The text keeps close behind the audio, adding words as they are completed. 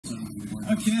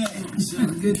Okay, so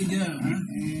we're good to go,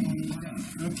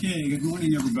 huh? Okay, good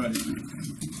morning, everybody.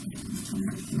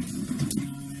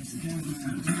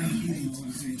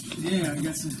 Yeah, I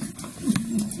got some.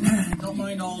 Don't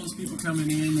mind all those people coming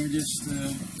in. They're just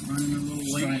running a little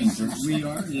late. We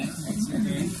are, yeah. It's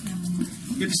okay.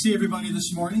 Good to see everybody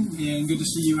this morning, and good to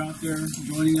see you out there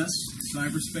joining us in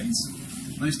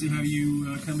cyberspace. Nice to have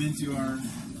you come into our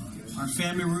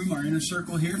family room, our inner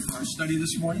circle here for our study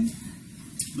this morning.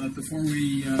 But before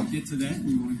we get to that,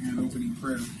 we want to have opening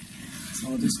prayer.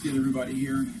 So I'll just get everybody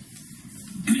here.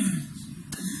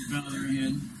 Bow their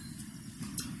head.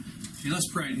 Okay, let's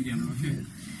pray together, okay?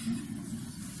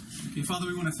 Okay, Father,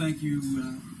 we want to thank you,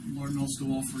 Lord, most of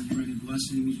all, for your many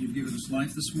blessings. You've given us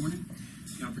life this morning,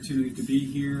 the opportunity to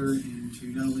be here and to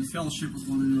not only fellowship with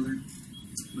one another,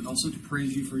 but also to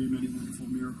praise you for your many wonderful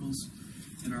miracles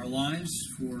in our lives,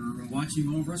 for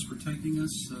watching over us, protecting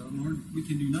us. Lord, we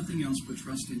can do nothing else but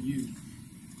trust in you.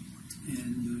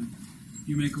 And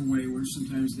you make a way where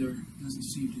sometimes there doesn't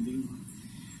seem to be one.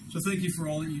 So thank you for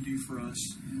all that you do for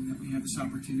us, and that we have this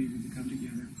opportunity to come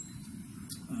together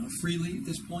freely at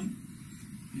this point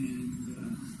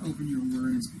and open your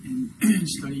word and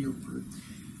study your word.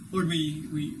 Lord, we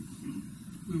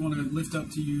want to lift up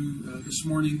to you this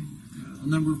morning a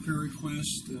number of prayer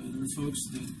requests. There are folks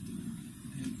that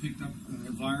have picked up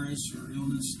a virus or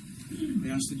illness. We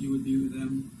ask that you would be with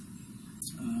them.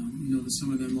 You know that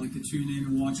some of them like to tune in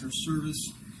and watch our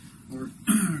service, or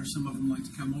some of them like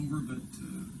to come over, but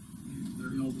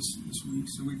they're ill this week.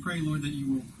 So we pray, Lord, that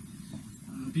you will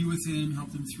be with them,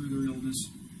 help them through their illness.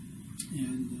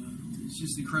 And it's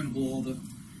just incredible all the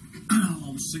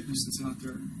sickness that's out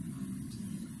there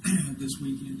this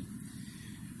weekend.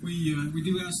 We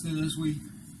do ask that as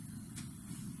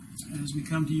we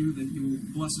come to you, that you will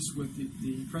bless us with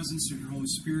the presence of your Holy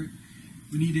Spirit.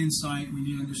 We need insight, we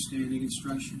need understanding,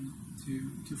 instruction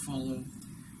to follow,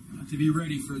 to be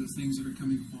ready for the things that are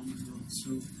coming upon the world.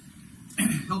 So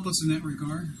help us in that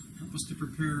regard. Help us to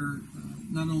prepare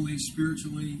not only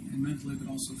spiritually and mentally, but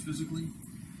also physically.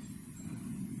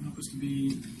 Help us to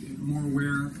be more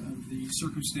aware of the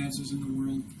circumstances in the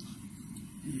world.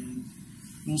 And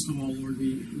most of all, Lord,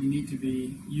 we need to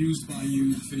be used by you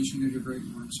in the finishing of your great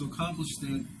work. So accomplish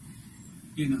that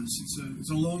in us.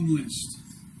 It's a long list.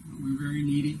 We're very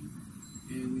needy,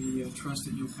 and we trust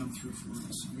that you'll come through for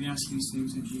us. We ask these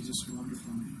things in Jesus'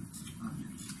 wonderful name.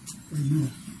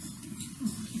 Amen.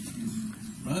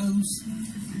 Rose.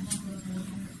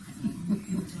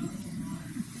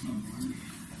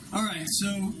 All right,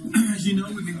 so as you know,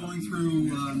 we've been going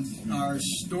through our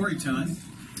story time.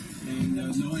 And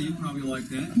Noah, you probably like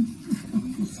that.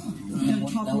 I'm going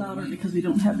to talk louder because we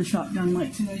don't have the shotgun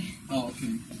mic today. Oh,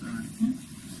 okay. All right.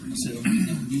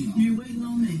 You're waiting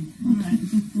on me. All right.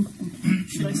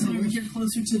 Should I sit over here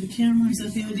closer to the camera? Is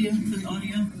that the idea for the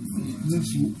audio?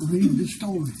 Let's read the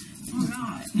story. All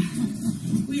right.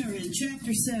 We are in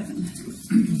chapter 7.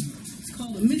 It's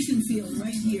called a mission field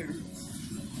right here.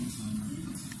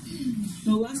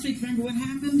 So last week, remember what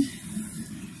happened?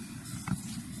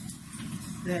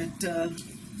 That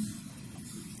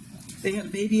they had a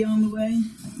baby on the way,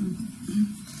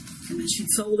 and then she'd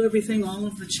sold everything, all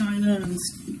of the china and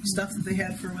stuff that they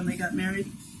had for when they got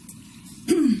married.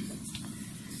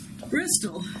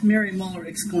 Bristol, Mary Muller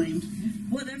exclaimed,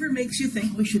 "Whatever makes you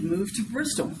think we should move to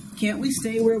Bristol? Can't we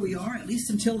stay where we are, at least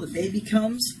until the baby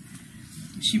comes?"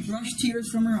 She brushed tears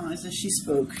from her eyes as she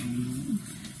spoke.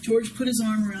 George put his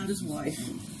arm around his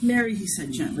wife. "Mary," he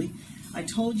said gently, "I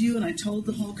told you and I told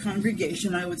the whole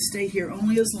congregation I would stay here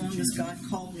only as long as God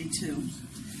called me to."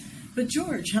 "But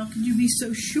George, how could you be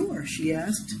so sure?" she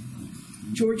asked.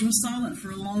 George was silent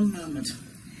for a long moment.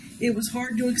 It was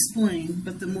hard to explain,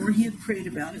 but the more he had prayed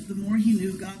about it, the more he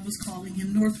knew God was calling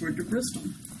him northward to Bristol.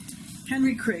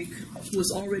 Henry Craig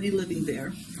was already living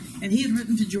there, and he had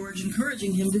written to George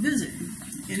encouraging him to visit.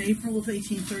 In April of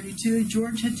 1832,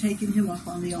 George had taken him up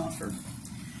on the offer.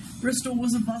 Bristol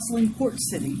was a bustling port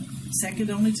city, second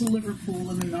only to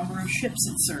Liverpool in the number of ships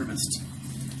it serviced.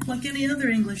 Like any other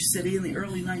English city in the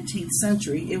early 19th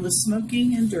century, it was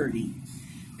smoky and dirty.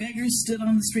 Beggars stood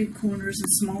on the street corners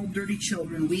and small, dirty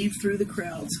children weaved through the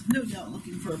crowds, no doubt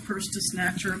looking for a purse to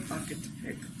snatch or a pocket to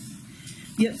pick.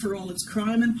 Yet for all its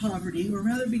crime and poverty, or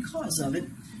rather because of it,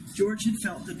 George had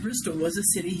felt that Bristol was a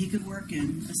city he could work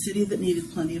in, a city that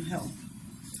needed plenty of help.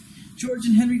 George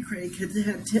and Henry Craig had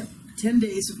had 10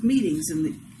 days of meetings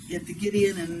at the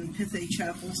Gideon and Pithay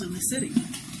chapels in the city.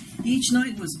 Each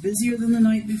night was busier than the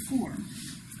night before,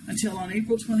 until on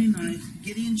April 29th,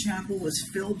 Gideon Chapel was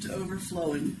filled to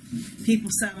overflowing.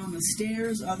 People sat on the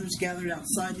stairs, others gathered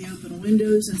outside the open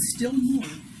windows, and still more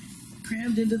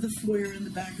crammed into the foyer in the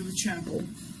back of the chapel.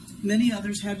 Many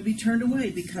others had to be turned away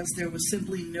because there was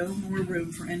simply no more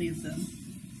room for any of them.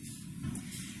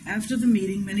 After the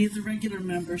meeting, many of the regular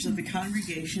members of the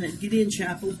congregation at Gideon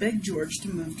Chapel begged George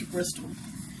to move to Bristol.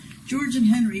 George and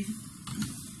Henry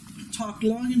talked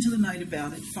long into the night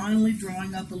about it, finally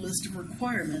drawing up a list of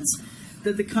requirements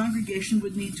that the congregation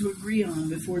would need to agree on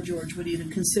before George would even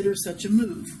consider such a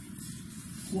move.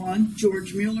 1.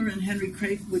 George Muller and Henry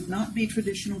Craik would not be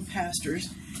traditional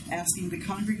pastors, asking the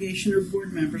congregation or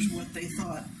board members what they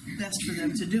thought best for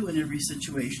them to do in every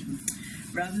situation.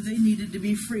 Rather, they needed to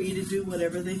be free to do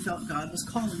whatever they felt God was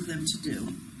calling them to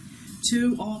do.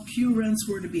 2. All pew rents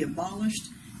were to be abolished,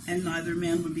 and neither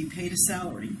man would be paid a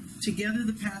salary. Together,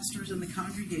 the pastors and the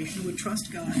congregation would trust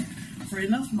God for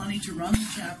enough money to run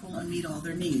the chapel and meet all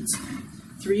their needs.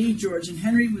 3. George and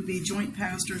Henry would be joint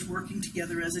pastors working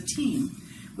together as a team,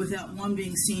 without one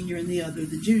being senior and the other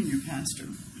the junior pastor.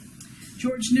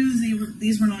 George knew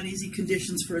these were not easy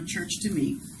conditions for a church to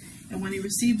meet, and when he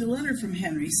received a letter from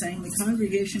Henry saying the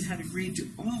congregation had agreed to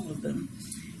all of them,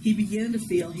 he began to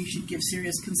feel he should give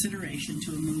serious consideration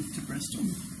to a move to Bristol.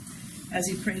 As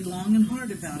he prayed long and hard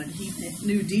about it, he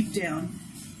knew deep down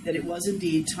that it was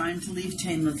indeed time to leave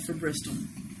Teignmouth for Bristol.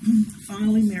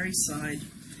 Finally, Mary sighed.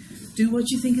 "Do what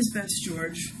you think is best,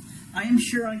 George. I am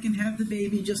sure I can have the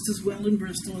baby just as well in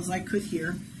Bristol as I could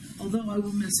here, although I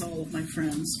will miss all of my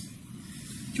friends."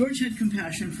 George had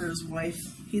compassion for his wife.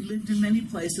 He'd lived in many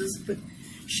places, but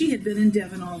she had been in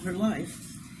Devon all her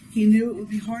life. He knew it would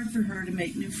be hard for her to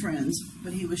make new friends,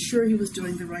 but he was sure he was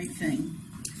doing the right thing.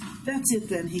 "That's it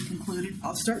then," he concluded.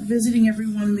 "I'll start visiting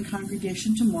everyone in the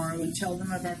congregation tomorrow and tell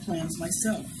them of our plans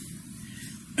myself."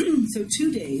 So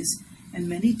 2 days, and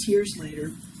many tears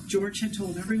later, George had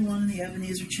told everyone in the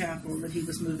Ebenezer Chapel that he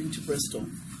was moving to Bristol.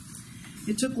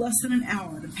 It took less than an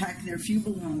hour to pack their few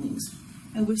belongings,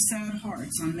 and with sad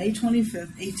hearts, on May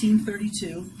 25th,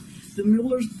 1832, the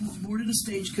Mullers boarded a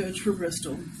stagecoach for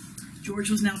Bristol. George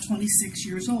was now 26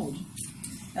 years old.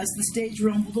 As the stage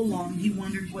rumbled along, he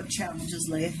wondered what challenges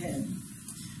lay ahead.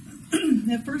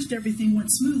 At first, everything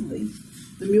went smoothly.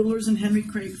 The Mullers and Henry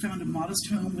Craik found a modest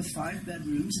home with 5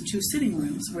 bedrooms and 2 sitting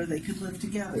rooms where they could live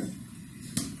together.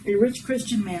 A rich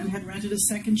Christian man had rented a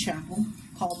second chapel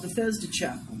called Bethesda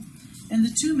Chapel, and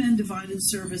the 2 men divided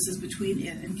services between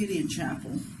it and Gideon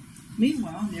Chapel.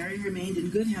 Meanwhile, Mary remained in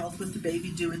good health with the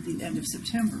baby due at the end of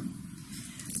September.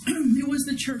 It was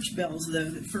the church bells,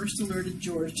 though, that first alerted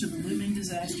George to the looming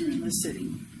disaster in the city.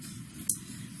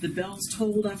 The bells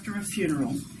tolled after a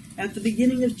funeral. At the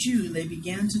beginning of June, they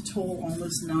began to toll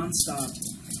almost non-stop.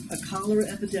 A cholera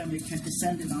epidemic had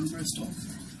descended on Bristol.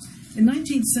 In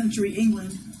 19th century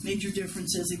England, major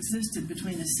differences existed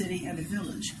between a city and a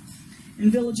village. In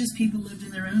villages, people lived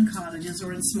in their own cottages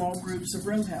or in small groups of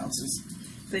row houses.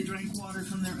 They drank water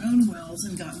from their own wells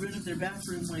and got rid of their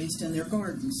bathroom waste in their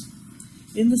gardens.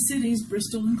 In the cities,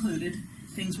 Bristol included,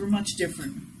 things were much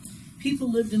different.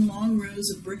 People lived in long rows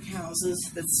of brick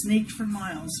houses that snaked for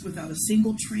miles without a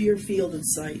single tree or field in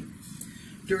sight.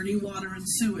 Dirty water and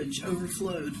sewage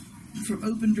overflowed from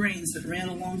open drains that ran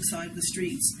alongside the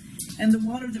streets, and the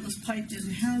water that was piped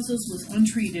into houses was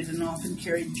untreated and often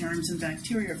carried germs and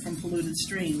bacteria from polluted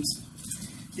streams.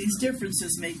 These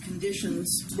differences made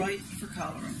conditions ripe for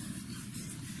cholera.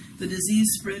 The disease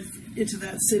spread into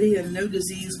that city, and no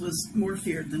disease was more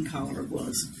feared than cholera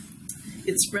was.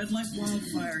 It spread like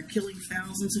wildfire, killing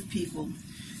thousands of people.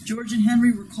 George and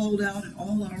Henry were called out at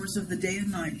all hours of the day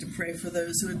and night to pray for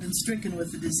those who had been stricken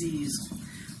with the disease.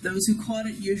 Those who caught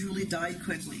it usually died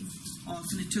quickly.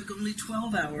 Often it took only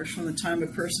 12 hours from the time a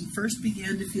person first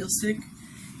began to feel sick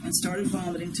and started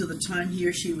vomiting till the time he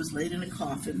or she was laid in a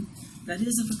coffin. That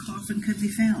is, if a coffin could be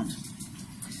found.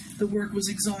 The work was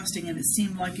exhausting, and it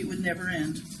seemed like it would never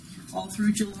end. All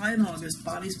through July and August,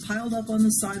 bodies piled up on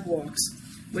the sidewalks,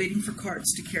 waiting for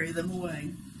carts to carry them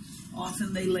away.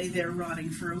 Often they lay there rotting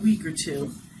for a week or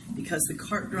two, because the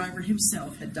cart driver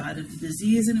himself had died of the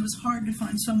disease, and it was hard to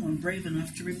find someone brave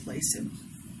enough to replace him.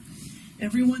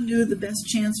 Everyone knew the best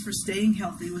chance for staying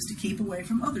healthy was to keep away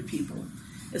from other people,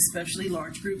 especially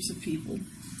large groups of people,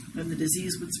 when the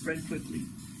disease would spread quickly.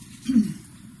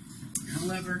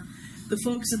 However, the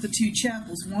folks at the 2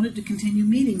 chapels wanted to continue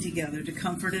meeting together to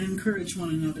comfort and encourage one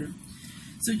another.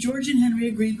 So George and Henry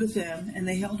agreed with them, and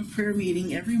they held a prayer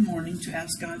meeting every morning to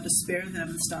ask God to spare them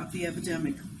and stop the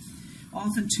epidemic.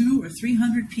 Often 200 or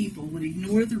 300 people would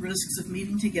ignore the risks of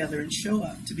meeting together and show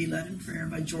up to be led in prayer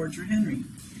by George or Henry.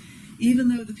 Even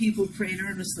though the people prayed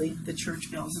earnestly, the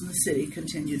church bells in the city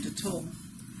continued to toll.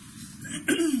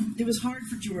 It was hard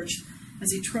for George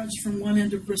as he trudged from one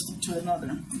end of Bristol to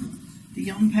another. The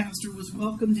young pastor was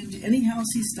welcomed into any house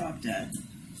he stopped at.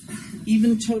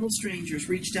 Even total strangers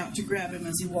reached out to grab him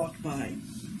as he walked by.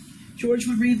 George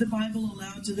would read the Bible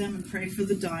aloud to them and pray for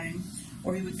the dying,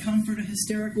 or he would comfort a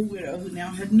hysterical widow who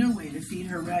now had no way to feed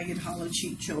her ragged,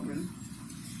 hollow-cheeked children.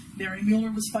 Mary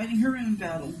Muller was fighting her own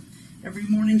battle. Every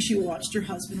morning she watched her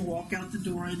husband walk out the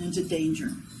door and into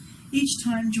danger. Each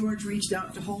time George reached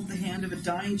out to hold the hand of a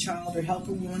dying child or help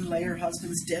a woman lay her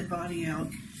husband's dead body out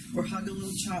or hug a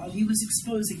little child, he was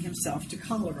exposing himself to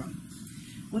cholera.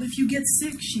 "What if you get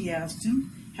sick?" she asked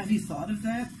him. "Have you thought of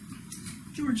that?"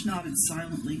 George nodded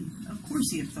silently. Of course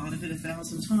he had thought of it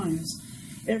 1,000 times.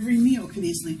 Every meal could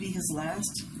easily be his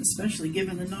last, especially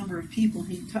given the number of people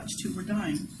he'd touched who were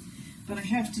dying. "But I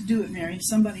have to do it, Mary.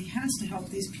 Somebody has to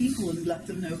help these people and let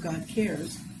them know God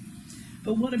cares."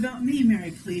 "But what about me?"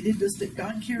 Mary pleaded. "Does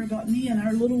God care about me and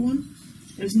our little one?"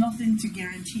 "There's nothing to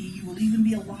guarantee you will even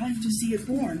be alive to see it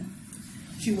born."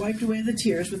 She wiped away the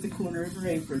tears with the corner of her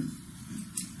apron.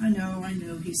 I know,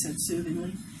 he said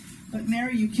soothingly. "But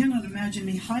Mary, you cannot imagine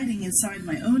me hiding inside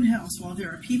my own house while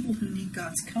there are people who need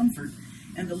God's comfort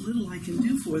and the little I can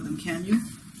do for them, can you?"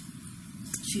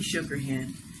 She shook her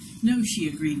head. "No," she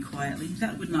agreed quietly.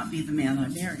 "That would not be the man I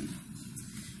married."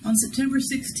 On September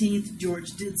 16th,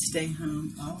 George did stay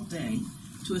home all day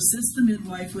to assist the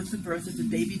midwife with the birth of the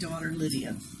baby daughter,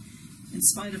 Lydia. In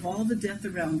spite of all the death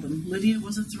around them, Lydia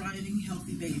was a thriving,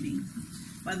 healthy baby.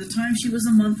 By the time she was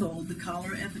a month old, the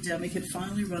cholera epidemic had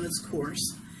finally run its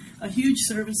course. A huge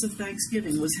service of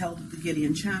Thanksgiving was held at the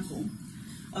Gideon Chapel.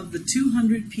 Of the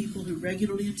 200 people who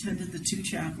regularly attended the two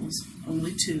chapels,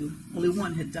 only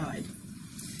one had died.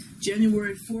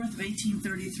 January 4th of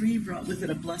 1833 brought with it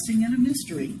a blessing and a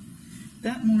mystery.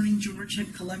 That morning, George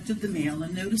had collected the mail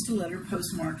and noticed a letter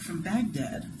postmarked from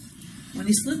Baghdad. When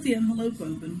he slit the envelope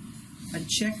open, a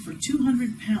check for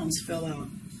 200 pounds fell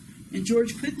out, and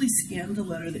George quickly scanned the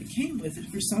letter that came with it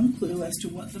for some clue as to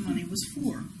what the money was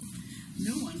for.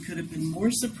 No one could have been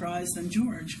more surprised than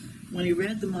George when he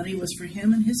read the money was for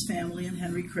him and his family and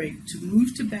Henry Craig to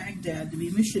move to Baghdad to be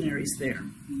missionaries there.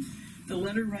 The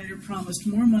letter writer promised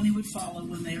more money would follow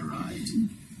when they arrived.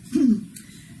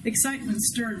 Excitement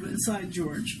stirred inside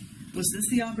George. Was this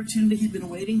the opportunity he'd been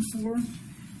waiting for?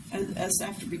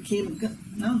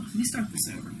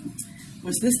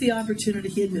 Was this the opportunity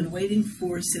he had been waiting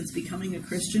for since becoming a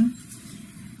Christian?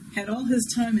 Had all his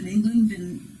time in England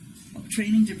been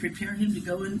training to prepare him to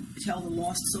go and tell the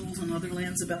lost souls in other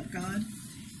lands about God?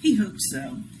 He hoped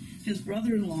so. His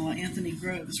brother-in-law, Anthony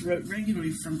Groves, wrote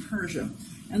regularly from Persia,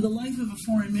 and the life of a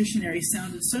foreign missionary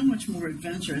sounded so much more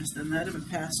adventurous than that of a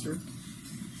pastor,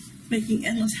 making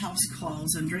endless house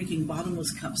calls and drinking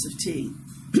bottomless cups of tea.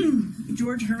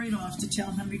 George hurried off to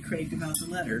tell Henry Craig about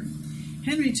the letter.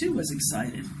 Henry, too, was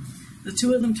excited. The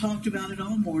two of them talked about it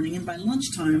all morning, and by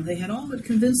lunchtime they had all but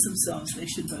convinced themselves they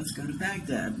should both go to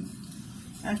Baghdad.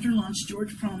 After lunch,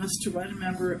 George promised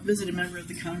to visit a member of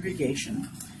the congregation,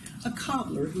 a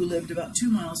cobbler who lived about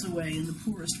 2 miles away in the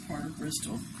poorest part of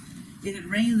Bristol. It had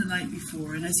rained the night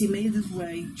before, and as he made his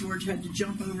way, George had to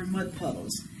jump over mud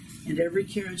puddles, and every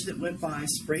carriage that went by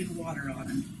sprayed water on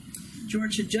him.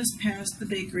 George had just passed the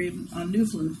bakery on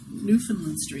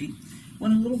Newfoundland Street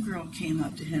when a little girl came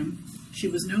up to him. She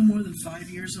was no more than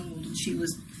 5 years old, and she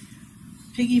was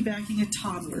piggybacking a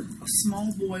toddler, a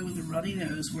small boy with a runny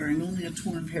nose wearing only a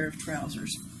torn pair of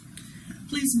trousers.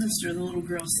 "Please, mister," the little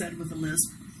girl said with a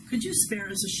lisp, "could you spare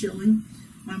us a shilling?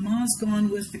 My ma's gone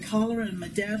with the cholera, and my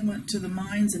dad went to the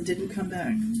mines and didn't come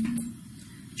back."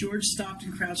 George stopped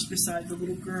and crouched beside the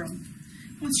little girl.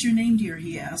 "What's your name, dear?"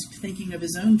 he asked, thinking of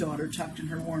his own daughter tucked in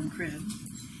her warm crib.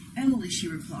 "Emily," she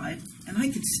replied, "and I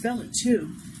could spell it,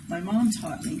 too. My mom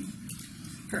taught me."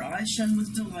 Her eyes shone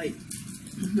with delight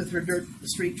with her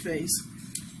dirt-streaked face.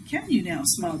 "Can you now?"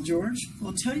 smiled George.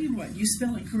 "Well, tell you what, you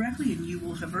spell it correctly and you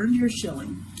will have earned your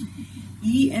shilling."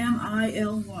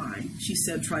 "E-M-I-L-Y, she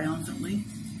said triumphantly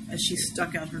as she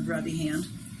stuck out her grubby hand.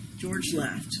 George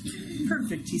laughed.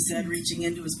 "Perfect," he said, reaching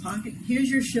into his pocket. "Here's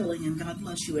your shilling, and God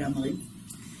bless you, Emily."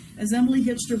 As Emily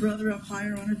hitched her brother up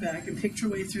higher on her back and picked her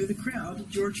way through the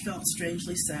crowd, George felt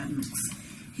strangely saddened.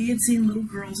 He had seen little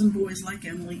girls and boys like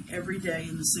Emily every day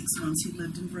in the 6 months he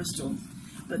lived in Bristol,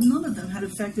 but none of them had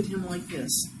affected him like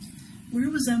this. Where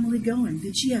was Emily going?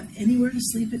 Did she have anywhere to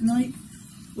sleep at night?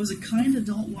 Was a kind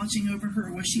adult watching over her,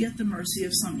 or was she at the mercy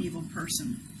of some evil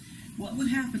person? What would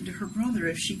happen to her brother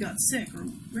if she got sick, or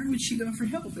where would she go for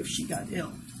help if she got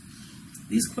ill?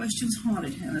 These questions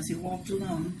haunted him as he walked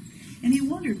alone, and he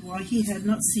wondered why he had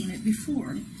not seen it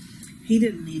before. He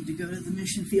didn't need to go to the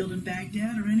mission field in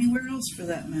Baghdad or anywhere else for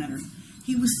that matter.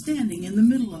 He was standing in the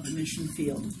middle of the mission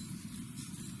field.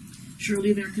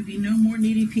 Surely there could be no more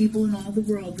needy people in all the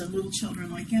world than little children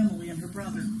like Emily and her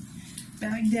brother.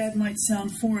 Baghdad might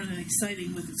sound foreign and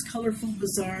exciting with its colorful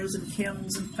bazaars and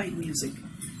camels and pipe music,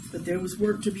 but there was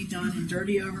work to be done in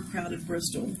dirty, overcrowded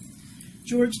Bristol.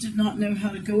 George did not know how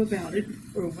to go about it,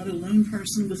 or what a lone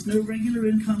person with no regular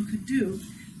income could do,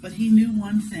 but he knew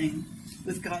one thing.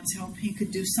 With God's help, he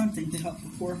could do something to help the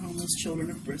poor homeless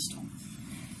children of Bristol.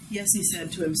 Yes, he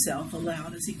said to himself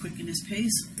aloud as he quickened his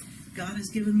pace, God has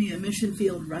given me a mission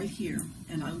field right here,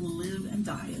 and I will live and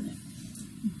die in it.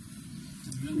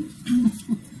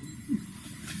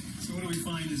 So what do we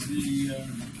find is the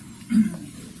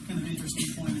kind of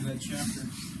interesting point of that chapter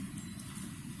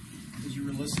as you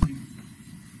were listening?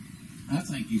 I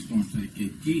think he's going to take a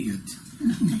kid.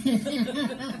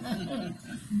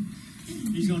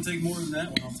 He's going to take more than that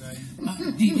one, I'll tell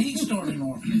you. Did he start an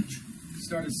orphanage?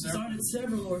 Started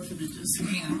Several orphanages.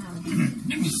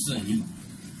 Let me see.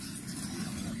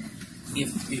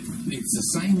 If it's the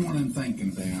same one I'm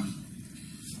thinking about,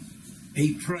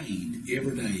 he prayed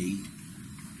every day,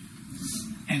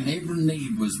 and every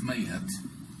need was met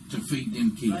to feed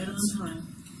them kids. Right on time.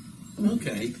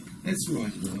 Okay, that's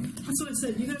right, Lily. That's what I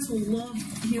said. You guys will love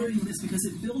hearing this because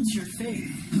it builds your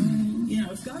faith. You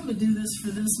know, if God would do this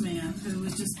for this man who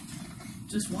was just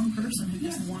one person who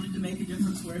just wanted to make a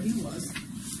difference where he was,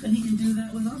 then he can do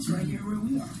that with us right here where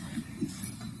we are.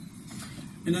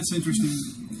 And that's interesting,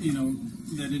 you know,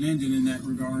 that it ended in that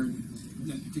regard,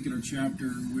 that particular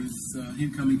chapter, with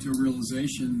him coming to a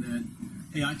realization that,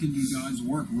 hey, I can do God's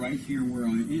work right here where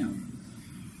I am.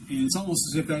 And it's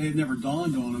almost as if that had never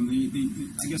dawned on him.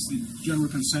 I guess the general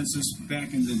consensus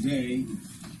back in the day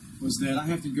was that I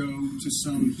have to go to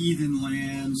some heathen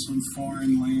land, some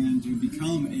foreign land to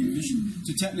become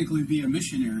to technically be a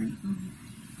missionary.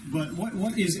 But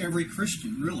what is every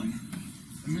Christian, really?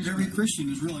 Every Christian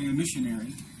is really a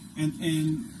missionary.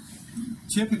 And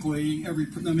typically,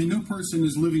 no person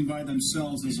is living by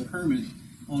themselves as a hermit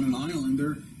on an island.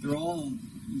 They're all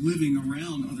living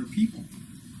around other people.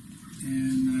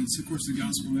 And it's, of course, the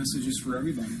gospel message is for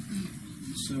everybody.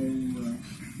 So,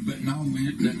 But no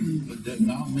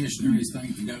missionaries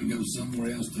think you got to go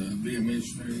somewhere else to be a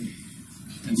missionary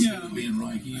instead of being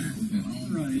right here. You know?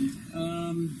 Right.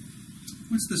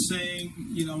 What's the saying?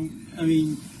 You know, I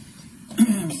mean,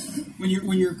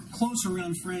 when you're close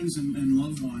around friends and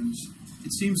loved ones,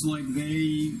 it seems like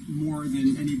they, more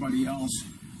than anybody else,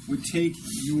 would take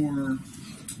your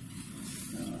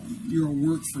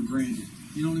work for granted.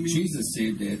 You know what I mean? Jesus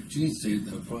said that. Jesus said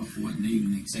the prophet wasn't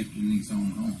even accepting his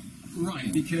own home. Right,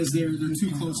 because they're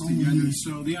too close together.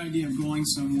 So the idea of going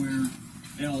somewhere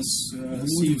else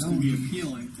seems to be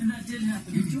appealing. And that did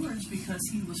happen to George because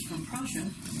he was from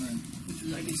Prussia, which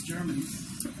was, I guess, Germany,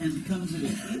 and to come to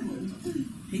England,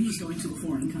 he was going to a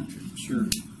foreign country. Sure.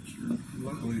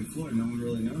 Luckily in Florida, no one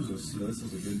really knows us, so this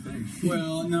is a good thing.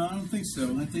 Well, no, I don't think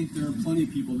so. I think there are plenty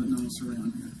of people that know us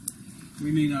around here.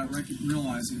 We may not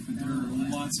realize it, but there are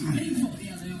lots of people.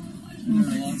 There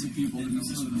are lots of people that know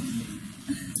us.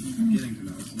 Getting to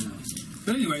know us now.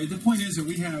 But anyway, the point is that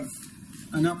we have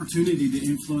an opportunity to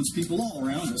influence people all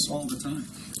around us all the time.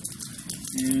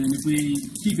 And if we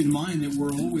keep in mind that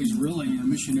we're always really a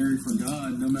missionary for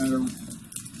God, no matter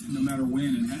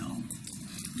when and how,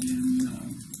 then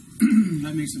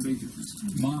that makes a big difference.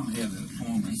 Mom had a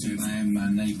poem that said, "I am my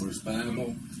neighbor's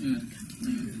Bible," and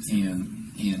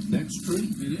that's true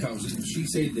because she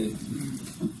said that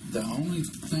the only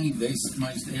thing they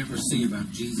might ever see about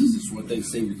Jesus is what they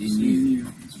see within you.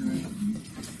 That's right.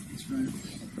 That's right.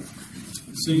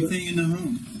 Same thing in the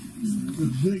home. The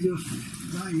biggest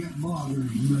thing that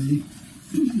bothers me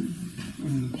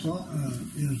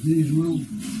is these little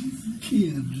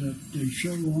kids that they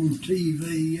show on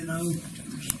TV, you know,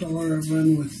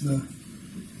 starving with the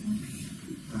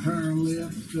hair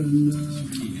lips and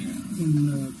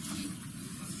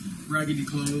Raggedy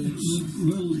clothes.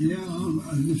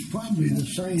 It's probably the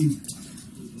same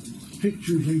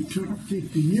pictures they took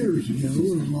 50 years ago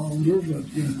or longer, but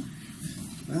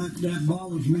that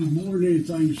bothers me more than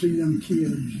anything to see them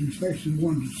kids, especially the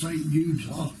ones at St. Jude's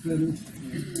Hospital.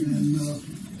 And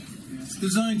it's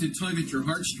designed to tug at your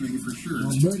heartstring for sure. I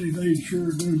bet they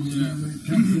sure do. They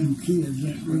take them kids.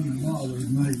 That really bothers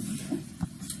me.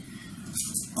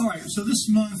 All right, so this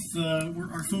month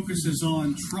our focus is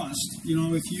on trust. You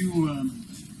know, if you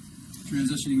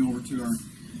transitioning over to our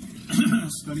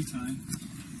study time,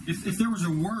 if there was a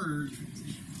word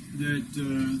that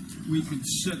we could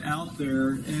set out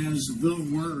there as the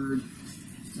word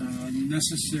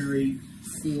necessary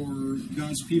for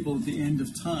God's people at the end of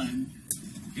time,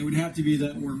 it would have to be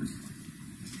that word,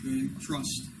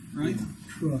 trust, right?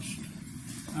 Trust.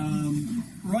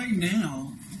 Right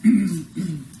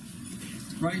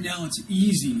now, it's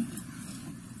easy,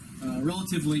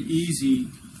 relatively easy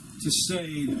to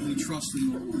say that we trust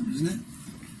in the Lord, isn't it?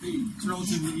 It's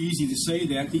relatively easy to say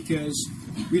that because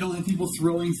we don't have people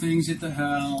throwing things at the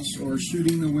house or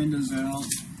shooting the windows out.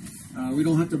 We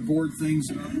don't have to board things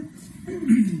up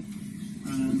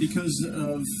because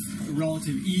of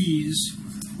relative ease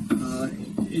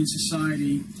in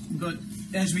society. But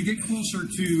as we get closer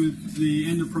to the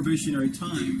end of probationary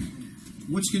time,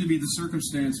 what's going to be the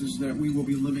circumstances that we will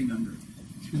be living under?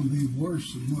 It's going to be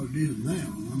worse than what it is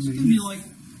now. It's going to be like,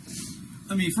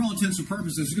 for all intents and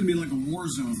purposes, it's going to be like a war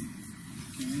zone.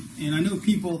 Okay? And I know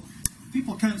people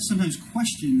kind of sometimes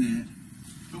question that,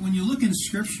 but when you look in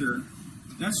Scripture,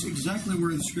 that's exactly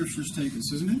where the Scriptures take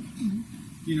us, isn't it? Mm-hmm.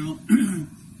 You know,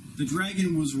 the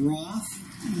dragon was wroth.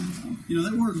 You know,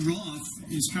 that word wroth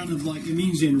is kind of like, it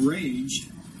means enraged.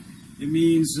 It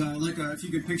means if you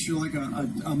could picture like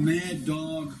a mad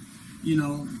dog, you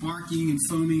know, barking and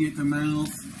foaming at the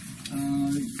mouth,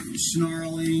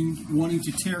 snarling, wanting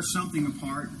to tear something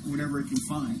apart, whatever it can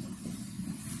find.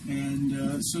 And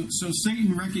so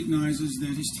Satan recognizes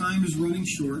that his time is running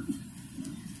short.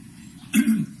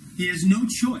 He has no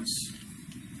choice.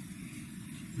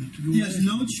 He has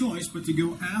no choice but to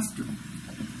go after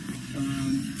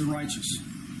the righteous,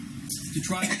 to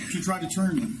try to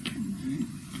turn them. Okay?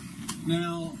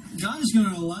 Now, God is going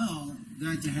to allow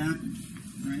that to happen,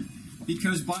 right?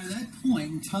 Because by that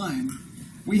point in time,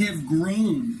 we have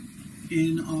grown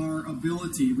in our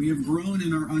ability, we have grown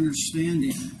in our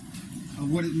understanding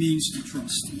of what it means to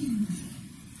trust.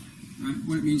 Right?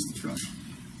 What it means to trust.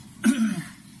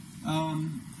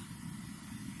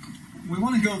 We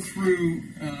want to go through,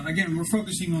 again, we're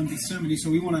focusing on Gethsemane, so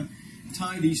we want to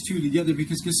tie these two together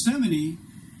because Gethsemane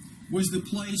was the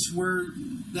place where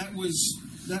that was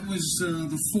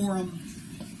the forum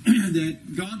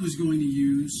that God was going to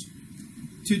use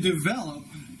to develop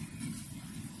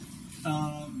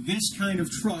this kind of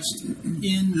trust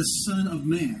in the Son of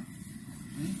Man.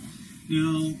 Okay?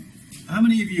 Now, how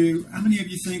many of you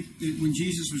think that when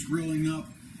Jesus was growing up,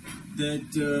 that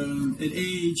at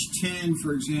age 10,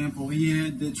 for example, he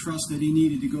had the trust that he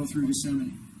needed to go through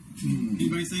Gethsemane?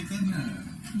 Anybody think that? No.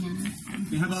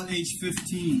 Okay, how about age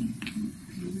 15?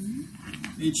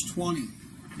 Age 20?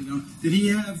 You know, did he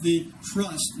have the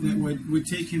trust that would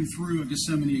take him through a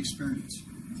Gethsemane experience?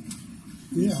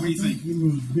 Yeah, what do you think? He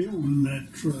was building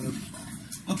that trust.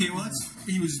 Okay, well,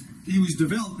 he was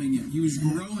developing it. He was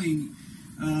growing.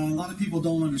 A lot of people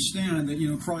don't understand that, you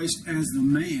know, Christ as the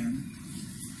man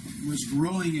was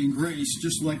growing in grace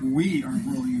just like we are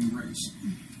growing in grace.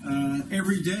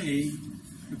 Every day,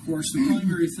 of course, the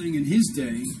primary thing in his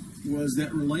day was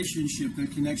that relationship,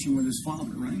 that connection with his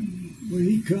Father, right? Well,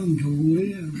 he come to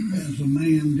live as a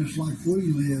man just like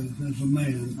we live as a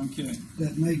man. Okay.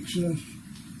 That makes us,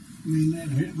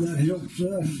 that helps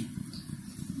us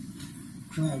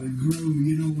try to grow,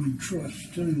 you know, in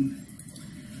trust too.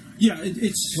 Yeah,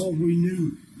 it's... Because we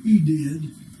knew he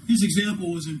did. His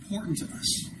example was important to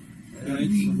us. Right?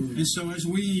 And so as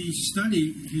we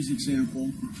study his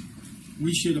example,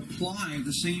 we should apply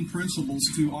the same principles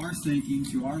to our thinking,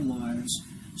 to our lives,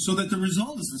 so that the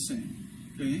result is the same.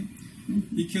 Okay?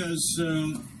 Because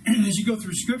as you go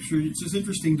through Scripture, it's just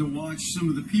interesting to watch some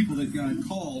of the people that God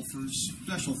called for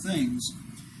special things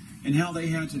and how they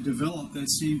had to develop that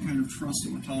same kind of trust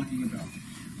that we're talking about.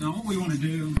 Now, what we want to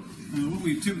do, what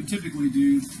we typically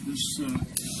do this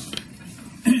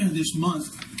month,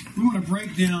 we want to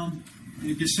break down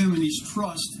Gethsemane's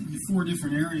trust into 4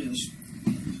 different areas.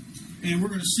 And we're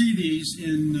going to see these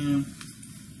in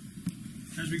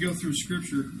as we go through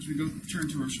Scripture, as we turn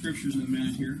to our Scriptures in a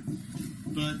minute here.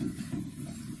 But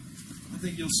I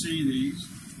think you'll see these.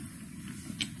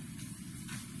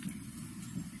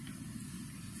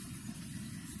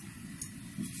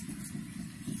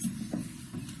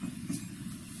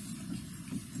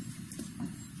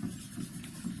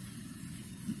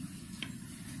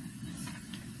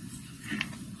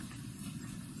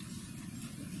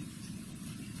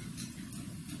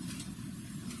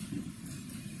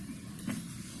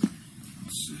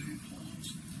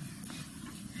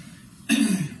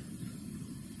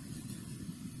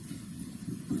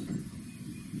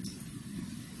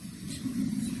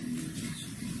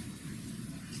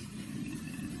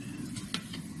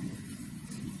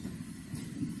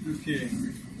 Okay.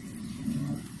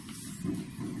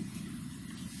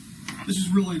 This is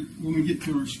really, when we get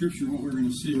to our Scripture, what we're going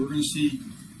to see. We're going to see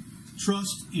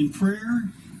trust in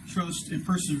prayer, trust in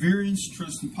perseverance,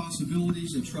 trust in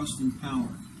possibilities, and trust in power.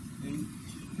 Okay?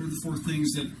 They're the 4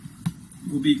 things that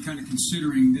we'll be kind of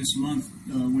considering this month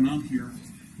when I'm here.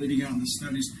 leading out in the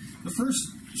studies. The first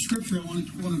scripture I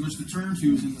wanted us to turn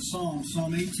to is in the Psalm.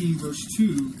 Psalm 18, verse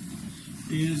 2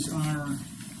 is our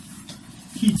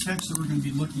key text that we're going to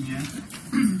be looking at,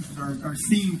 our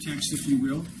theme text, if you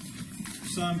will.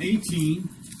 Psalm 18.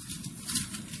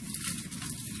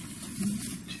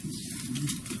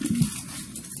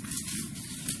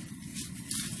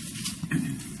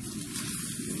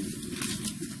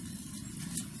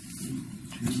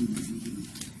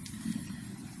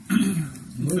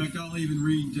 In fact, I'll even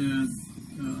read,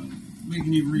 we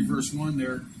can even read verse 1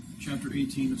 there, chapter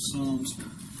 18 of Psalms.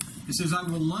 It says, I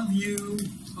will love you,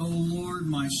 O Lord,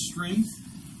 my strength.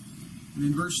 And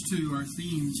in verse 2, our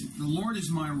theme, the Lord is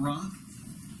my rock,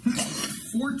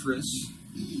 fortress,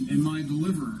 and my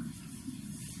deliverer,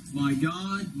 my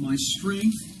God, my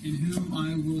strength, in whom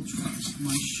I will trust,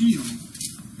 my shield,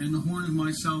 and the horn of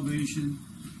my salvation,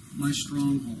 my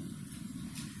stronghold.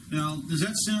 Now, does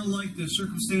that sound like the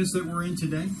circumstance that we're in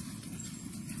today?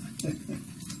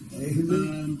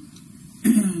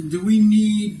 Do we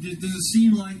need, does it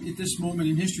seem like at this moment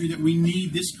in history that we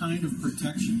need this kind of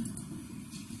protection?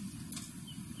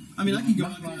 I mean, I can go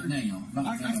out right there.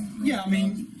 now. I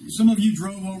mean, some of you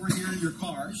drove over here in your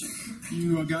cars.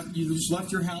 You just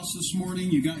left your house this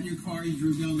morning. You got in your car. You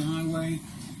drove down the highway,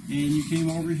 and you came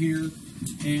over here,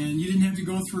 and you didn't have to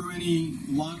go through any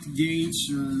locked gates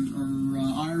or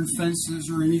iron fences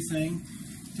or anything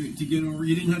to get over.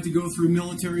 You didn't have to go through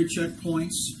military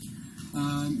checkpoints.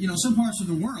 Some parts of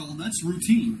the world, that's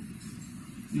routine.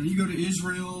 You go to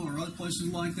Israel or other places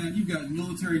like that, you've got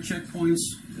military checkpoints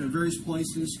at various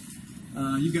places.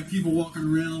 You've got people walking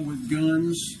around with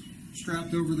guns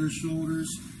strapped over their shoulders.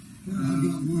 I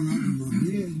got one under my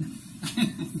head.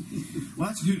 Well,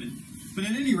 that's good. But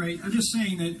at any rate, I'm just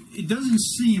saying that it doesn't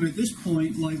seem at this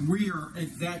point like we are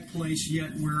at that place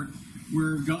yet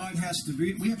where God has to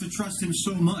be. We have to trust Him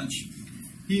so much.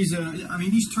 These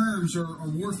terms are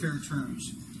warfare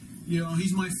terms.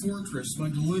 He's my fortress, my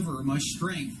deliverer, my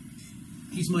strength.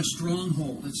 He's my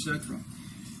stronghold, etc.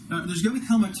 There's going to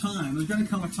come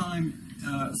a time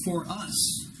for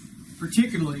us,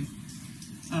 particularly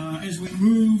as we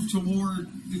move toward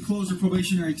the close of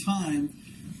probationary time.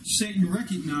 Satan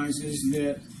recognizes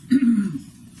that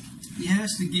he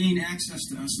has to gain access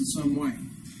to us in some way.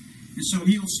 And so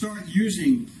he'll start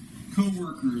using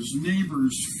co-workers,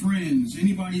 neighbors, friends,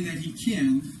 anybody that he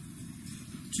can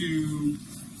to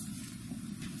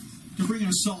bring an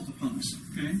assault upon us.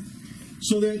 Okay?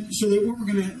 So that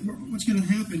what's going to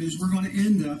happen is we're going to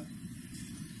end up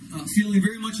feeling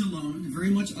very much alone, very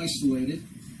much isolated,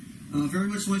 very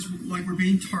much like we're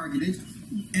being targeted,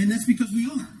 and that's because we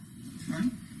are,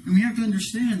 right? And we have to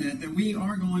understand that we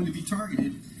are going to be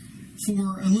targeted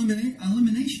for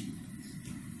elimination,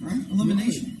 right?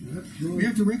 Elimination. Right. We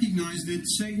have to recognize that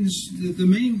the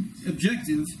main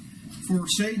objective for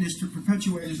Satan is to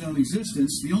perpetuate his own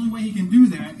existence. The only way he can do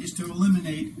that is to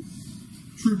eliminate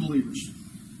true believers.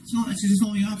 It's his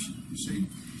only option, you see.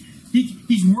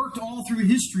 He's worked all through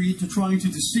history to trying to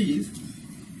deceive,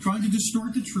 trying to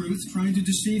distort the truth, trying to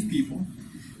deceive people,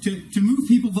 to move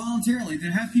people voluntarily,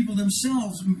 to have people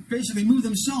themselves basically move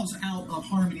themselves out of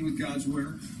harmony with God's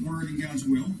word and God's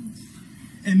will.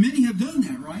 And many have done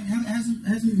that, right?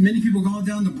 Hasn't many people gone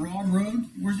down the broad road,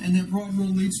 and that broad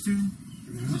road leads to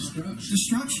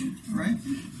destruction, right?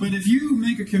 But if you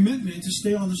make a commitment to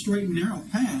stay on the straight and narrow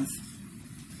path,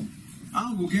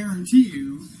 I will guarantee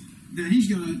you that he's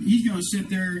going to sit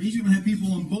there. He's going to have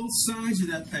people on both sides of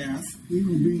that path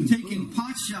taking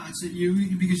pot shots at you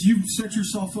because you've set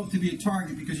yourself up to be a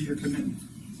target because of your commitment.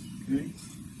 Okay.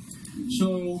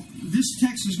 So this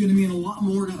text is going to mean a lot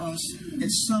more to us at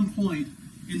some point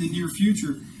in the near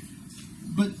future.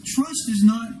 But trust is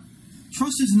not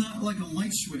like a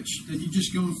light switch that you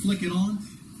just go and flick it on.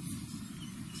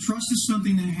 Trust is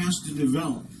something that has to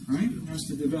develop, right? It has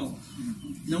to develop.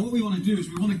 Now, what we want to do is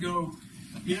we want to go.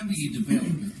 How do you develop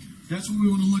it? That's what we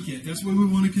want to look at. That's what we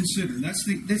want to consider. That's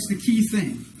the key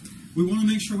thing. We want to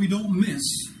make sure we don't miss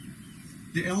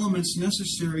the elements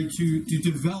necessary to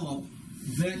develop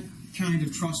that kind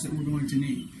of trust that we're going to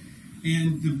need.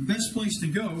 And the best place to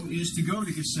go is to go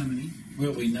to Gethsemane.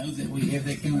 Will we know that we have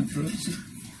that kind of trust?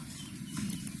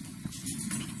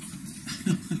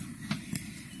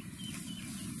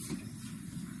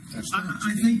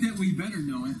 I think that we better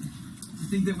know it. I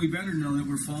think that we better know that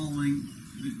we're following,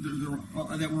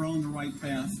 that we're on the right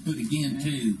path. But again,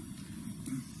 too,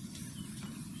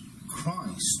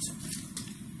 Christ,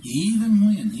 even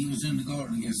when he was in the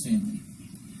Garden of Gethsemane,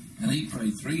 and he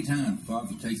prayed 3 times,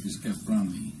 Father, take this cup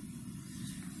from me.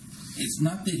 It's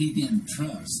not that he didn't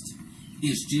trust.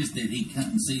 It's just that he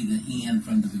couldn't see the end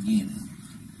from the beginning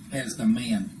as the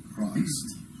man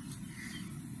Christ.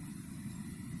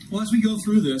 Well, as we go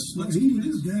through this, let's He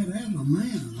did that as a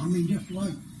man. I mean, just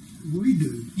like we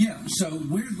do. Yeah, so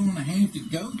we're going to have to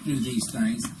go through these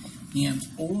things in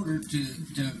order to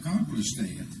accomplish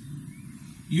that.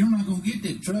 You're not going to get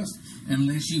that trust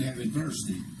unless you have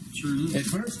adversity. Sure is.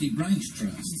 Adversity brings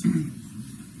trust.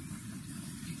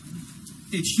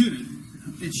 It should.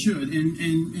 It should.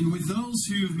 And with those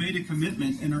who have made a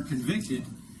commitment and are convicted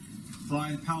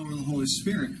by the power of the Holy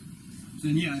Spirit,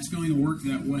 then yeah, it's going to work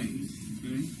that way.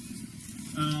 Okay.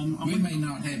 We may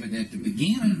not have it at the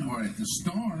beginning or at the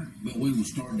start, but we will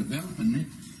start developing it.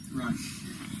 Right.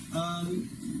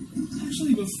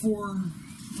 Actually, before,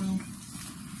 well,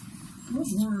 What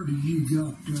word have you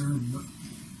got there?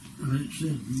 But it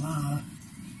says my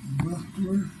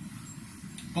buckler.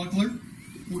 Buckler.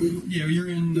 Yeah, you're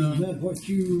in. Is that what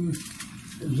you?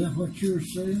 Is that what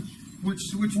yours says? Which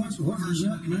What does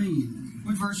that mean?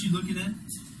 What verse are you looking at?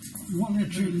 Well,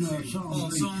 it's in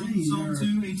Psalm 18. Psalm there.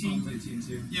 2,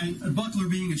 18. Yeah, a buckler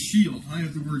being a shield. I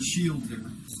have the word shield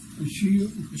there. A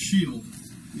shield. A shield.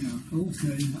 Yeah.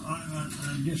 Okay,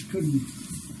 I just couldn't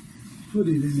put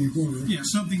it anywhere. Yeah,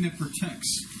 something that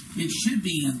protects. It should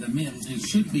be in the middle. It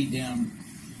should be down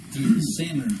through the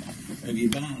center of your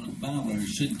Bible. It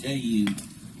should tell you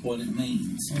what it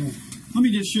means. Let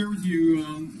me just share with you,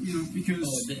 because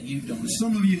That you don't have.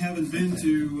 some of you haven't been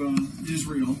to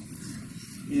Israel,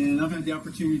 and I've had the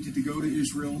opportunity to go to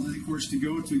Israel, and of course to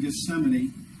go to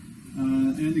Gethsemane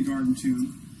and the Garden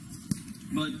Tomb.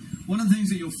 But one of the things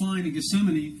that you'll find in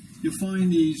Gethsemane, you'll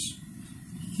find these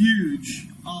huge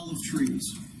olive trees.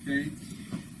 Okay,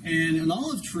 and an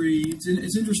olive tree,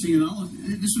 it's interesting.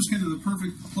 This was kind of the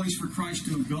perfect place for Christ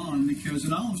to have gone, because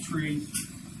an olive tree.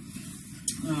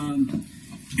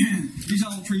 These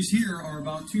olive trees here are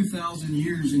about 2,000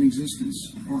 years in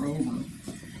existence or over.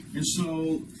 And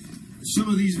so some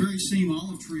of these very same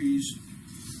olive trees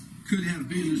could have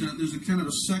been, there's a kind of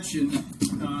a section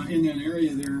in that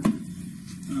area there,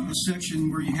 a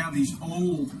section where you have these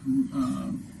old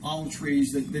olive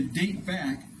trees that date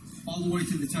back all the way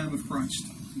to the time of Christ.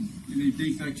 And they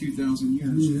date back 2,000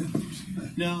 years. Yeah.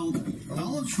 Now,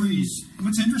 olive trees,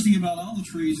 what's interesting about olive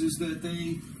trees is that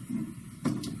they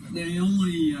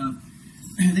only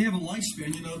they have a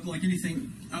lifespan. Like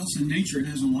anything else in nature, it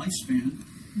has a lifespan,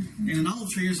 and an olive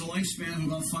tree has a lifespan of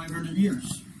about 500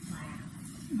 years.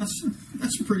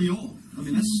 That's pretty old. I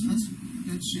mean, that's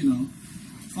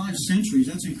 5 centuries.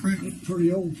 That's incredible. That's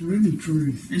pretty old for any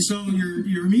tree. And so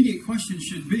your immediate question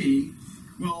should be,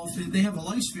 well, if they have a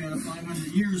lifespan of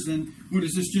 500 years, then what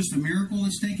is this, just a miracle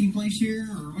that's taking place here,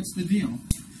 or what's the deal?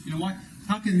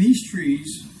 How can these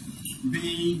trees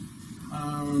be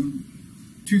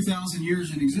 2,000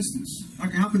 years in existence?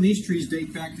 How can these trees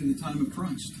date back to the time of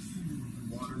Christ?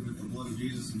 Watered with the blood of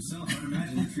Jesus himself. I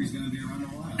imagine the tree's going to be around a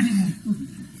while.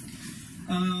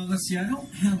 Let's see, I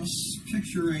don't have a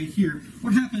picture right here.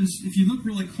 What happens if you look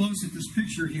really close at this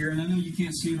picture here, and I know you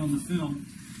can't see it on the film,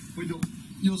 but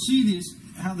you'll see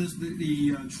how the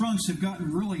trunks have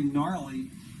gotten really gnarly,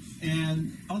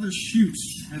 and other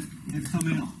shoots have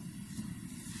come out.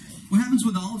 What happens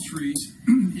with olive trees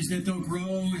is that they'll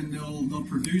grow and they'll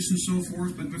produce and so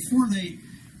forth, but before they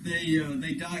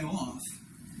die off,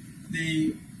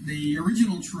 the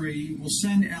original tree will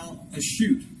send out a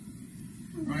shoot,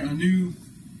 right? A new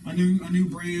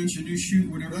branch, a new shoot,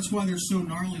 whatever. That's why they're so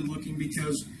gnarly looking,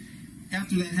 because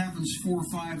after that happens 4,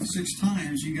 5, 6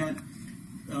 times, you got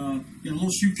a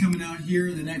little shoot coming out here,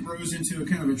 and then that grows into a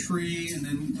kind of a tree, and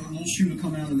then a little shoot will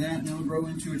come out of that, and that'll grow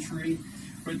into a tree.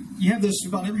 But you have this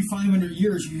about every 500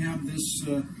 years. You have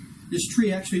this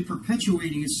tree actually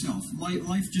perpetuating itself,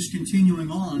 life just continuing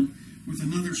on with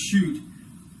another shoot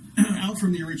out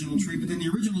from the original tree. But then the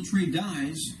original tree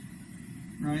dies,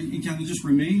 right? It kind of just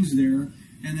remains there,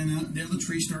 and then the other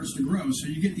tree starts to grow. So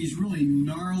you get these really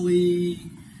gnarly,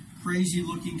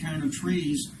 crazy-looking kind of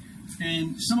trees,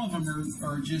 and some of them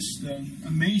are just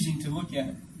amazing to look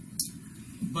at.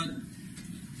 But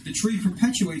the tree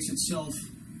perpetuates itself.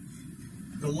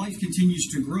 The life continues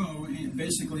to grow,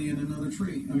 basically in another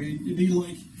tree. I mean, it'd be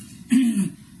like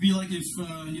if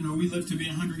we live to be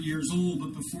 100 years old,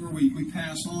 but before we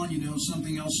pass on,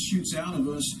 something else shoots out of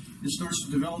us and starts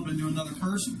to develop into another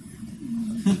person.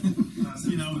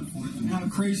 How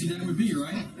crazy that would be,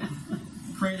 right?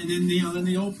 And then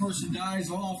the old person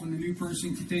dies off, and the new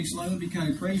person takes life. That'd be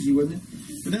kind of crazy, wouldn't it?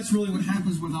 But that's really what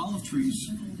happens with olive trees.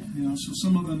 So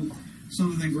some of them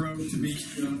grow to be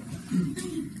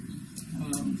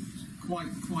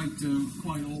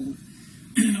quite old.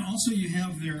 Also, you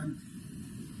have there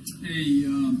a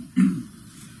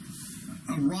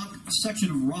section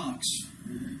of rocks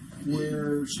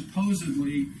where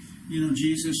supposedly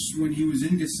Jesus, when he was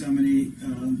in Gethsemane,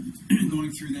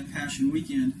 going through that Passion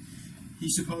Weekend, he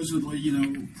supposedly,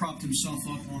 propped himself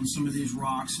up on some of these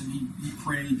rocks, and he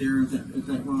prayed there at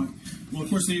that rock. Well, of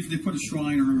course, they put a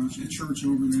shrine or a church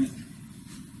over that,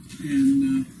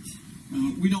 and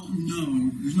we don't know.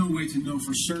 There's no way to know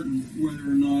for certain whether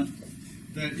or not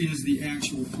that is the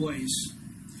actual place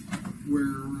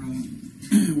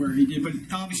where he did. But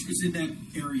obviously, it's in that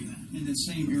area, in that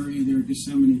same area there,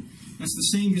 Gethsemane. That's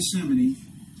the same Gethsemane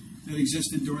that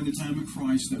existed during the time of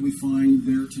Christ that we find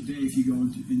there today if you go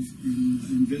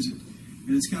and visit.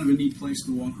 And it's kind of a neat place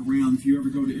to walk around. If you ever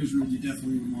go to Israel, you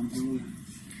definitely would want to go there.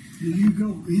 Did you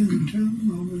go in the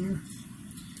tomb over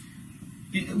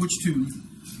there? Which tomb?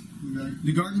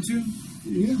 The garden tomb?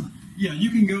 Yeah. Yeah, you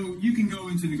can go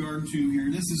into the garden tomb here.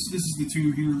 This is the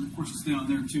tomb here. Of course, it's down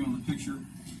there too on the picture.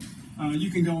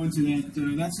 You can go into that.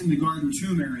 That's in the garden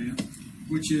tomb area,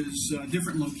 which is a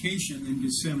different location than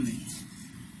Gethsemane.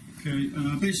 Okay,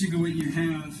 basically what you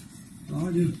have.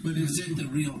 But is it the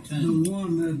real tomb? The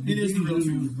one that It is the real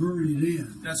tomb. was buried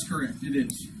in. That's correct. It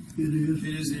is. It is.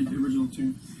 It is the original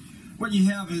tomb. What you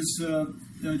have is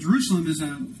Jerusalem is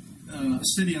a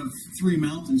city of three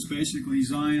mountains, basically: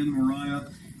 Zion, Moriah,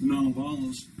 and Mount of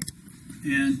Olives.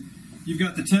 And you've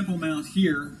got the Temple Mount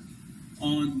here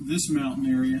on this mountain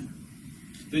area.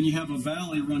 Then you have a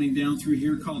valley running down through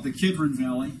here called the Kidron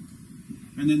Valley.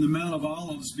 And then the Mount of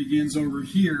Olives begins over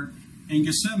here. And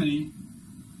Gethsemane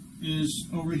is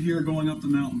over here going up the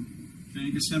mountain.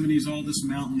 Okay? Gethsemane is all this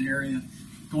mountain area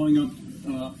going up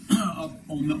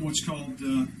on what's called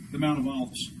the Mount of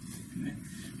Olives. Okay?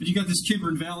 But you got this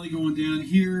Kidron Valley going down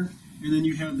here. And then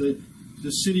you have the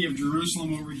city of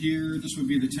Jerusalem over here. This would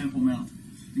be the Temple Mount,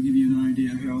 to give you an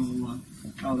idea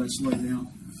how that's laid out.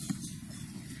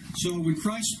 So when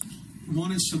Christ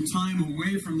wanted some time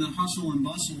away from the hustle and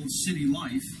bustle of city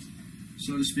life,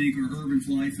 so to speak, or urban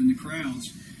life and the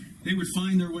crowds, they would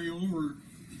find their way over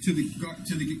to the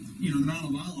Mount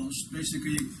of Olives.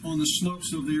 Basically, on the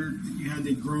slopes of there, you had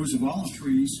the groves of olive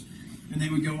trees, and they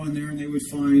would go in there and they would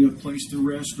find a place to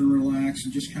rest and relax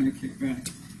and just kind of kick back.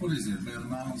 What is it, about a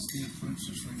mile's difference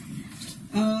or something?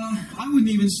 I wouldn't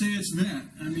even say it's that.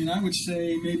 I mean, I would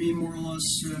say maybe more or less,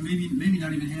 maybe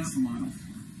not even half a mile.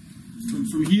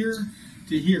 From here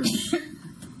to here,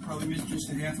 probably just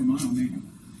a half a mile, maybe.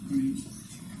 I mean,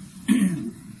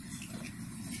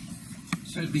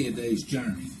 So it'd be a day's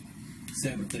journey,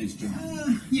 7 days journey.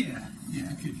 yeah,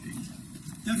 it could be.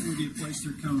 Definitely be a place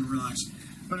to come and relax.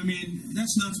 But I mean,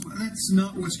 that's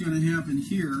not what's going to happen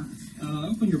here.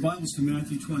 Open your Bibles to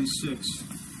Matthew 26.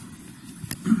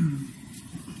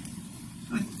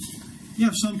 You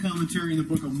have some commentary in the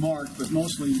book of Mark, but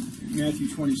mostly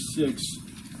Matthew 26.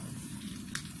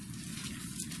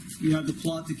 You have the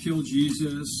plot to kill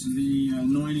Jesus, the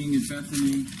anointing in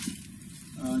Bethany.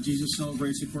 Jesus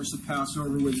celebrates, of course, the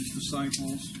Passover with his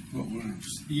disciples. What words?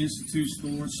 He institutes the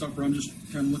Lord's Supper. I'm just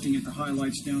kind of looking at the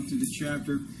highlights down through the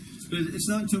chapter. But it's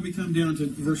not until we come down to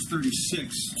verse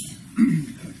 36.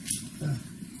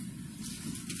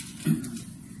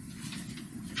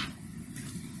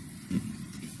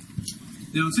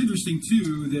 Now, it's interesting,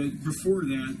 too, that before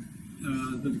that,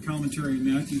 the commentary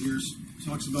in Matthew here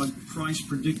talks about Christ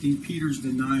predicting Peter's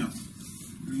denial.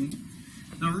 Right?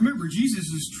 Now, remember, Jesus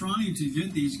is trying to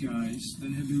get these guys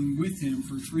that have been with him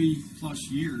for 3+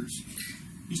 years.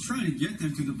 He's trying to get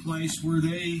them to the place where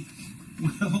they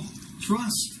will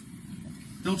trust.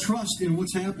 They'll trust in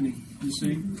what's happening, you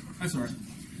see. That's all right.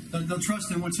 They'll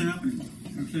trust in what's happening,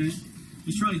 okay?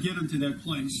 He's trying to get them to that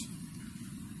place.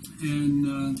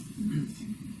 And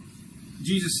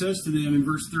Jesus says to them in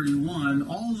verse 31,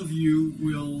 all of you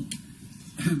will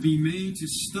be made to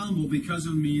stumble because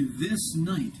of me this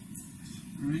night.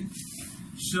 All right?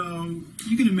 So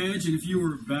you can imagine if you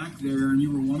were back there and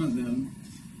you were one of them,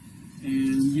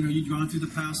 and you'd gone through the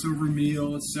Passover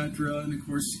meal, etc. And of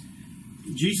course,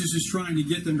 Jesus is trying to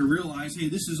get them to realize, hey,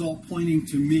 this is all pointing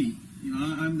to me.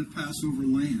 I'm the Passover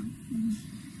lamb.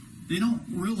 They don't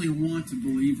really want to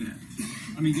believe that.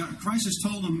 I mean, Christ has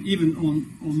told them, even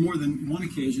on more than one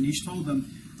occasion, he's told them,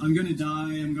 I'm going to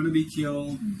die, I'm going to be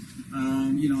killed,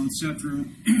 etc.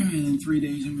 And in 3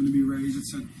 days I'm going to be raised,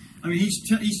 etc. I mean, he's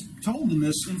told them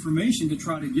this information to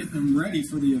try to get them ready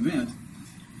for the event.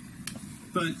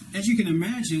 But as you can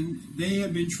imagine, they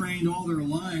have been trained all their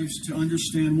lives to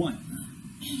understand what?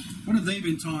 What have they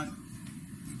been taught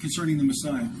concerning the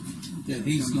Messiah? That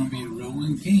he's going to be a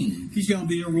ruling king. He's going to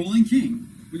be a ruling king.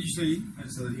 What do you say? I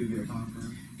just said that he would be a conqueror.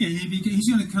 Yeah, he's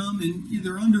going to come, and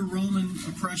they're under Roman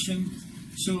oppression.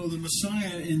 So the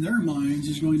Messiah, in their minds,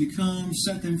 is going to come,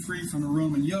 set them free from the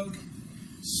Roman yoke,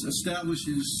 establish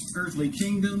his earthly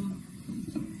kingdom,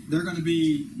 they're going to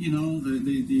be,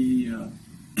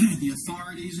 the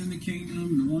authorities in the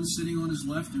kingdom, the ones sitting on his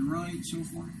left and right, and so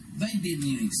forth. They didn't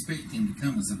even expect him to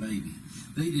come as a baby.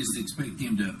 They just expect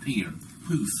him to appear,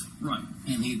 poof, Right.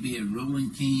 and he'd be a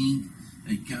ruling king.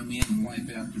 They'd come in and wipe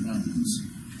out the Romans.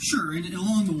 Sure, and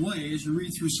along the way, as you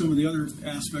read through some of the other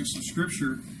aspects of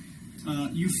Scripture,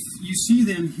 you see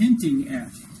them hinting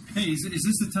at, hey, is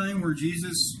this the time where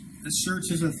Jesus asserts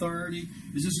his authority?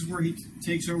 Is this where he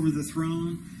takes over the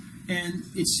throne? And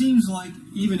it seems like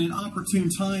even in opportune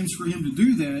times for him to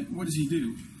do that, what does he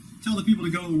do? Tell the people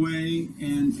to go away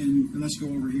and let's go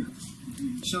over here.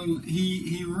 So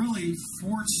he really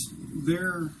thwarts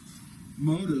their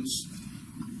motives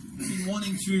in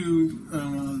wanting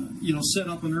to set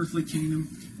up an earthly kingdom.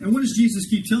 And what does Jesus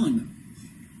keep telling them?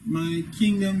 My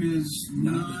kingdom is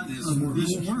not of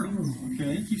this world.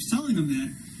 Okay, he keeps telling them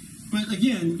that. But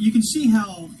again, you can see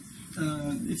how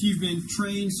if you've been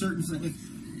trained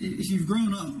if you've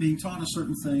grown up being taught a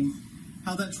certain thing,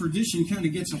 how that tradition kind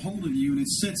of gets a hold of you and it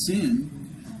sets in.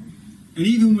 And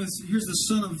even with, here's the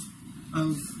Son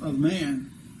of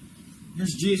Man,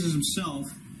 here's Jesus himself,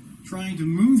 trying to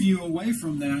move you away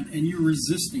from that, and you're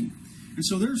resisting. And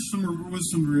so there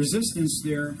was some resistance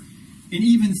there, and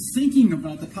even thinking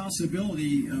about the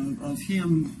possibility of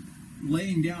him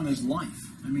laying down his life.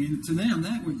 I mean, to them,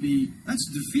 that's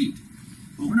defeat.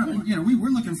 We're not, we're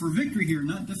looking for victory here,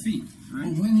 not defeat. Right?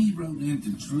 Well, when he rode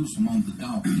into Jerusalem on the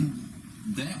donkey,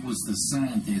 that was the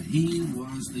sign that he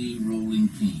was the ruling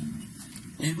king.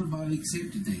 Everybody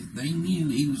accepted that. They knew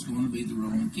he was going to be the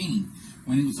ruling king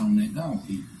when he was on that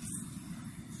donkey.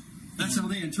 That's how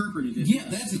they interpreted it. Yeah,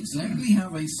 that's exactly how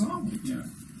they saw it.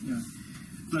 Yeah.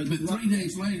 But 3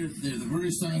 days later, they're the very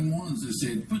same ones that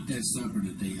said, put that sucker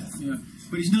to death. Yeah.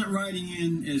 But he's not riding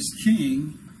in as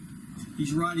king.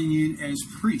 He's riding in as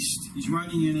priest. He's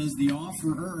riding in as the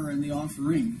offerer and the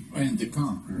offering. And the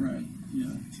conqueror. Right,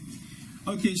 yeah.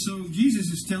 Okay, so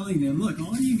Jesus is telling them, look,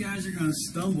 all of you guys are going to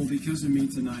stumble because of me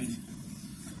tonight.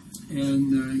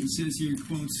 And he says here, he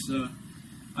quotes,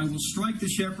 I will strike the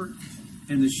shepherd,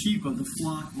 and the sheep of the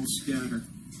flock will scatter.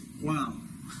 Wow.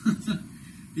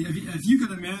 If you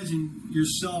could imagine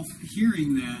yourself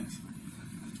hearing that,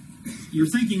 you're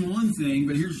thinking one thing,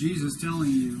 but here's Jesus telling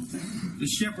you, the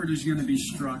shepherd is going to be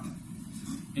struck,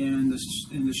 and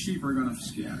the sheep are going to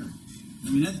scatter. I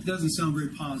mean, that doesn't sound very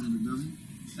positive, does it?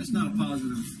 That's not a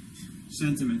positive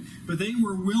sentiment. But they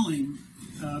were willing,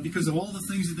 because of all the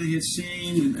things that they had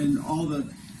seen and all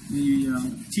the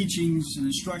teachings and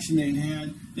instruction they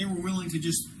had, they were willing to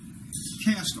just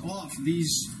cast off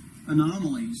these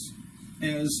anomalies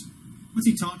as, what's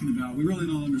he talking about? We really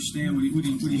don't understand what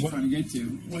he's trying to get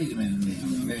to. Wait a minute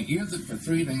now. Now, here that for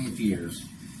 3.5 years,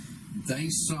 they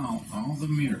saw all the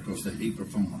miracles that he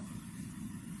performed.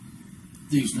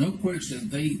 There's no question.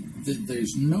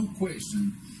 There's no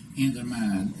question in their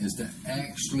mind as to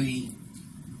actually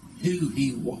who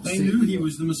he was. They knew he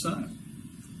was the Messiah.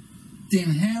 Then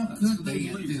how could they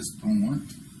at this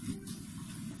point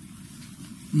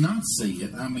not see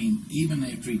it? I mean, even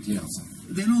after he tells them.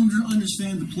 They don't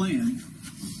understand the plan.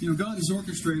 God has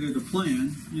orchestrated a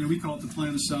plan. We call it the plan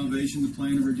of salvation, the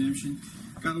plan of redemption.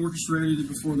 God orchestrated it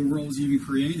before the world was even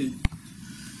created.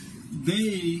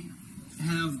 They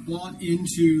have bought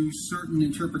into certain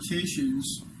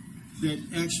interpretations that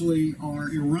actually are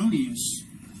erroneous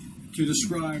to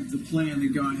describe the plan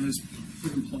that God has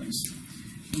put in place.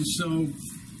 And so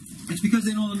it's because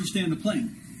they don't understand the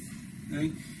plan.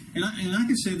 Okay? And I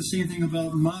could say the same thing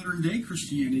about modern day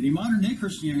Christianity. Modern day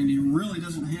Christianity really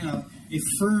doesn't have a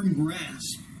firm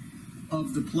grasp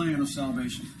of the plan of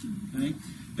salvation. Okay?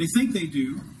 They think they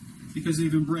do because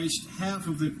they've embraced half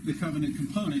of the covenant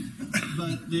component,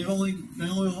 but they're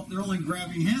only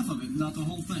grabbing half of it, not the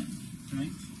whole thing. Okay?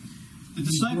 The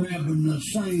disciples grabbing the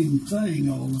same thing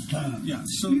all the time. Yeah.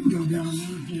 So you can go down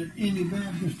there to any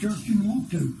Baptist church you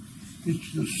want to.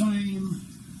 It's the same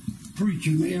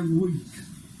preaching every week.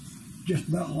 Just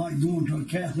about like going to a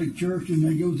Catholic church and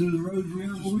they go through the rosary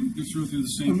every week. They go through the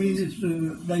same. I mean, it's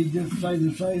they just say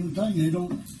the same thing. They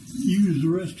don't use the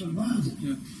rest of the Bible.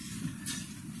 Yeah.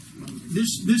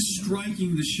 This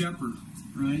striking the shepherd,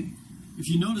 right? If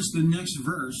you notice the next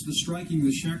verse, the striking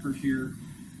the shepherd here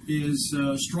is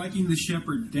striking the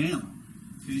shepherd down.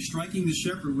 Okay, striking the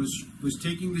shepherd was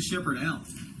taking the shepherd out.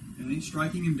 Okay,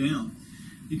 striking him down.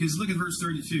 Because look at verse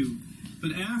 32.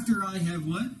 But after I have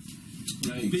what?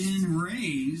 Been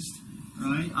raised,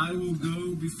 right? I will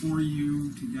go before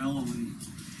you to Galilee.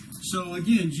 So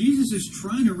again, Jesus is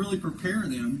trying to really prepare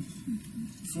them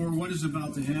for what is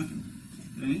about to happen.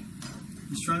 Okay?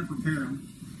 He's trying to prepare them.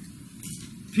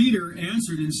 Peter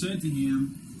answered and said to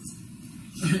him,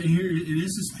 Here,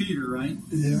 this is Peter, right?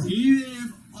 Yeah. Even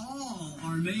if all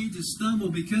are made to stumble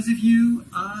because of you,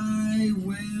 I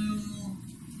will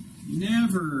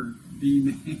never be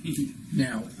made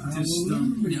Now, to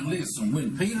stumble. now listen,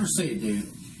 when Peter said that,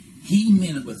 he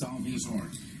meant it with all his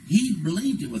heart. He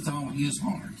believed it with all his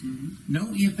heart.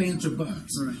 No ifs, ands, or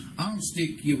buts. Right. I'll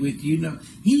stick you with you. No,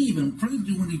 he even proved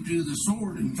it when he drew the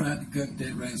sword and tried to cut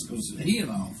that rascal's head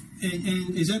off.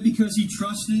 And is that because he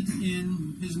trusted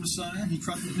in his Messiah? He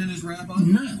trusted in his rabbi?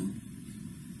 No.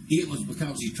 It was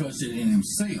because he trusted in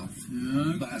himself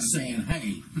Okay. by saying,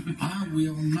 hey, I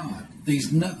will not.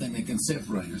 There's nothing that can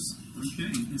separate us.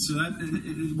 Okay, and so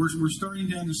we're starting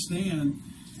to understand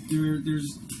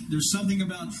there's something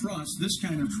about trust, this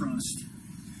kind of trust,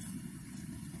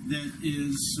 that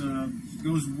is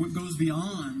goes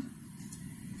beyond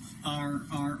our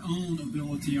own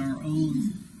ability, our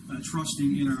own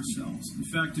trusting in ourselves. In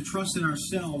fact, to trust in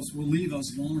ourselves will leave us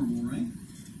vulnerable, right?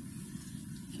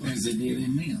 As it did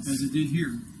in this. As it did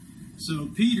here. So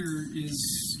Peter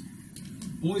is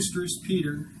boisterous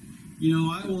Peter. You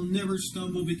know, I will never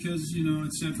stumble because, you know,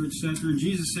 etc., etc. And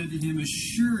Jesus said to him,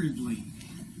 assuredly.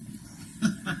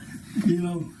 You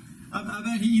know, I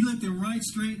bet he looked him right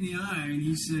straight in the eye and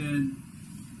he said,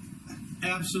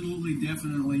 absolutely,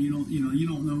 definitely, you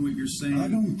don't know what you're saying. I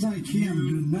don't think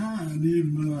him denying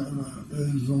him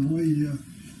is the way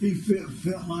he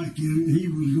felt like he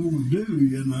was going to do,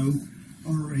 you know,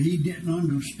 or he didn't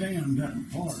understand that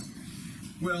part.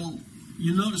 Well,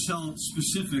 you notice how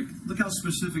specific, look how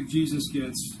specific Jesus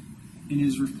gets in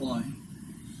his reply.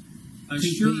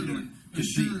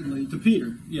 Assuredly, to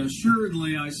Peter. Yeah,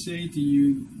 assuredly I say to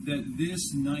you that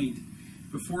this night,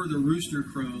 before the rooster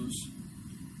crows,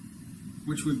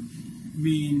 which would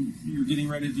mean you're getting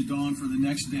ready to dawn for the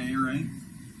next day, right?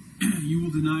 You will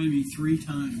deny me 3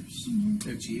 times.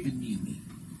 That you even knew me.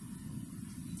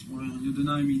 Well, you'll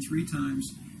deny me 3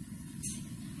 times.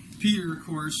 Peter, of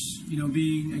course, you know,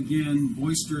 being, again,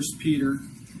 boisterous Peter,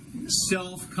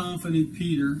 self-confident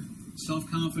Peter,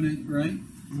 self-confident, right?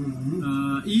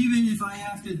 Even if I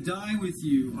have to die with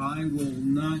you, I will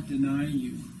not deny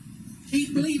you. He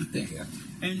believed that.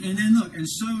 And then look, and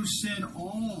so said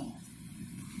all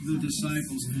the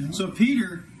disciples. So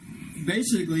Peter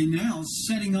basically now is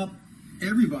setting up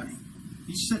everybody.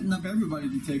 He's setting up everybody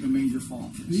to take a major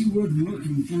fall. He wasn't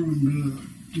looking for him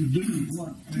to do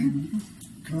what they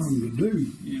come to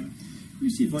do. Yeah. Let me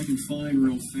see if I can find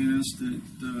real fast that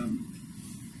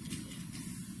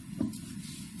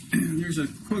there's a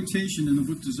quotation in the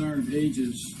book Desire of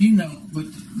Ages. You know, but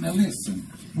now listen,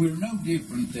 we're no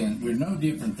different than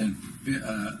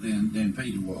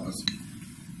Peter was.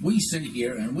 We say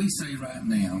here, and we say right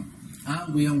now, I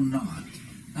will not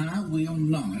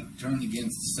turn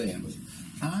against the Sabbath.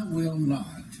 I will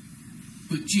not.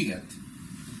 But yet,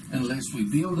 unless we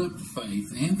build up the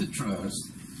faith and the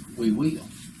trust, we will.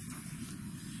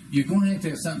 You're going to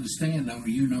have something to stand on, or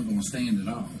you're not going to stand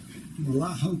at all. Well,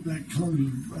 I hope that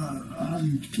closes.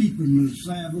 I'm keeping the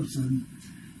Sabbath and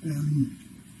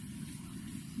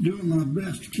doing my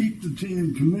best to keep the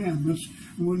 10 Commandments.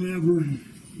 Whenever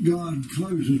God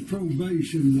closes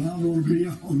probation, I want to be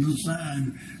on the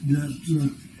side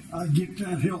that I get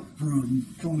that help from,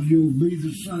 because you'll be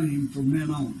the same from then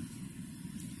on.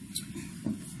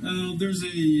 There's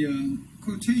a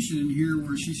quotation in here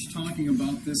where she's talking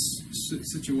about this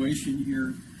situation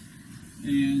here.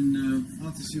 And I'll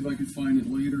have to see if I can find it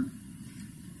later.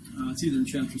 It's either in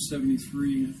chapter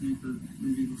 73, I think, or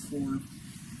maybe before.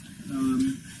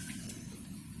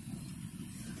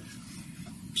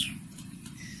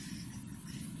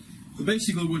 But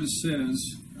basically what it says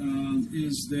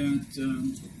is that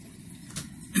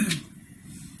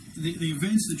the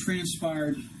events that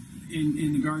transpired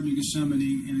in the Garden of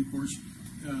Gethsemane, and of course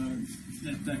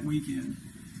that weekend,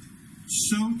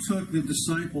 so took the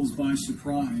disciples by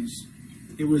surprise.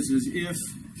 It was as if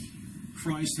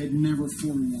Christ had never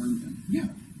forewarned them. Yeah.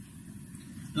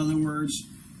 In other words,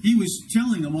 he was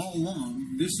telling them all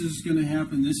along, this is going to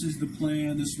happen, this is the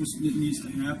plan, this is what needs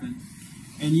to happen.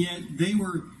 And yet they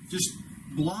were just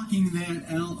blocking that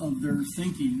out of their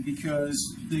thinking because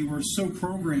they were so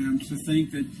programmed to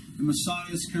think that the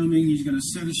Messiah is coming, he's going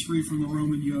to set us free from the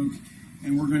Roman yoke,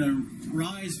 and we're going to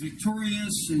rise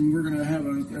victorious, and we're going to have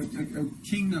a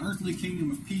kingdom, earthly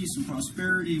kingdom of peace and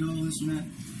prosperity and all this and that.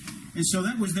 And so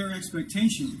that was their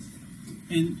expectation.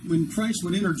 And when Christ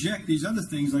would interject these other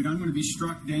things, like I'm going to be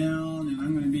struck down and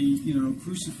I'm going to be,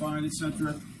 crucified,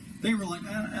 etc., they were like,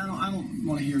 I don't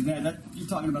want to hear that. You're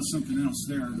talking about something else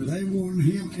there. But they wanted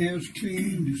him as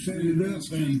king to set it up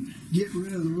and get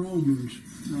rid of the Romans.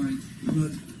 Right.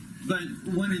 But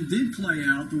when it did play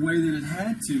out the way that it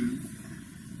had to,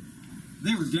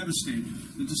 They were devastated.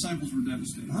 The disciples were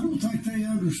devastated. I don't think they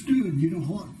understood,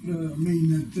 what,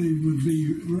 that they would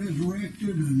be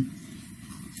resurrected and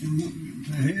to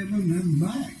heaven and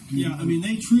back. Yeah, I mean,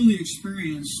 they truly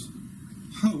experienced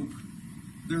hope,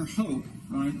 their hope,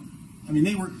 right? I mean,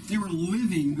 they were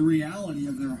living the reality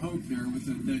of their hope there with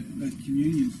that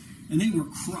communion, and they were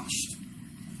crushed.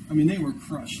 I mean, they were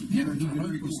crushed. Yeah, their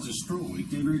hope was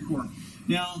destroyed. They're very core.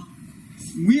 Now,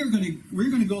 we're going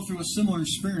to go through a similar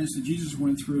experience that Jesus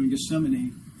went through in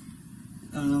Gethsemane.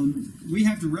 We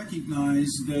have to recognize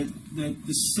that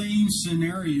the same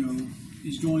scenario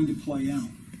is going to play out.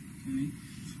 Okay?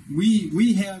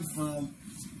 We have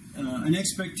an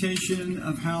expectation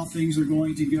of how things are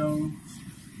going to go.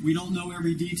 We don't know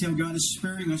every detail. God is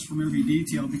sparing us from every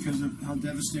detail because of how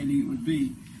devastating it would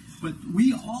be. But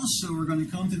we also are going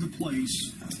to come to the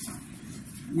place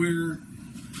where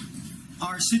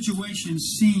our situation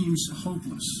seems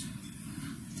hopeless.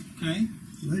 Okay?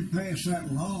 They pass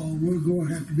that law, we're going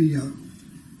to have to be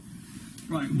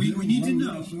right. We need to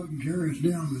know. Carry us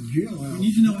down to the jail house. We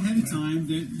need to know ahead of time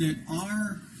that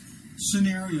our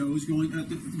scenario is going.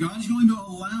 God is going to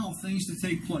allow things to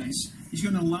take place. He's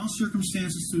going to allow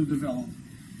circumstances to develop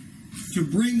to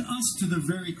bring us to the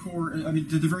very core. I mean,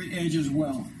 to the very edge as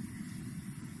well.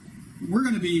 We're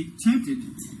going to be tempted.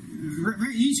 It's going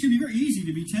to be very easy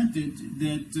to be tempted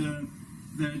that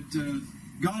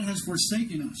God has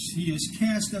forsaken us. He has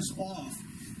cast us off,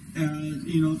 to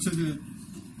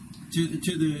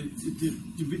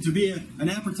be an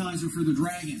appetizer for the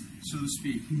dragon, so to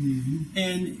speak. Mm-hmm.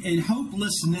 And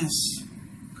hopelessness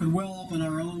could well up in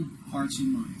our own hearts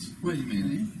and minds. Wait a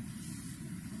minute.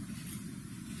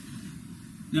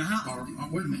 Now,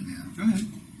 wait a minute now. Go ahead.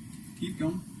 Keep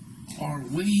going. Are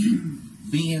we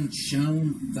being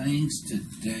shown things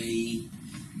today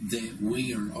that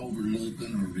we are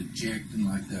overlooking or rejecting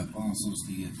like the apostles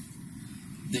did?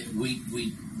 That we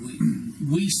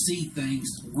see things,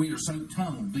 we are so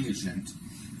tunnel visioned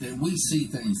that we see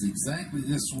things exactly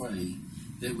this way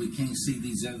that we can't see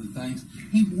these other things.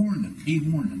 He warned them.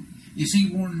 Is he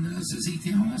warning us? Is he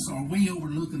telling us? Are we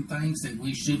overlooking things that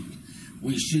we should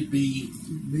be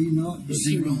not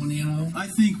zeroing in on? I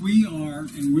think we are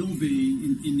and will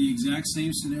be in the exact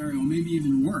same scenario, maybe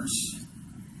even worse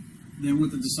than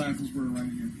what the disciples were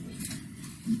right here.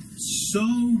 So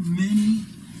many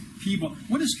people.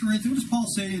 What does Paul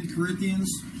say in Corinthians,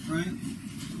 right?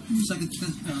 Second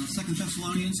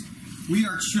Thessalonians? We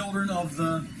are children of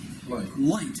the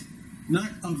light, not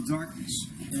of darkness.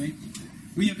 Okay?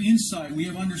 We have insight, we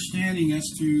have understanding as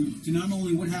to not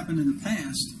only what happened in the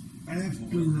past.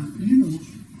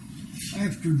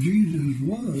 After Jesus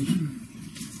was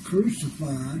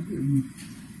crucified and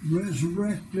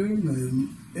resurrected and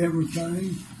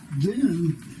everything,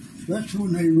 then that's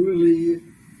when they really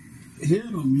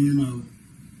hit them,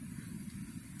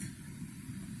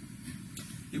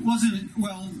 It wasn't,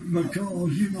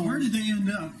 because, where did they end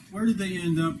up?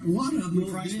 One of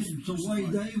them did the way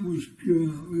they was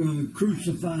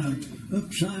crucified,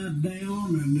 upside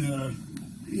down and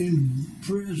in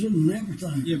prison and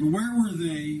everything. Yeah, but where were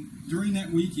they during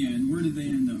that weekend? Where did they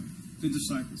end up? The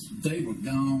disciples. They were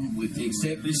gone with the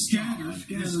exception. They scattered.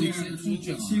 See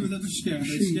where they're scattered.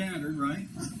 They scattered, right?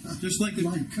 Just like the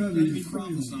enemy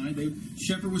prophesied. The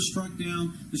shepherd was struck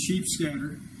down. The sheep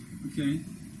scattered. Okay.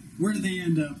 Where did they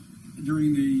end up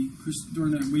during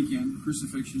that weekend,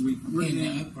 crucifixion week? In the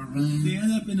upper room. They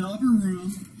ended up in the upper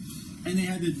room, and they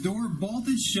had the door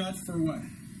bolted shut for what?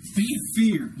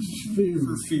 Fear.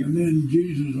 For fear. And then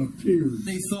Jesus appeared.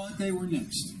 They thought they were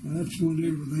next. That's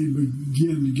whenever they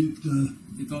begin to get the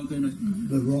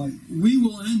right. We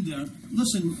will end up.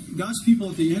 Listen, God's people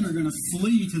at the end are going to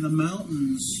flee to the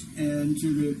mountains and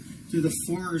to the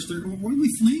forest. What are we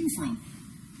fleeing from?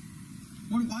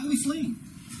 Why are we fleeing?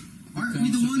 Aren't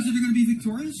we the ones that are going to be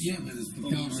victorious? Yeah, but it's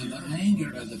because of the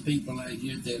anger of the people out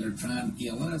here that are trying to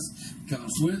kill us.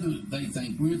 Because they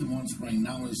think we're the ones bringing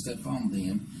all this stuff on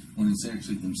them when it's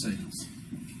actually themselves.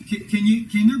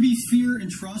 Can there be fear and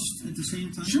trust at the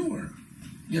same time? Sure.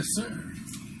 Yes, sir.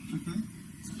 Okay.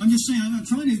 I'm just saying, I'm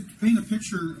trying to paint a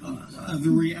picture of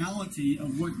the reality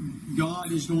of what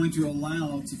God is going to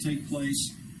allow to take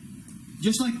place.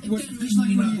 Just like you're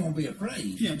not going to be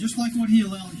afraid. Yeah, just like what He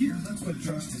allowed here. That's what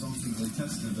trust is ultimately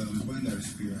tested, though, is when there's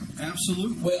fear.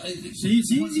 Absolutely. Well, see,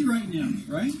 it's easy right now,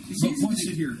 right? It's easy to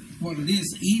sit here. What it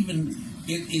is,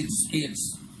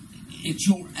 it's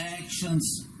your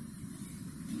actions,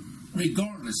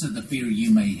 regardless of the fear you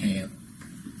may have,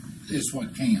 is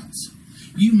what counts.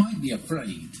 You might be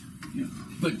afraid. Yeah.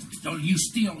 But are you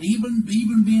still, even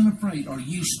being afraid, are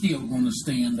you still going to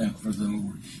stand up for the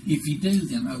Lord? If you do,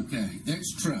 then okay,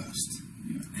 that's trust.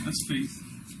 Yeah, that's faith.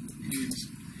 It is.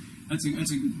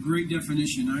 That's a great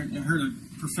definition. I heard a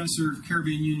professor at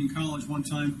Caribbean Union College one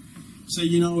time say,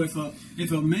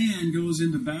 if a man goes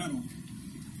into battle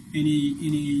and he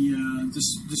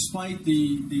despite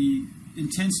the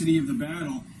intensity of the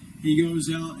battle, he goes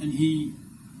out and he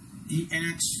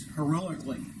acts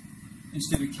heroically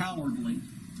instead of cowardly,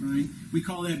 right? We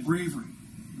call that bravery,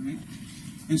 right?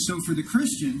 And so for the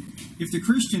Christian, if the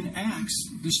Christian acts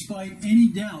despite any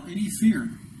doubt, any fear,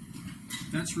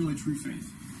 that's really true faith.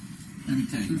 Let me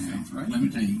tell you, True faith, right? Let me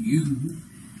tell you,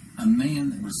 a man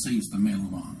that receives the Medal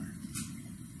of Honor,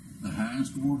 the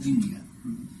highest award you can get,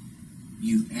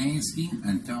 you ask him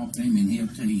and talk to him, and he'll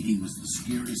tell you he was the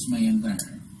scariest man there.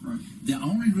 Right. The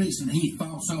only reason he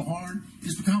fought so hard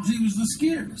is because he was the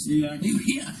scariest. He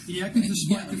acted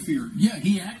despite the fear. Yeah,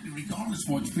 he acted regardless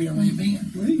of what the fear may have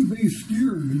been. Well, he can be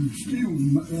scared and still,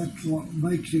 that's what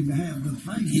makes him have the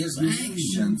faith. His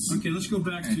actions. Okay, let's go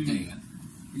back at to that.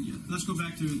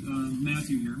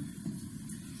 Matthew here.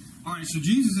 All right, so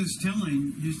Jesus is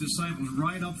telling his disciples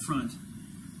right up front,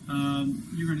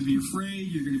 you're going to be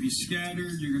afraid, you're going to be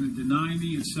scattered, you're going to deny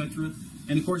me, etc.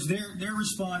 And of course, their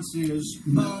response is,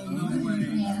 "Oh, no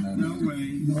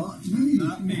way, not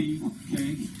me."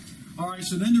 Okay. All right.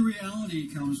 So then the reality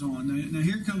comes on. Now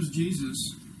here comes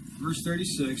Jesus, verse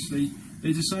 36. They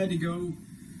decide to go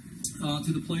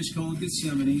to the place called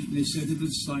Gethsemane. They said to the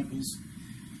disciples,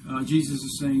 Jesus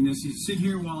is saying this: "You sit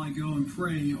here while I go and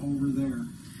pray over there."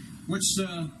 What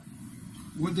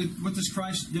is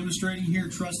Christ demonstrating here?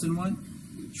 Trust in what?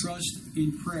 Trust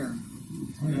in prayer.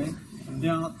 Okay.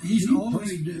 Now he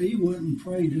went and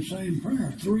prayed the same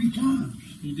prayer 3 times.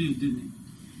 He did, didn't he?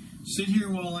 Sit here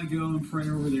while I go and pray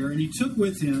over there. And he took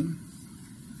with him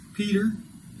Peter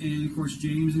and of course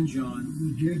James and John.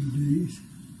 The Jebudees.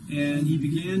 And he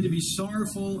began to be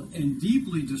sorrowful and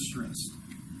deeply distressed.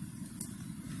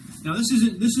 Now this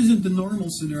isn't the normal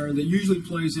scenario that usually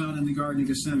plays out in the Garden of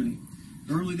Gethsemane.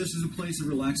 Normally this is a place of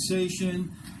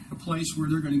relaxation, a place where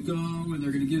they're going to go and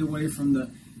they're going to get away from the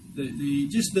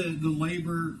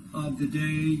labor of the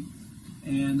day,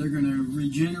 and they're going to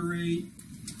regenerate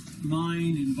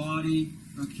mind and body,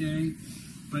 okay?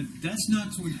 But that's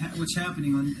not what's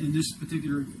happening in this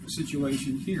particular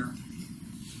situation here.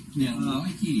 Now,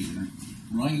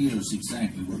 right here is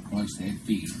exactly where Christ had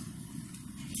fear.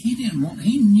 He knew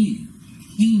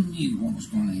what was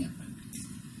going to happen.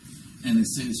 And it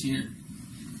says here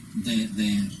that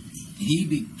he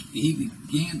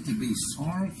began to be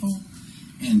sorrowful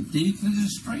and deeply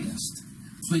distressed.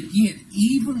 But yet,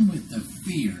 even with the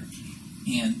fear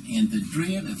and the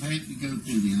dread of having to go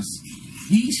through this,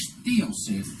 he still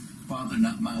said, "Father,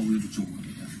 not my will, but your will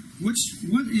be done." What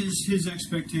is his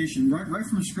expectation? Right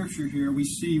from Scripture here, we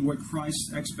see what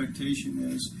Christ's expectation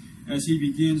is as he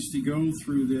begins to go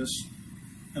through this.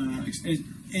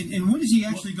 And what is he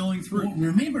actually going through? Well,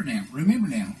 remember now.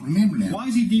 Why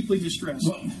is he deeply distressed?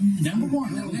 Well, number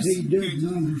one, now listen. He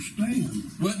didn't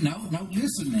understand. Well, no,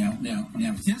 listen now.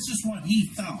 This is what he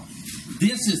thought.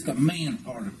 This is the man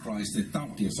part of Christ that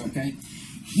thought this, okay?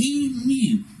 He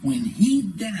knew when he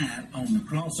died on the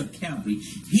cross of Calvary,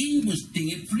 he was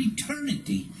dead for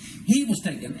eternity. He was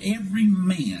taking every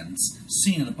man's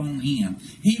sin upon him.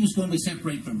 He was going to be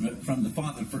separated from the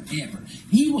Father forever.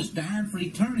 He was dying for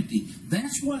eternity.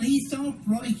 That's what he thought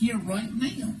right here, right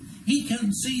now. He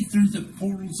couldn't see through the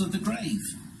portals of the grave.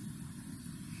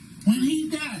 When he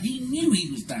died, he knew he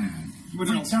was dying for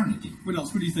eternity. What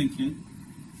else? What do you think, Ken?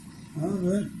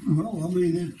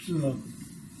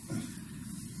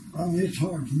 It's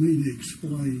hard for me to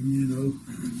explain,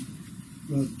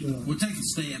 but we'll take a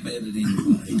stab at it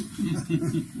anyway.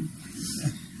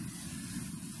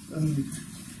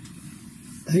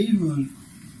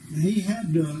 He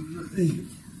had to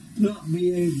not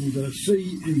be able to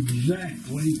see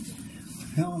exactly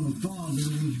how the Father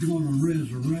was going to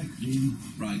resurrect him,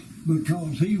 right?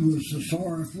 Because he was so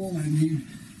sorrowful and he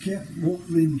kept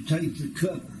wanting him to take the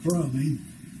cup from him,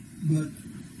 but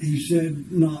he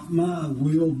said, "Not my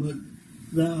will, but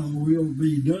thy will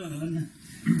be done."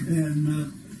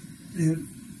 And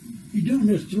he done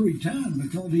this 3 times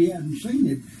because he hadn't seen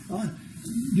it.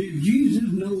 Did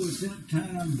Jesus know at that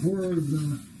time where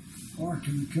the Ark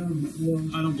of the Covenant was?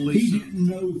 I don't believe he so. He didn't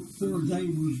know where they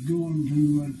was going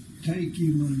to take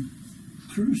him and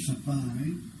crucify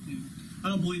him. Yeah. I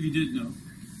don't believe he did know.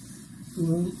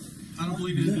 Well, I don't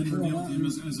believe it had been revealed to him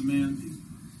as a man.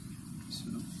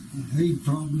 So. He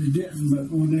probably didn't,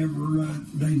 but whenever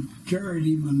they carried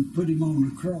him and put him on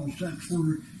the cross, that's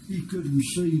where he couldn't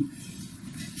see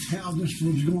how this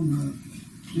was going to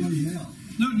play out.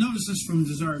 Notice this from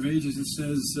Desire of Ages. It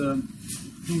says,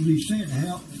 Because he said,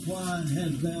 why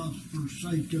hast thou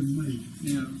forsaken me?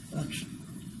 Yeah.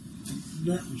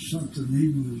 That was something he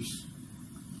was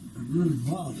really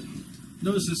bothered.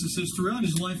 Notice this, it says, throughout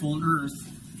his life on earth,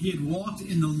 he had walked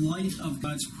in the light of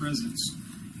God's presence.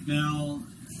 Now,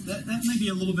 that may be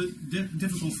a little bit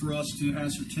difficult for us to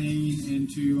ascertain and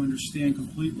to understand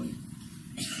completely.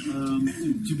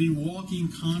 To be walking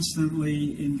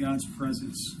constantly in God's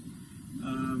presence.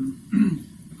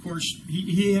 Of course,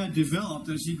 he had developed,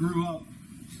 as he grew up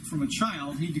from a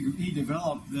child, he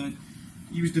developed that,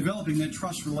 he was developing that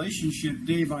trust relationship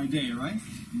day by day, right?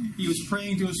 He was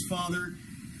praying to his Father.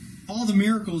 All the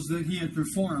miracles that he had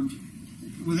performed,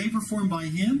 were they performed by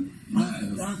him?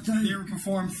 I think They were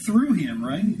performed through him,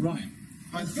 right? Right.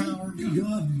 By the power of God.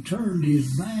 God turned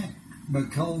his back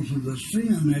because of the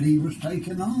sin that he was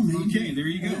taking on him. Okay, there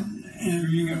you go. And There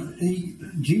you go.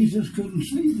 Jesus couldn't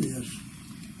see this.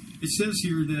 It says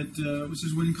here that, it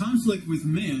says, when in conflict with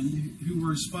men who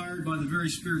were inspired by the very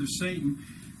spirit of Satan,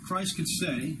 Christ could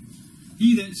say,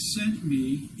 he that sent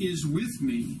me is with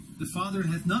me. The Father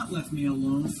hath not left me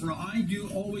alone, for I do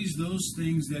always those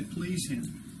things that please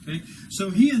him. Okay? So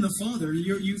he and the Father,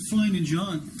 you find in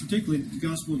John, particularly the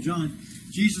Gospel of John,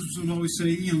 Jesus would always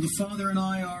say, the Father and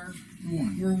I are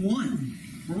One. We're one.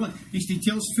 We're one. He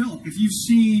tells Philip, if you've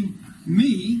seen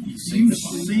me, you've seen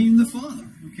the Father.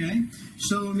 Okay?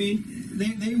 So, I mean,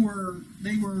 they were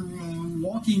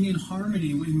walking in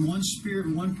harmony, in one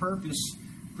spirit, one purpose,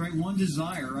 right? One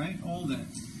desire, right? All that.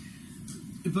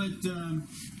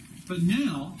 But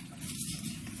now,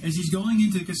 as he's going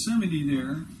into Gethsemane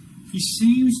there, he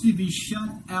seems to be shut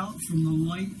out from the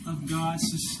light of God's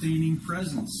sustaining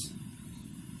presence.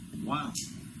 Wow.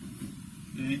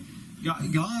 Okay?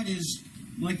 God is,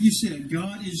 like you said,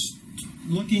 God is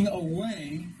looking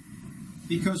away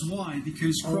because why?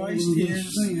 Because Christ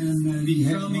is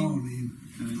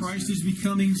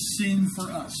becoming sin for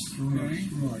us. Okay?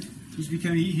 Right.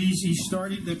 He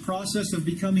started the process of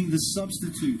becoming the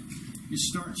substitute. Is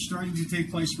starting to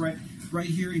take place right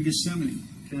here in Gethsemane.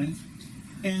 Okay?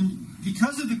 And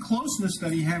because of the closeness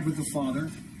that he had with the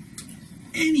Father,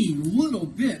 any little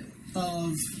bit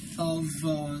of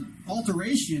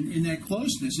alteration in that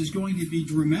closeness is going to be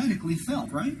dramatically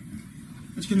felt, right?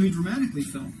 It's going to be dramatically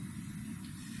felt.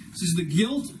 It says, the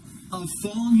guilt of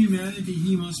fallen humanity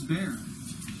he must bear.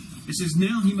 It says,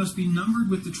 now he must be numbered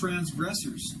with the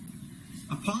transgressors.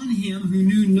 Upon him who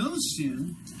knew no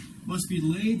sin must be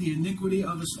laid the iniquity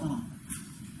of us all.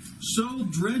 So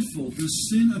dreadful does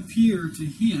sin appear to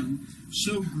him,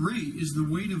 so great is the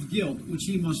weight of guilt which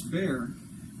he must bear,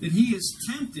 that he is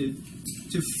tempted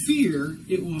to fear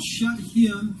it will shut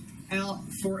him out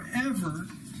forever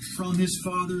from his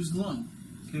Father's love.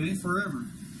 Okay, forever.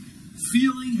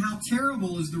 Feeling how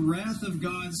terrible is the wrath of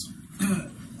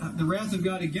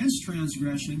God against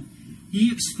transgression,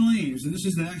 he exclaims, and this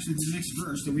is actually the next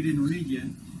verse that we didn't read yet,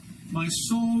 my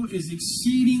soul is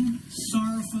exceeding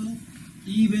sorrowful,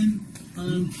 even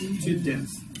unto death.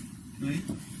 Right?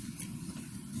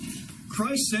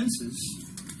 Christ senses,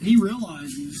 he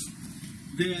realizes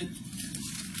that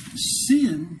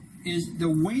the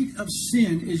weight of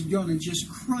sin is going to just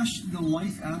crush the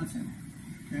life out of him.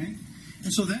 Okay?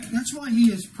 And so that's why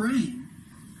he is praying,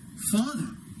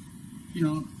 Father,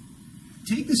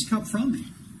 take this cup from me.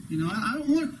 I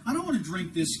don't want to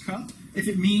drink this cup if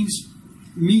it means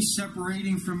me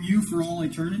separating from you for all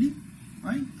eternity.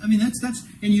 Right? I mean, that's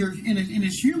in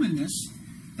his humanness.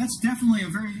 That's definitely a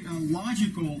very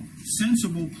logical,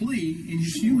 sensible plea in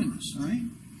his humanness. Right?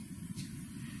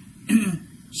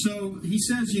 So he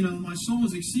says, my soul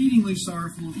is exceedingly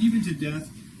sorrowful, even to death,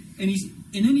 and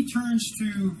then he turns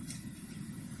to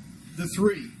the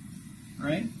three.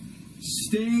 Right?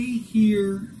 Stay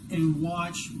here and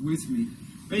watch with me.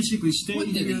 Basically, stay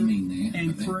here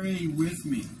and pray with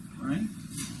me. Right?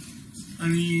 I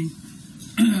mean,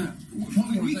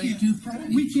 we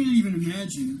can't even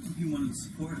imagine. He wanted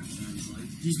support, it sounds like.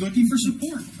 He's looking for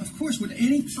support. Of course, what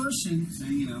any person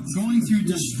going through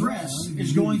distress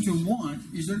is going to want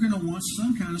is they're going to want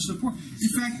some kind of support.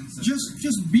 In fact,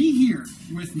 just be here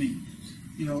with me.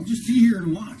 Just be here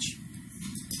and watch.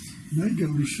 They go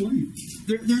to sleep.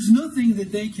 There's nothing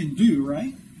that they can do,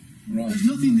 right? There's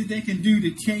nothing that they can do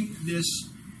to take this.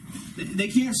 They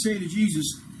can't say to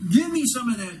Jesus, give me some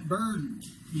of that burden.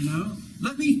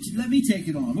 Let me take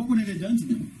it on. What would it have done to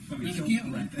them? It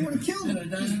would have killed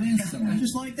them.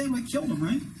 Just like them, it killed them,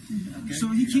 right? Okay. So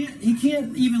he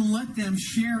can't even let them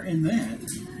share in that.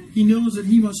 He knows that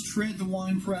he must tread the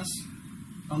winepress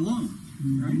alone.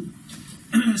 Right?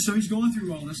 So he's going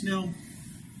through all this. Now,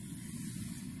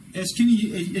 as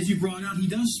you brought out, he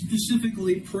does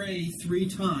specifically pray 3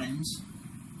 times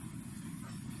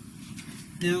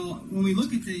Now, when we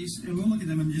look at these, and we'll look at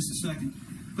them in just a second,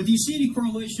 but do you see any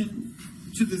correlation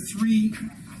to the three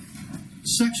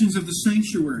sections of the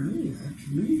sanctuary Hey, that's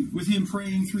me. with him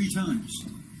praying 3 times?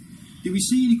 Do we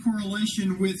see any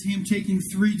correlation with him taking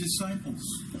 3 disciples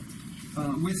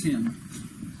with him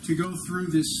to go through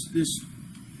this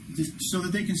so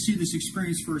that they can see this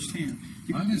experience firsthand?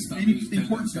 I just thought Any he was telling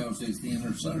important? himself it's the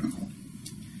inner circle.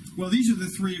 Well, these are the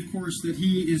 3, of course, that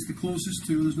he is the closest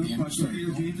to. There's no Yeah, question. sure.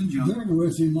 Peter, James, and John. They're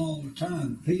with him all the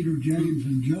time. Peter, James,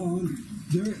 and John.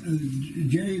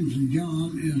 James and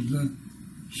John is the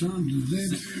sons of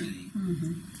Zebedee.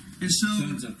 And so,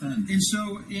 Sons of thunder. and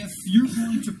so, if you're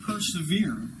going to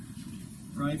persevere,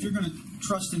 right? If you're going to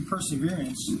trust in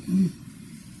perseverance,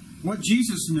 what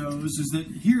Jesus knows is that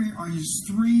here are his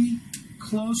 3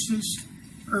 closest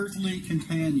earthly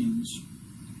companions.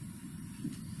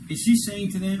 Is he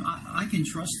saying to them, I can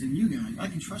trust in you guys. I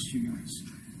can trust you guys.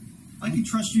 I can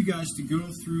trust you guys to go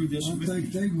through this I with me.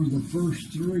 think they were the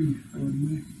first 3, wasn't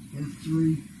they? First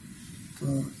 3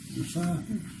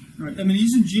 disciples. Right. I mean,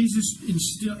 isn't Jesus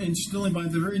instilling, by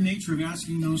the very nature of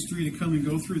asking those 3 to come and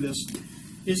go through this,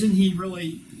 isn't he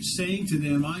really saying to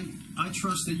them, I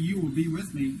trust that you will be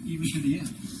with me even to the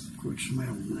end? Quit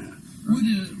smelling that.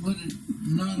 Would it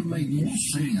not make more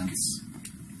sense?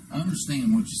 I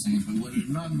understand what you're saying, but would it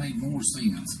not make more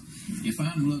sense if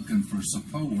I'm looking for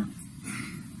support?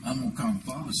 I'm gonna call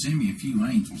Father, send me a few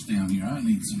angels down here. I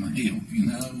need some help, you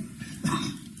know.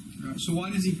 Right. So why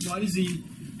does he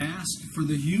ask for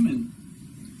the human?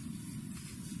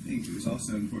 I think it was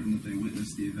also important that they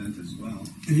witnessed the event as well.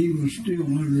 He was still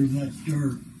under that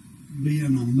dirt,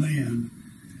 being a man,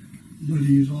 but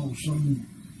he's also,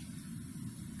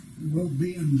 well,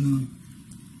 being the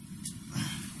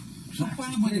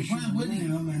Why would he?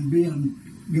 lamb and being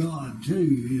God too,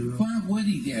 you know. Why would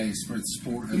he ask for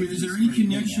support? I mean, is there any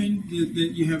connection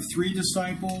that you have 3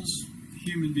 disciples,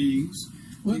 human beings?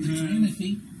 With the You have-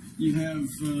 Trinity? You have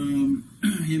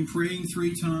him praying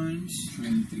 3 times,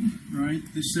 Trinity. right?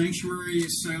 The sanctuary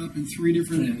is set up in 3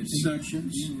 different Trinity.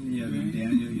 sections. You have Okay.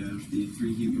 Daniel, you have the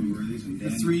 3 Hebrew worthies, and The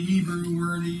Daniel. 3 Hebrew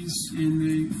worthies in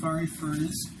the fiery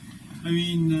furnace. I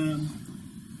mean,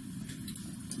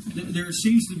 there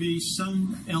seems to be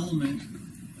some element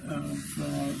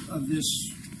of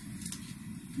this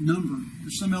number.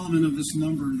 There's some element of this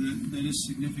number that is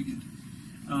significant.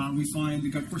 We find,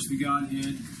 of course, the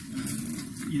Godhead,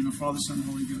 Father, Son, and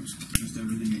Holy Ghost. Just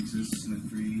everything exists in a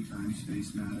 3 time,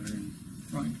 space, matter. And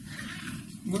Right.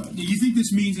 Well, do you think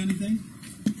this means anything?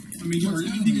 I mean, Well, or it's you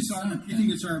gotta think mean you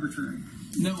think it's arbitrary?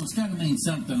 No, it's got to mean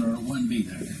something or it wouldn't be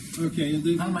there. Okay.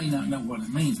 I may not know what it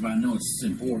means, but I know it's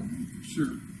important.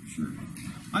 Sure.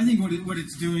 I think what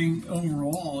it's doing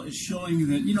overall is showing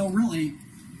that, really,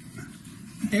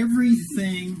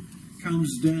 everything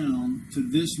comes down to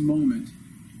this moment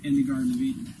in the Garden of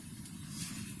Eden.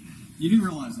 You didn't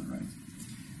realize that, right?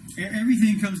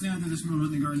 Everything comes down to this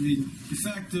moment in the Garden of Eden. In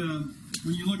fact,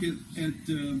 when you look at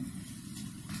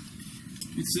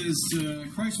it says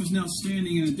Christ was now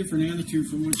standing in a different attitude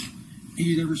from which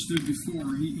he had ever stood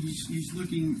before. He's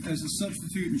looking as a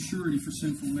substitute and surety for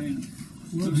sinful man.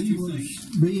 Well, Those he 2 was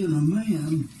things. being a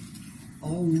man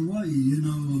all the way, I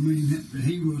mean,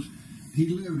 he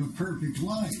lived a perfect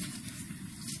life.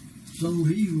 So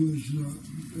he was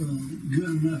good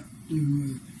enough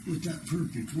to, with that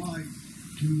perfect life,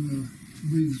 to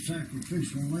be the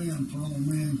sacrificial lamb for all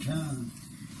mankind.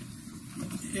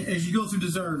 As you go through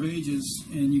Desire of Ages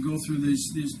and you go through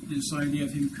this idea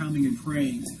of him coming and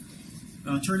praying,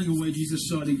 turning away, Jesus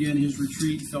sought again his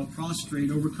retreat, fell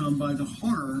prostrate, overcome by the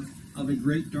horror of a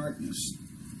great darkness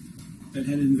that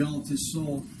had enveloped his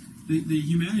soul. The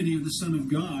humanity of the Son of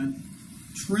God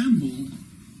trembled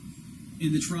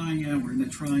in the trying hour. In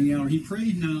that trying hour, he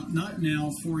prayed not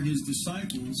now for his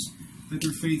disciples that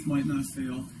their faith might not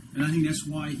fail, and I think that's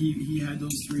why he had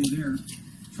those 3 there,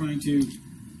 trying to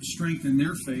strengthen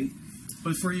their faith,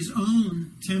 but for his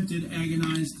own tempted,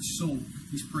 agonized soul,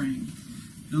 he's praying.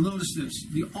 Now notice this: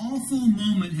 the awful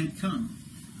moment had come.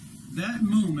 That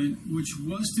moment which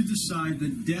was to decide the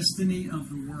destiny of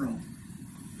the world.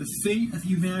 The fate of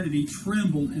humanity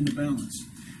trembled in the balance.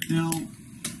 Now,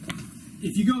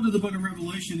 if you go to the book of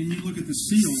Revelation and you look at the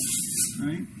seals,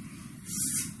 right?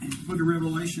 Book of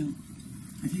Revelation,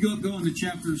 if you go into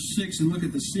chapter 6 and look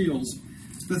at the seals,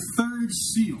 the 3rd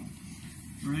seal,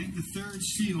 right? The 3rd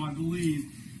seal, I believe,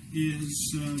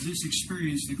 is this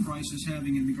experience that Christ is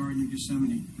having in the Garden of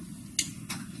Gethsemane.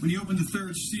 When he opened the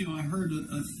 3rd seal, I heard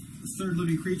a 3rd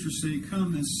living creature say,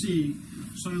 "Come and see."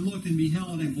 So I looked and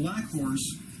beheld a black horse,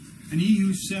 and he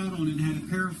who sat on it had a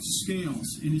pair of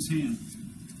scales in his hand.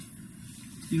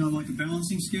 Like the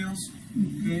balancing scales.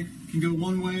 Okay? can go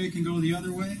one way, it can go the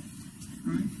other way,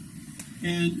 right?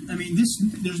 And I mean,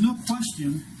 there's no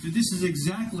question that this is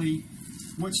exactly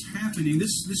what's happening.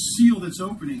 This seal that's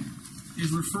opening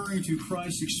is referring to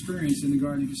Christ's experience in the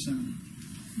Garden of Gethsemane.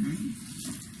 Right?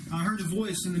 I heard a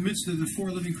voice in the midst of the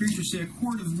four living creatures say, "A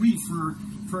quart of wheat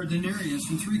for a denarius,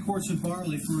 and 3 quarts of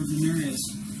barley for a denarius,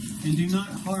 and do not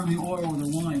harm the oil or the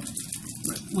wine."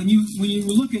 But when you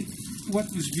look at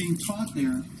what was being taught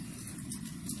there,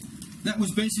 that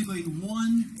was basically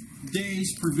one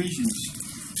day's provisions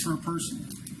for a person.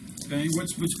 Okay, what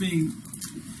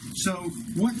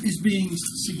is being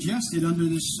suggested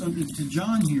to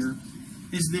John here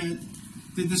is that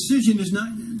the decision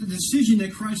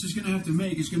that Christ is going to have to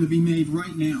make is going to be made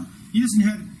right now. He's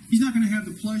not going to have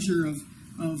the pleasure of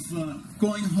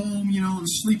going home, and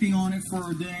sleeping on it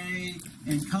for a day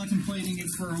and contemplating it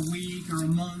for a week or a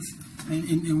month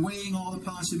and weighing all the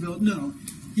possibilities. No,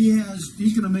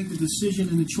 he's going to make the decision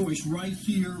and the choice right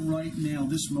here, right now,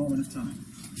 this moment of time.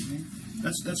 Okay?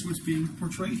 That's what's being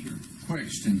portrayed here.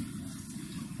 Question.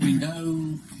 We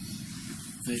know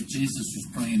that Jesus was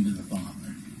praying to the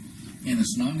Father, and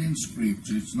it's not in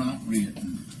Scripture, it's not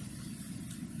written.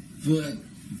 But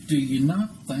do you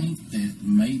not think that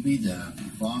maybe the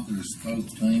Father spoke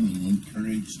to him and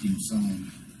encouraged him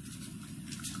some?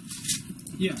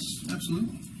 Yes,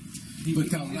 absolutely.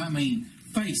 Because, I mean,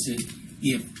 face it,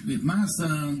 if my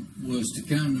son was to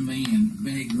come to me and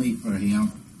beg me for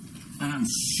help, I'm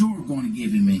sure going to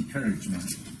give him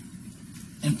encouragement.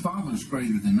 And Father's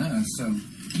greater than us, so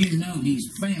he's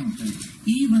bound to.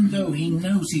 Even though he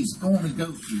knows he's going to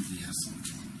go through this,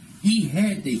 he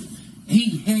had to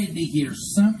hear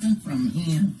something from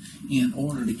him in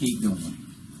order to keep going.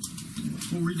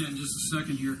 We'll read that in just a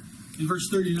second here. In verse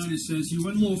 39 it says, "He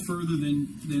went a little further than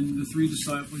the 3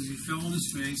 disciples. He fell on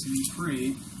his face and he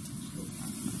prayed,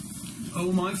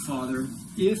 'Oh, my Father,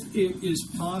 if it is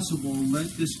possible,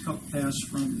 let this cup pass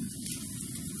from me.'"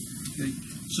 Okay,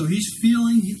 so he's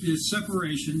feeling the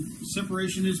separation.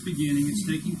 Separation is beginning. It's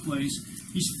taking place.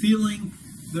 He's feeling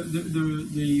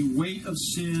the weight of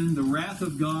sin. The wrath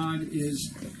of God is.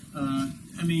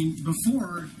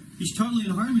 Before he's totally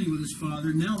in harmony with his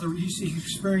Father. Now he's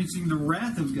experiencing the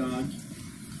wrath of God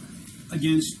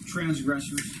against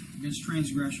transgressors, against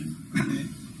transgression. Okay?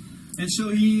 And so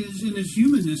he is, in his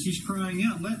humanness, he's crying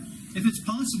out, if it's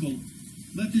possible,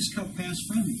 let this cup pass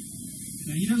from me.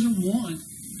 Now, he doesn't want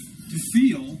to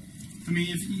feel,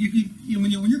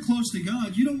 when you're close to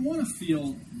God, you don't want to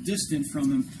feel distant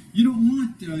from Him. You don't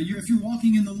want, if you're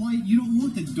walking in the light, you don't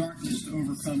want the darkness to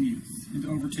overcome you and to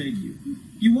overtake you.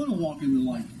 You want to walk in the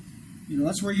light.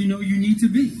 That's where you need to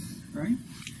be, right?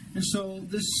 And so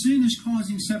this sin is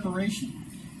causing separation.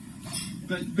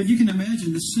 But you can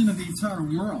imagine the sin of the entire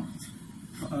world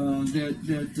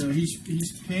that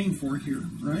he's paying for here,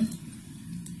 right?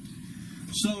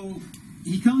 So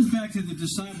he comes back to the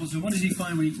disciples, and what does he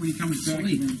find when he comes back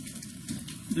to them?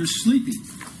 They're sleeping,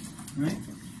 right?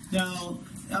 Now,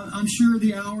 I'm sure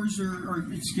the hours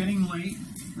it's getting late,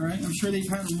 right? I'm sure they've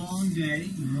had a long day,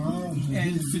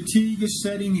 and fatigue is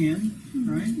setting in,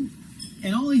 right?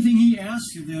 And the only thing he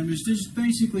asks of them is just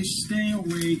basically stay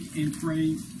awake and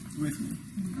pray with me,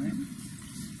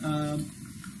 right?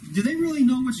 Do they really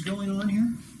know what's going on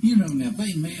here? Now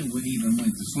they may have even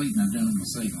went to sleep, and I've done it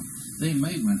myself. They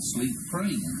may have went to sleep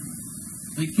praying.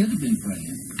 They could have been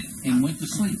praying and went to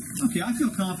sleep. Okay, I feel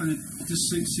confident to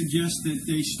suggest that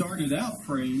they started out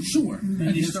praying. Sure. And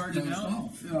they started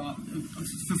out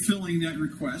fulfilling that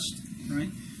request,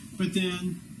 right? But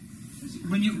then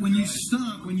when you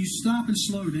stop and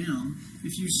slow down,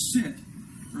 if you sit,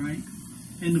 right,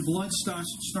 and the blood starts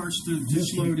to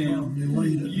slow down,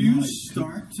 you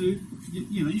start to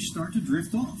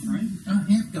drift off, right? I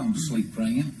have gone to sleep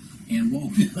praying and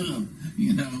woke up, I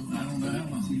don't know how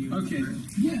long. Okay.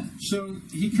 Yeah. So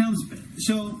he comes back.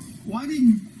 So why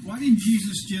didn't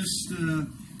Jesus just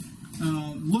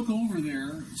look over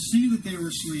there, see that they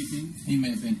were sleeping? He may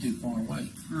have been too far away.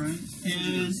 Right.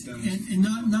 And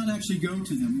not actually go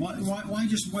to them.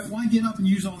 Why get up and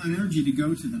use all that energy to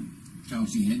go to them?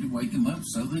 Because he had to wake them up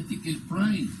so that they could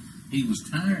pray. He was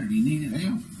tired. He needed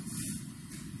help.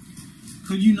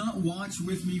 Could you not watch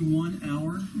with me 1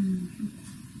 hour? Mm-hmm.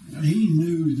 He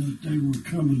knew that they were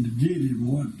coming to get him.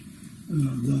 What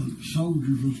the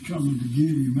soldiers was coming to get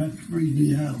him. That's the reason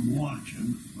he had them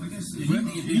watching. I guess he had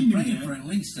been praying for at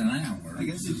least an hour. I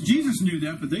guess Jesus knew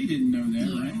that, but they didn't know that,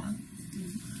 right?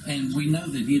 And we know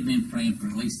that he had been praying for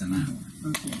at least an hour.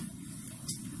 Okay.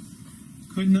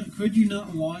 Could you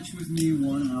not watch with me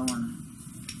 1 hour?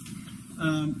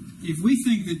 If we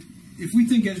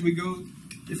think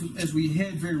as we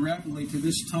head very rapidly to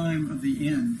this time of the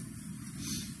end,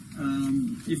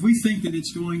 if we think that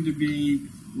it's going to be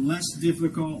less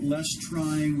difficult, less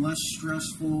trying, less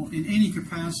stressful in any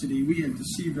capacity, we have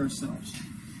deceived ourselves.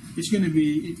 It's going to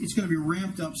be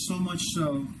ramped up so much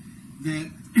so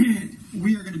that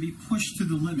we are going to be pushed to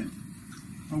the limit.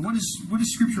 Well, what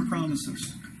does Scripture promise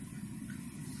us?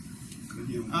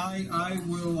 I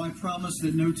promise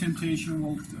that no temptation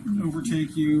will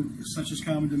overtake you, such as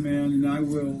common to man, and I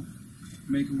will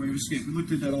make a way of escape. We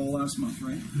looked at that all last month,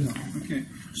 right? Yeah. Okay.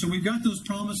 So we've got those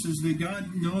promises that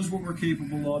God knows what we're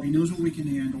capable of. He knows what we can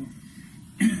handle.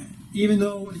 Even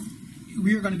though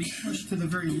we are going to be pushed to the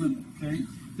very limit, okay?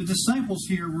 The disciples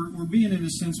here were being, in a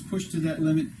sense, pushed to that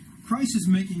limit. Christ is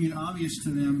making it obvious to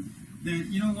them that,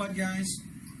 you know what, guys?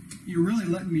 You're really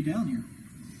letting me down here.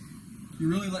 You're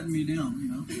really letting me down, you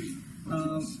know.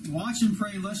 Watch and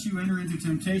pray lest you enter into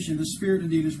temptation. The spirit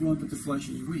indeed is willing, but the flesh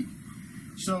is weak.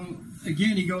 So,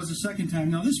 again, he goes a second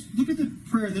time. Now, look at the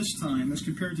prayer this time as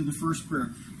compared to the first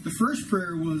prayer. The first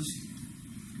prayer was,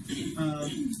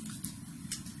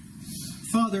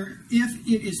 Father, if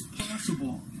it is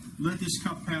possible, let this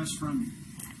cup pass from me.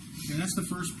 Okay, that's the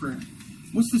first prayer.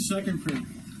 What's the second prayer?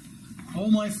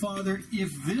 Oh, my Father, if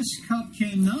this cup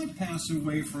cannot pass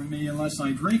away from me unless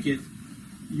I drink it,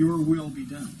 your will be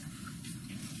done.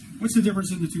 What's the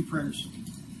difference in the two prayers?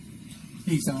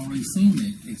 He's already seen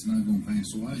that it's not going to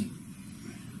pass away.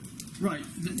 Right.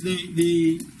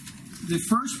 The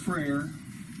first prayer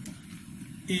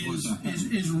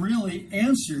is really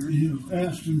answered. You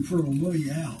asked him for a way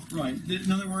out. Right.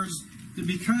 In other words,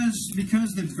 because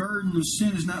the burden of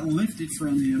sin is not lifted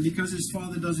from him, because his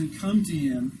Father doesn't come to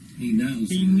him, he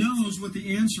knows what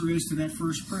the answer is to that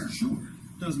first prayer. Sure.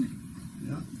 Doesn't he?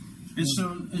 Yeah. And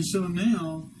so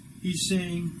now he's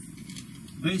saying,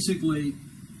 basically,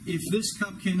 if this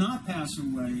cup cannot pass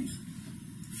away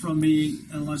from me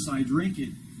unless I drink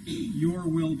it, your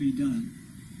will be done.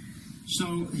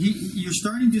 So you're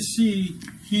starting to see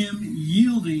him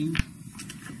yielding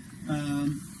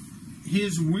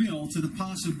his will to the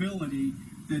possibility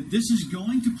that this is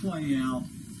going to play out.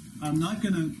 I'm not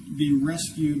going to be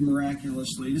rescued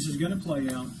miraculously. This is going to play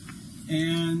out.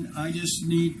 And I just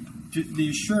need the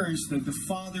assurance that the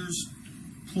Father's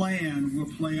plan will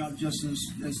play out just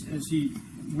as he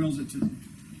wills it to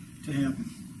happen.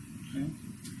 Okay?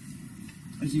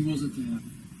 As he wills it to happen.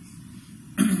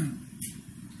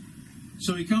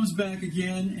 So he comes back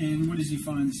again, and what does he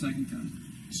find the second time?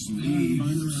 Sleep. He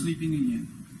finds them sleeping again.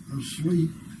 Asleep.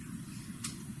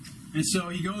 And so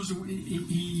he goes.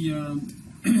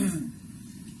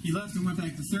 He left and went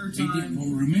back the third time. Well,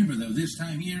 remember though, this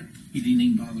time here he didn't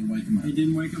even bother to wake him up. He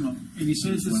didn't wake him up, and he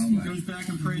says this. He goes back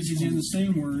and prays again the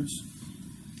same words.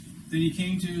 Then he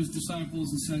came to his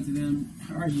disciples and said to them,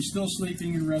 "Are you still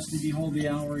sleeping and resting? Behold, the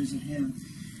hour is at hand."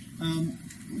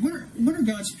 What are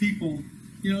God's people?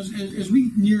 You know, as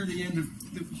we near the end of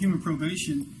the human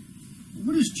probation,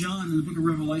 what is John in the book of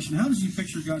Revelation? How does he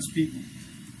picture God's people?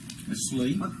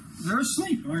 Asleep. They're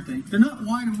asleep, aren't they? They're not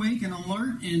wide awake and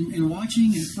alert and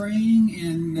watching and praying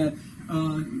and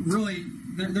really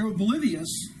they're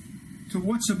oblivious to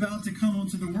what's about to come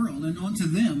onto the world and onto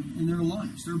them in their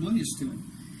lives. They're oblivious to it.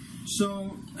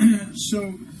 So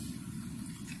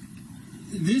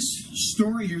this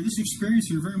story here, this experience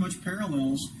here, very much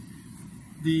parallels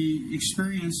the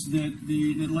experience that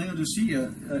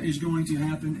Laodicea is going to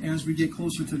happen as we get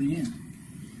closer to the end.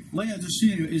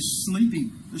 Laodicea is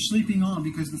sleeping. They're sleeping on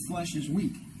because the flesh is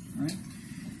weak, right?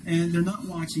 And they're not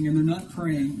watching and they're not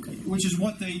praying, which is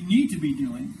what they need to be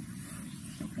doing,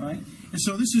 right? And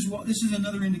so this is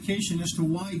another indication as to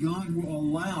why God will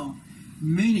allow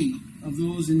many of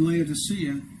those in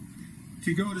Laodicea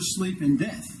to go to sleep in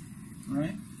death,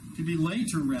 right? To be laid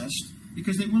to rest,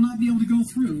 because they will not be able to go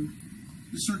through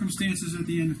the circumstances at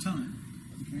the end of time.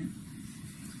 Okay,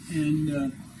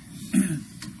 and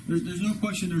there's no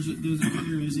question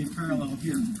there is a parallel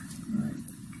here. Right.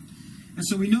 And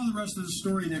so we know the rest of the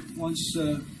story that once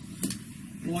the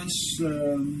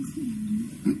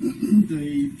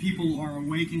people are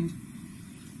awakened,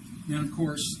 then of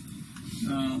course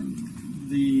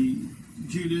the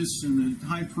Judas and the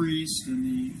high priest and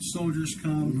the soldiers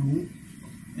come.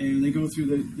 And they go through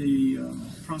the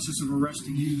process of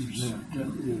arresting Jesus,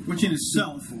 which in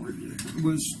itself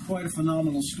was quite a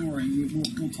phenomenal story.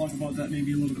 We'll talk about that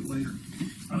maybe a little bit later.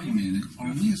 Wait a minute.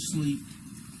 Are we asleep?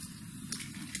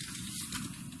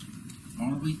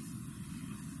 Are we?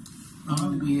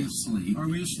 Are we asleep? Are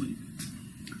we asleep?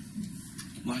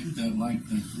 Like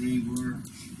the three were?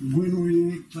 When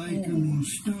we ain't thinking and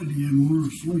studying, we're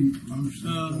asleep most of the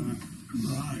time.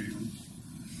 Right.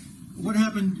 What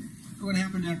happened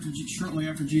shortly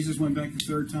after Jesus went back the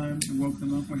third time and woke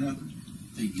them up? What happened?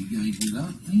 think they get up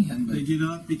then, but They get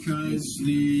up because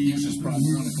the this is probably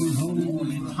 1 o'clock in the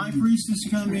morning. high priest is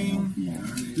coming,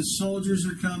 the soldiers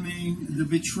are coming, the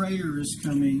betrayer is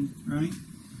coming, right?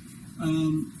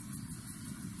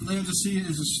 Laodicea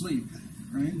is asleep,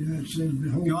 right? Yeah, it says,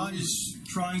 behold, God is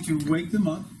trying to wake them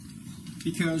up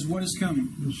because what is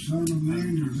coming? the Son of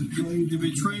Man is betrayed. The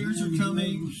betrayers are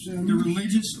coming, the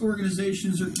religious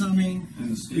organizations are coming,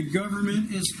 the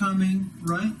government is coming,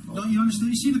 right? Don't you understand?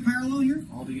 You see the parallel here?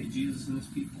 All to get Jesus and his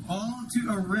people. All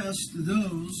to arrest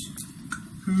those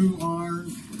who are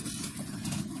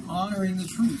honoring the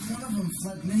truth. One of them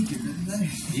fled naked, didn't they?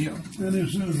 Yeah. And it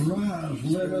says, rise,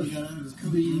 let us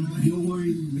be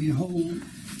joined. Behold,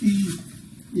 he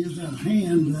is at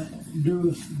hand that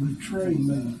doeth betray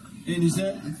me. And is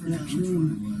that That's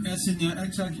in that's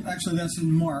in actually that's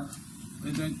in Mark.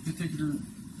 That particular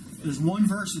there's one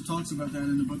verse that talks about that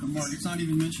in the book of Mark. It's not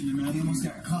even mentioned in He Matthew. almost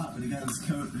got caught, but he got his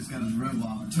coat, he's got his robe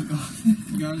off, and took off.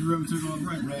 God is robe took off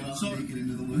right. Ran off So, naked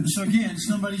into the woods. so again,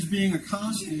 somebody's being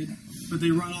accosted, but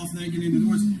they run off naked into the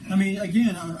woods. I mean,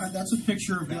 again, that's a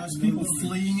picture of God's people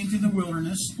fleeing into the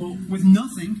wilderness with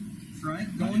nothing, right?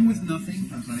 Going with nothing,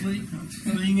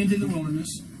 fleeing into the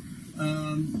wilderness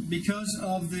because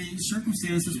of the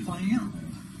circumstances playing out.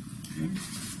 Okay?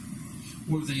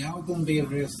 Were they all going to be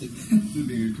arrested Should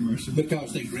be a commercial.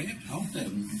 because they grabbed hold of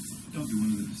them? Don't be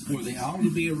one of those. Were they all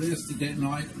to be arrested that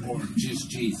night, or just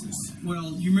Jesus?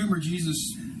 Well, you remember Jesus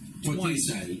What they twice.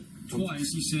 say?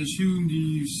 Twice he says, "Whom do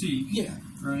you seek?" Yeah.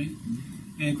 Right.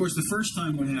 And of course, the first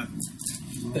time what happened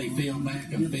They fell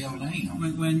back and fell down.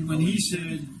 when he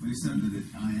said, When he said that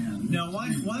I am. "Now, why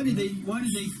did they what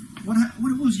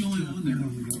was going on there?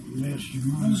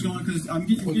 What was going on? Because I'm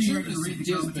getting Well, ready to Judas read had the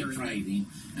just commentary. betrayed him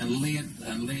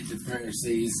and led the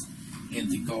Pharisees and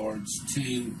the guards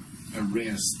to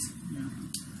arrest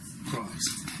Christ.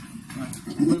 Right.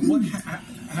 But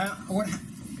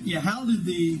how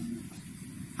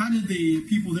did the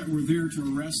people that were there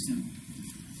to arrest him?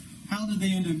 How did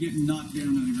they end up getting knocked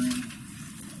down to the ground?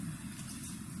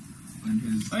 When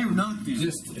his They were knocked down.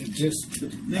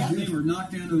 They were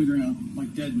knocked down to the ground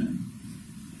like dead men.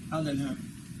 How'd that happen?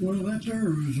 Well, that there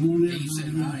was one He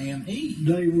said, that I am he.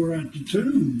 they were at the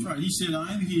tomb. That's right. He said,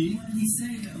 "I am he." What did he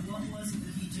say though? What was it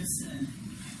that he just said?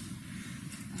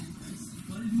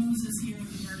 What did Moses hear at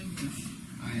the burning bush?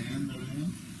 I am that I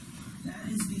am. That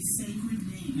is the sacred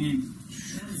name. Name.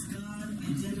 That is God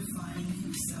identifying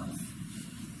himself.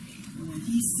 And when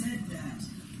he said that,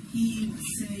 he was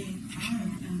saying, I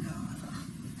am God.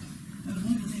 That was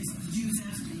one of the things that the Jews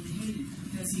asked him, they hated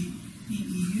because he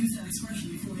used that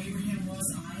expression before Abraham was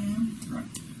I am. Right.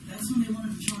 That's when they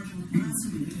wanted to charge him with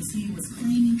blasphemy because he was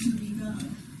claiming to be God.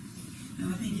 And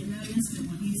I think in that instant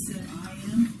when he said I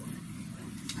am,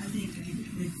 I think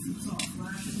they saw a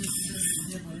flash of this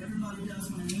and did what everybody does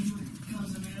when an angel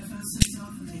comes and manifests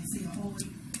himself and they see a holy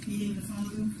being in front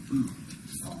of them,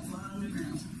 fall flat on the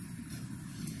ground.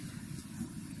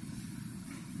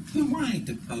 Well, why ain't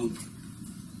the Pope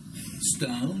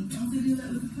stoned? Don't they do that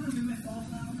with the Pope? They might fall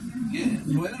flat on the ground.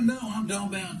 Yeah. Well, no, I'm talking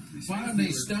about why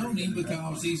they stoned him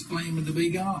because he's claiming to be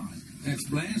God. That's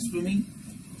blasphemy.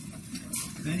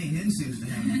 Benny Hinn seems to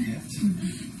have a gift.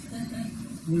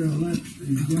 Well, that's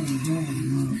he's got it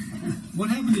wrong. What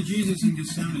happened to Jesus in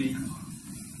Gethsemane?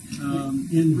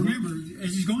 Remember,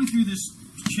 as he's going through this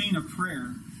chain of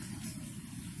prayer,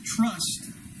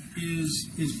 trust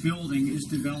is building, is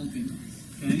developing.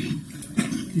 Okay,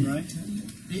 right?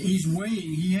 He's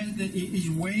weighing. He's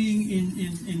weighing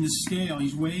in the scale.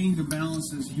 He's weighing the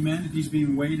balances. Humanity's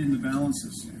being weighed in the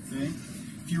balances. Okay.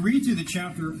 If you read through the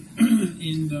chapter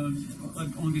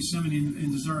on Gethsemane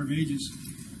in the Desire of Ages,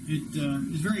 it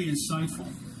is very insightful.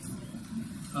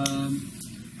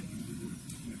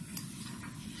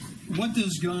 What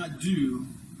does God do?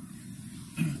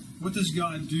 What does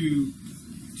God do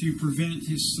to prevent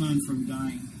His Son from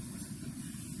dying?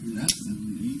 That's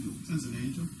an angel. Sends an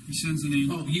angel. He sends an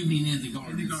angel. Oh, you mean in the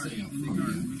garden In the garden. itself? In the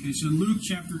garden. Okay, so in Luke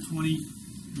chapter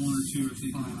 21 or 2, I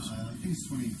think it is. I think it's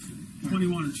 20.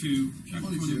 21 or 2. Chapter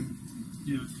 22.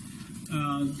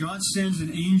 Yeah. God sends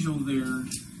an angel there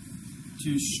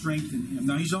to strengthen him.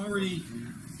 Now he's already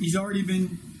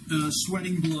been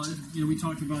sweating blood. You know, we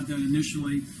talked about that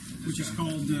initially, which is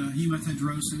called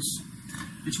hematidrosis.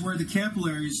 It's where the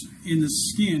capillaries in the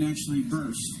skin actually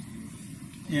burst,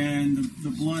 and the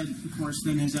blood, of course,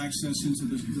 then has access into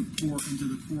the pores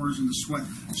and the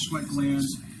sweat glands,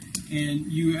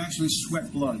 and you actually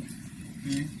sweat blood.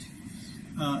 Okay,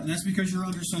 and that's because you're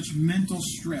under such mental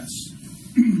stress,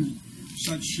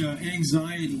 such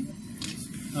anxiety,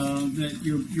 that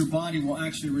your body will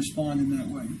actually respond in that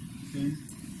way. Okay,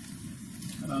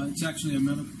 it's actually a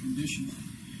medical condition.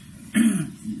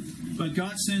 But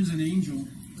God sends an angel.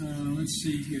 Let's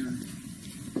see here.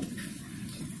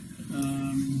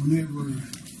 Whenever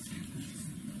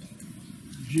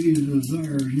Jesus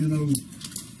there,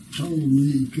 told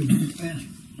me he could ask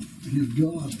his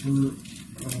God for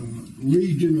a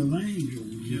legion of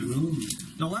angels,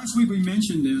 Now, last week we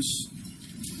mentioned this.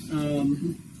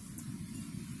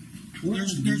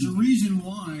 There's a reason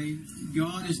why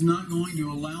God is not going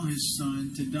to allow his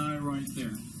son to die right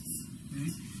there.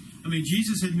 Okay? I mean,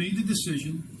 Jesus had made the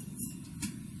decision,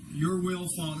 your will,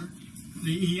 Father.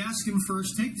 He asked him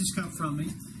first, take this cup from me.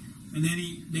 And then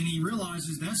he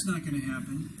realizes that's not going to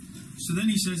happen. So then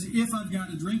he says, if I've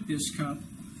got to drink this cup,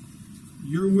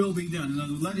 your will be done. In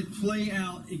other words, let it play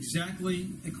out exactly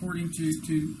according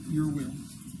to your will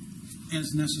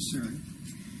as necessary.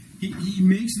 He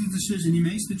makes the decision, he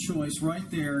makes the choice right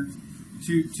there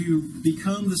to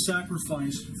become the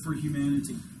sacrifice for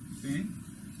humanity. Okay?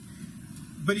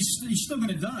 But he's still going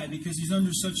to die because he's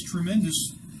under such tremendous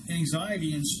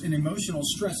anxiety and emotional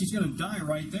stress. He's going to die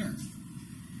right there.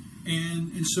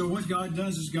 And so what God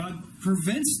does is God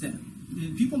prevents them.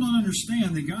 And people don't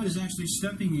understand that God is actually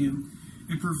stepping in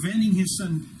and preventing his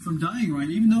son from dying right.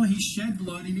 Even though he shed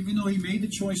blood, and even though he made the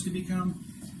choice to become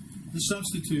the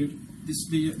substitute,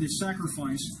 the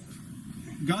sacrifice,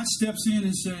 God steps in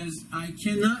and says, I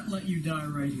cannot let you die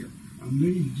right here.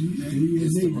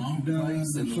 It's the wrong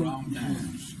place and the wrong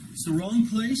time. It's the wrong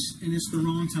place and it's the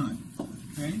wrong time.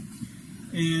 Okay?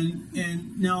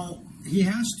 And now he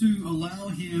has to allow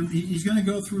him, he's going to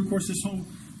go through, of course, this whole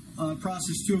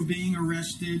process too of being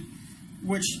arrested,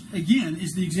 which again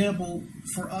is the example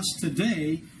for us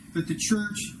today that the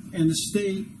church and the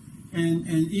state and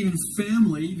even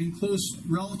family, even close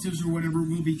relatives or whatever,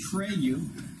 will betray you.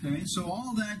 Okay? So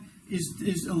all that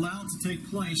is allowed to take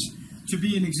place to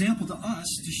be an example to us,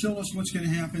 to show us what's going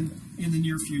to happen in the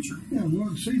near future. Yeah,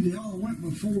 well, see, they all went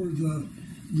before the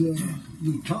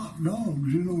top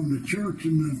dogs, in the church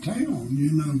and the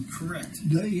town, Correct.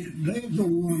 They're the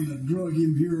one that drug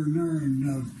him here and there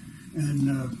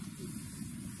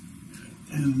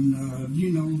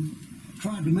and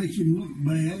tried to make him look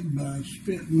bad by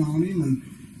spitting on him and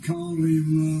calling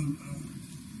him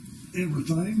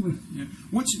everything. But yeah.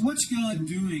 What's God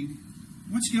doing?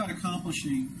 What's God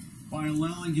accomplishing by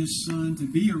allowing his son to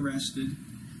be arrested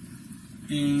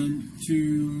and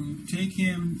to take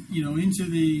him, into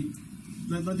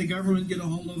let the government get a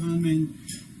hold of him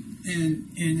and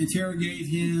interrogate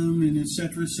him and et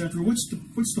cetera, et cetera. What's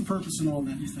the purpose in all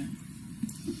that, you think?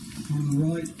 For the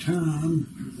right time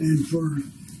and for,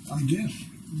 I guess,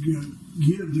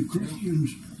 give the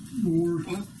Christians more.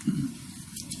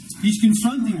 He's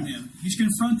confronting them. He's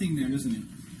confronting them, isn't he?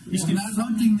 He's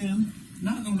confronting them.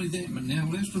 Not only that, but now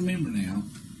let's remember now,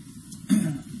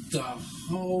 the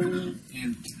whole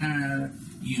entire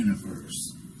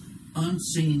universe,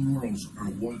 unseen worlds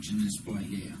are watching this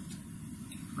play out.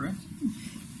 Correct.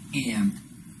 And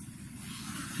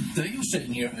they're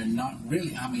sitting here and not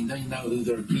really, they know who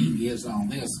their king is on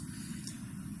this.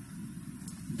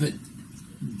 But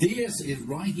this is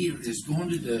right here is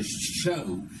going to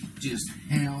show just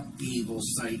how evil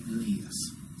Satan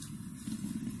is.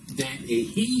 That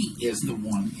he is the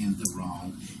one in the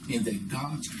wrong, and that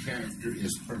God's character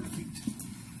is perfect.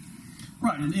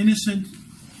 Right, an innocent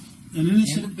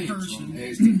person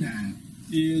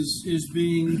is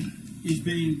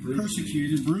being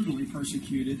persecuted, brutally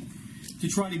persecuted, to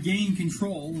try to gain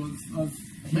control of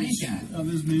mankind, of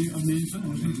mankind.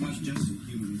 Not just a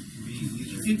human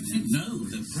being. No,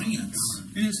 the prince.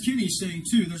 And as Kenny's saying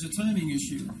too, there's a timing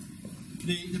issue.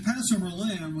 The Passover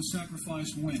lamb was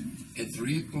sacrificed when? At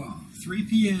 3 o'clock. 3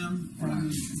 p.m. on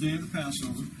the day of the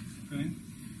Passover. Okay?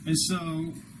 And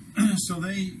so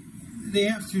they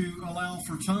have to allow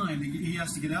for time. He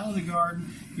has to get out of the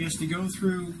garden. He has to go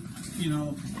through,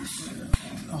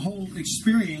 a whole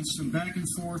experience of back and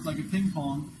forth like a ping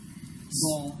pong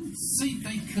ball. See,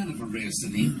 they could have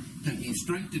arrested him, took him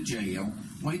straight to jail,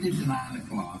 waited till 9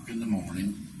 o'clock in the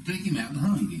morning, took him out and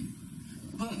hung him.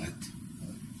 But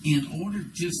in order to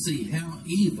just see how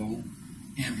evil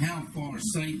and how far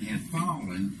Satan had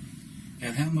fallen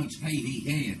and how much hate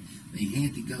he had, they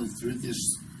had to go through this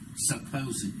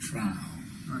supposed trial.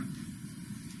 Right.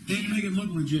 They had to make it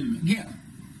look legitimate. Yeah.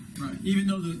 Right. Even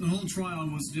though the whole trial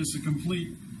was just a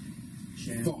complete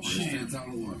Sham. That's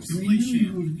all it was. Complete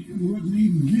sham. He wasn't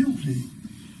even guilty.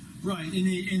 Right. In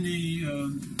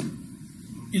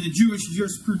the Jewish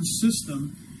jurisprudence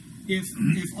system, if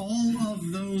all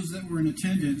of those that were in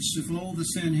attendance, if all the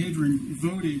Sanhedrin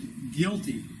voted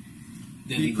guilty,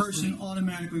 the person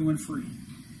automatically went free.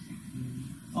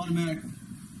 Automatically.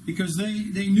 Because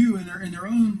they knew in their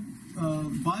own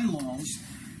bylaws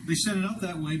They set it up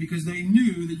that way because they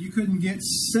knew that you couldn't get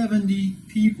 70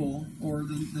 people, or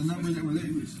the number that were there,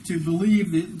 to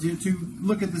believe that, to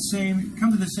look at the same,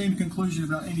 come to the same conclusion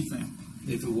about anything.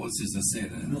 If it was as I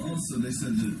said. Well, also they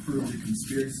said that it proved a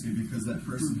conspiracy because that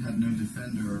person had no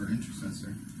defender or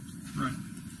intercessor. Right.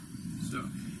 So,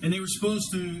 and they were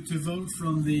supposed to vote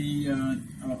from the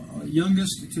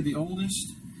youngest to the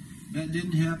oldest. That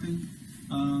didn't happen.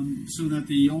 So that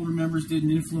the older members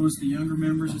didn't influence the younger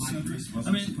members, etc.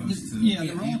 I mean,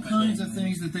 there were all kinds of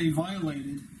things that they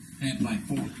violated. At like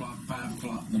 4 o'clock, 5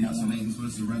 o'clock in the Yeah, someone morning. was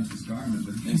supposed to rent his garment,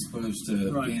 but They're supposed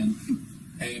to Right. begin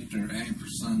after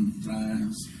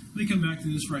sunrise. Let me come back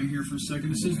to this right here for a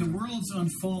second. It says, the world's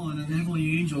unfallen and the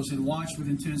heavenly angels had watched with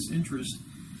intense interest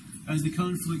as the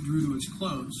conflict drew to its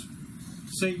close.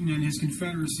 Satan and his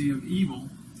confederacy of evil,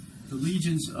 the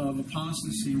legions of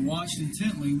apostasy, watched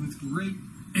intently this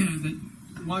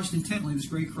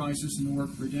great crisis in the work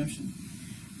of redemption.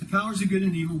 The powers of good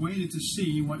and evil waited to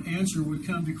see what answer would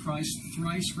come to Christ's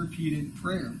thrice repeated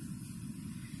prayer.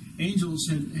 Angels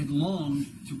had longed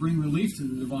to bring relief to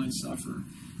the divine sufferer.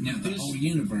 Now, the whole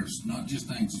universe, not just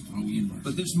angels, the whole universe.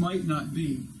 But this might not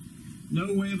be.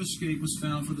 No way of escape was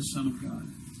found for the Son of God.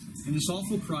 In this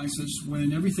awful crisis,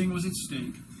 when everything was at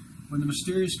stake, when the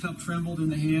mysterious cup trembled in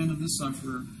the hand of the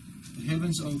sufferer, the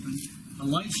heavens opened, a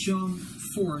light shone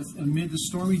forth amid the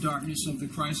stormy darkness of the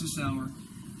crisis hour,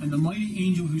 and the mighty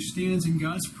angel who stands in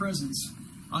God's presence,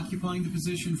 occupying the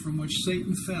position from which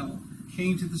Satan fell,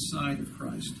 came to the side of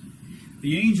Christ.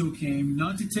 The angel came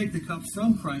not to take the cup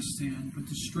from Christ's hand, but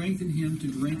to strengthen him to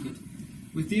drink it,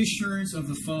 with the assurance of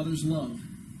the Father's love.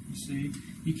 You see,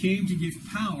 he came to give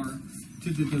power to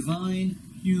the divine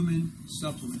human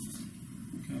supplement.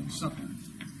 Okay, supplement.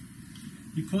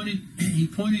 He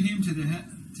pointed him to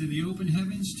the open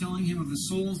heavens, telling him of the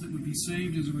souls that would be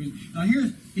saved as a result. Now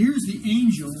here's the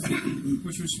angel,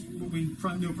 which was what we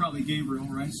know probably Gabriel,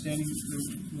 right, standing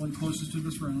the one closest to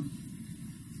the throne.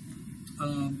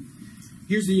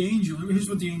 Here's the angel. Here's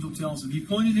what the angel tells him. He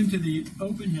pointed him to the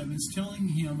open heavens, telling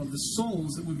him of the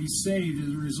souls that would be saved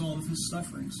as a result of his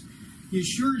sufferings. He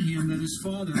assured him that his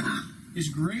Father is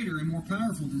greater and more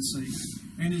powerful than Satan,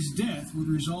 and his death would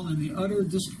result in the utter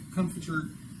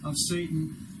discomfiture of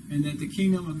Satan, and that the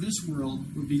kingdom of this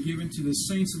world would be given to the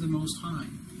saints of the Most High.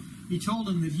 He told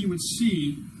him that he would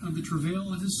see of the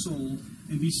travail of his soul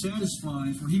and be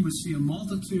satisfied, for he would see a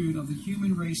multitude of the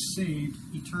human race saved,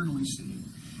 eternally saved.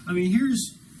 I mean,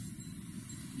 here's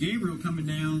Gabriel coming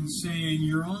down saying,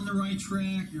 you're on the right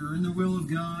track, you're in the will of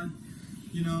God,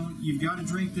 you know, you've got to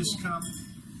drink this cup.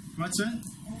 What's that?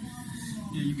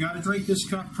 Yeah, you've got to drink this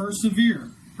cup.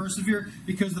 Persevere. Persevere,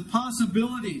 because the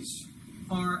possibilities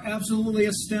are absolutely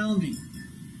astounding.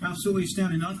 Absolutely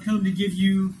astounding. I've come to give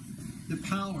you the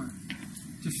power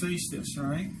to face this, all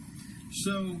right?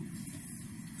 So,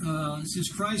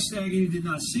 since Christ's agony did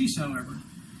not cease, however,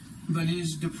 but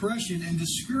his depression and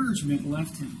discouragement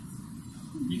left him.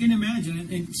 You can imagine,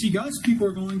 and see, God's people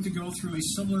are going to go through a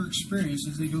similar experience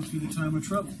as they go through the time of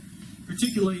trouble,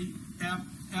 particularly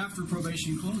after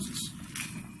probation closes.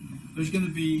 There's going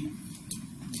to be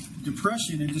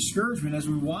depression and discouragement as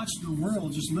we watch the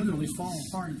world just literally fall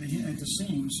apart at the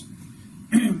seams,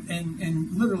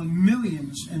 and literally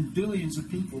millions and billions of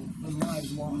people, their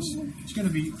lives lost. It's going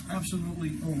to be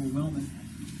absolutely overwhelming.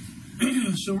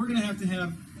 So we're going to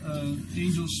have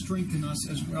angels strengthen us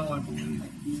as well, I believe.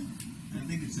 I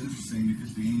think it's interesting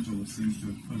because the angel seems to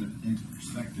have put it into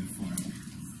perspective for him.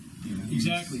 You know,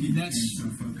 Exactly. He That's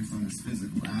became so focused on his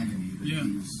physical agony that Yeah.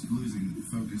 he was losing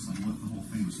focus on what the whole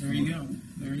thing was there for. you go.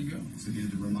 There you go. So he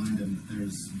had to remind him that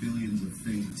there's billions of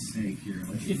things at stake here.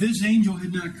 Like If this angel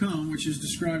had not come, which is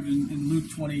described in Luke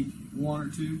 21 or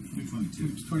 2, 22.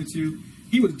 Luke 22,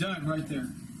 he would have died right there.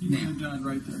 He would have died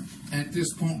right there. At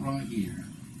this point right here,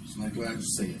 it's like what I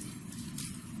just said.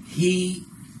 He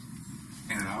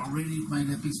had already made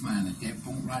up his mind at that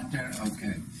point right there.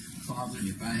 Okay, Father,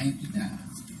 if I have to die,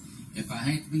 if I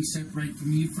have to be separated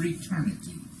from you for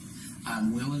eternity,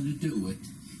 I'm willing to do it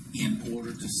in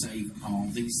order to save all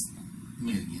these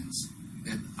millions.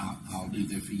 That I'll do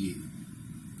that for you.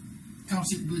 But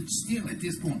still, at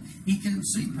this point, he couldn't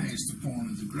see past the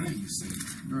point of the grave. You see.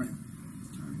 Right.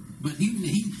 But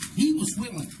he was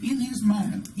willing, in his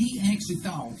mind, he actually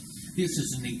thought this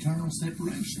is an eternal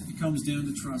separation. It comes down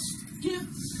to trust. Yeah.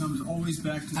 It comes always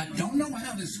back to I don't know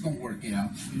how this is going to work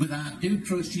out, but I do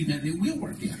trust you that it will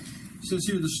work out. It says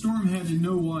here, the storm had in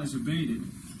no wise abated,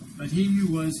 but he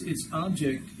who was its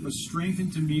object was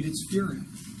strengthened to meet its fury.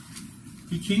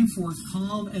 He came forth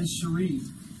calm and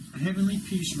serene. A heavenly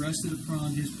peace rested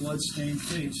upon his blood-stained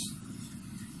face.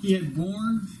 He had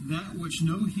borne that which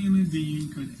no human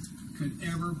being could could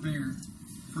ever bear,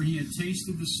 for he had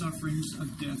tasted the sufferings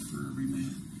of death for every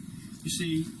man. You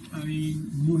see, I mean,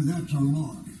 Boy, that's a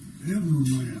lot. Every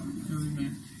man. every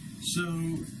man. So,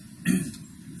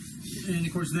 and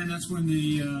of course, then that's when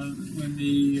the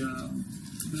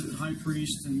high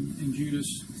priest and Judas,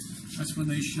 that's when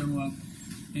they show up,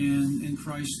 and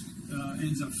Christ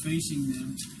ends up facing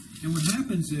them. And what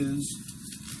happens is,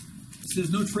 it says,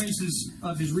 no traces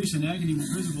of his recent agony were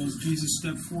visible as Jesus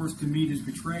stepped forth to meet his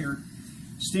betrayer.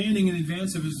 Standing in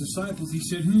advance of his disciples, he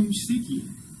said, "Whom seek ye?"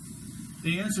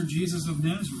 They answered, "Jesus of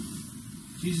Nazareth."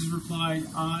 Jesus replied,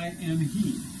 "I am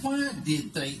he." Why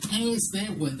did they ask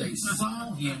that when they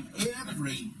saw him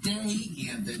every day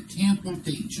in the temple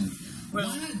teaching? Well-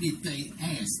 Why did they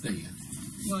ask that?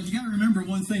 Well, you got to remember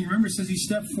one thing. Remember, it says he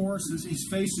stepped forth. His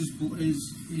face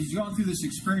he's gone through this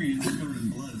experience. Covered in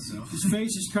blood, so. His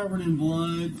face is covered in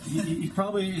blood. He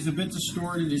probably is a bit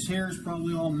distorted. His hair is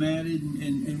probably all matted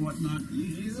and whatnot.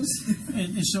 You, Jesus?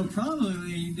 And so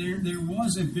probably there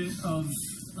was a bit of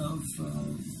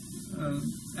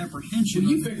apprehension.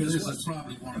 Well, you of figure this what- is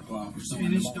probably 1 o'clock or so It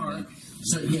in the is morning. dark.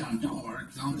 So, yeah,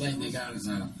 dark. The only thing they got is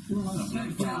a It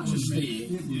frosted was, stick.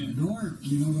 it was dark,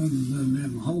 you know, other than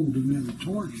them holding them the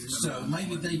torches. So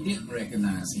maybe they didn't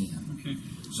recognize him. Okay.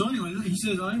 So anyway, he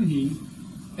says, "I am he."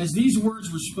 As these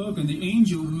words were spoken, the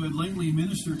angel who had lately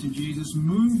ministered to Jesus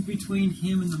moved between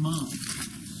him and the mob.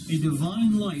 A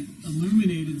divine light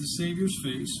illuminated the Savior's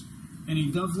face, and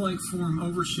a dove-like form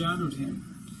overshadowed him.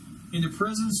 In the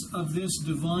presence of this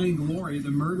divine glory,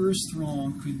 the murderous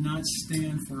throng could not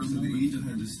stand for a So the moment. angel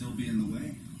had to still be in the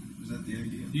way? Was that the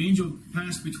idea? The angel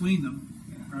passed between them,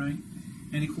 right?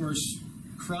 And of course,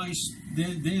 Christ,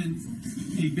 then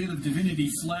a bit of divinity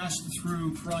flashed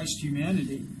through Christ's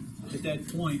humanity at that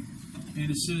point.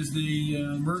 And it says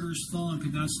the murderous throng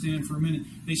could not stand for a minute.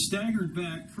 They staggered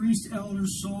back. Priests,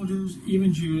 elders, soldiers,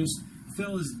 even Judas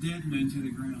fell as dead men to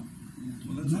the ground.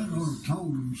 Well, That would have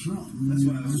told them something. That's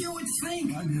why I was- You would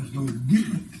think. I just don't get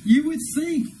it. You would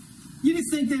think. You'd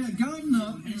think they'd have gotten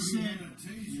up and said,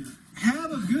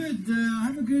 "Have a good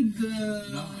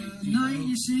night.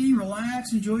 You see,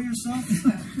 relax, enjoy yourself.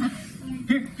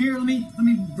 Here, let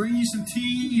me bring you some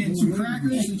tea and some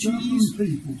crackers and cheese."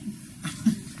 People.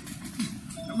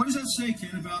 What does that say,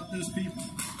 Ken, about those people?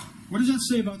 What does that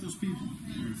say about those people?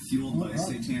 You're fueled by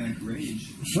satanic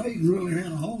rage. Satan really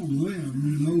had a hold of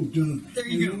them, you know, There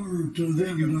you in go. order to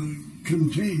them to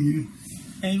continue.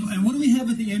 And what do we have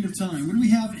at the end of time? What do we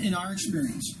have in our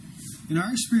experience? In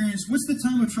our experience, what's the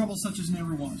time of trouble such as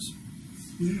never was?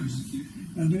 Yes.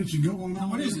 And it's going on.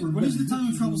 What is it? every What is day. the time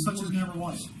of trouble such as never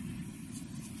was?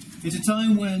 It's a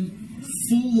time when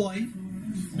full light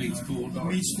Meets full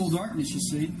dark. meets full darkness, you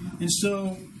see. And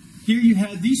so here you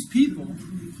had these people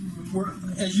were,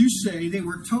 as you say, they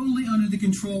were totally under the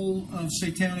control of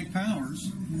satanic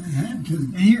powers. They had to.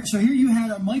 And here you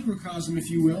had a microcosm, if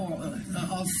you will,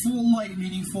 of full light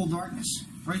meeting full darkness,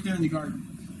 right there in the garden.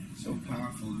 So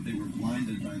powerful that they were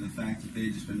blinded by the fact that they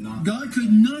had just been knocked. God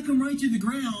could knock them right to the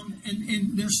ground,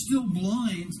 and they're still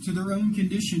blind to their own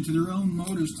condition, to their own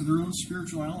motives, to their own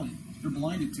spirituality. They're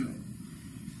blinded to it.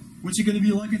 What's it going to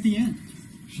be like at the end?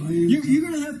 You're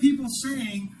going to have people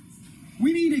saying,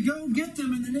 "We need to go get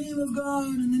them in the name of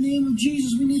God, in the name of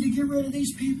Jesus. We need to get rid of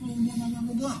these people," blah, blah, blah,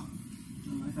 blah, blah.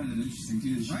 I find it interesting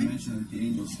too that you Right? mentioned that the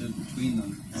angel stood between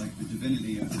them, like the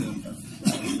divinity of him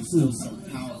was still so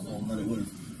powerful that it would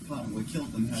have probably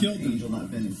killed them had Killed the them. angel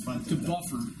not been in front To of them.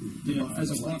 buffer, yeah, buffer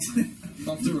as a the light.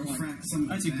 buffer. To refract some of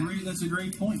That's the a back. That's a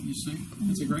great point. You see,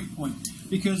 that's a great point.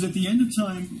 Because at the end of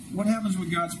time, what happens with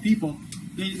God's people?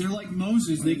 They're like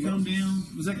Moses. They come down.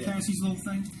 Was that Cassie's little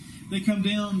thing? They come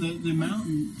down the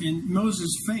mountain, and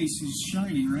Moses' face is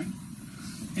shining. Right.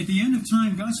 At the end of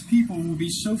time, God's people will be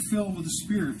so filled with the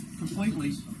Spirit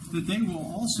completely that they will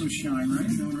also shine. Right.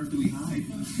 No on earth do we hide.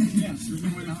 Yes, there's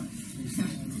no way to hide.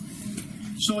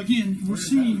 So again, we're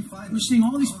seeing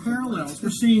all these parallels. We're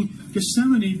seeing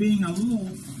Gethsemane being a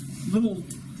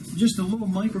just a little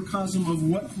microcosm of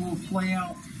what will play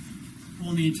out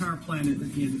on the entire planet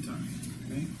at the end of time.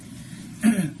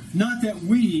 Okay? Not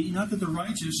that the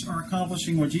righteous are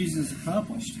accomplishing what Jesus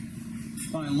accomplished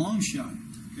by a long shot.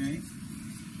 Okay,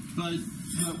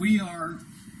 but we are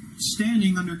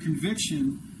standing under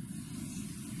conviction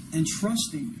and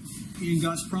trusting in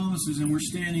God's promises, and we're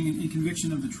standing in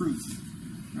conviction of the truth.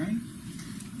 Right?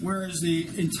 Whereas the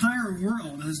entire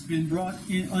world has been brought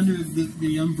in under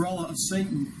the umbrella of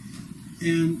Satan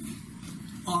and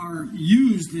are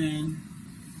used then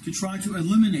to try to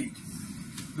eliminate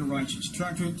the righteous,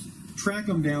 try to track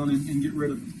them down and get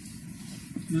rid of them.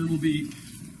 And it'll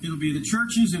be the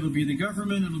churches, it'll be the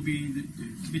government, it'll be the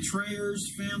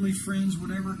betrayers, family, friends,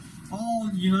 whatever. all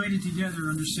united together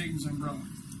under Satan's umbrella.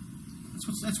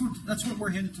 That's what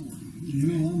we're headed toward. You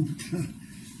know,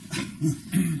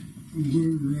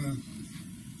 we're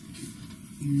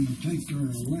you take our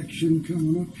election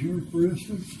coming up here, for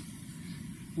instance.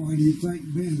 Why do you think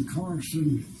Ben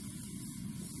Carson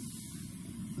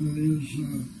is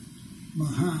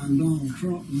behind Donald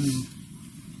Trump now?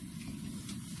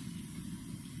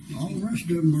 All the rest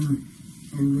of them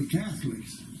are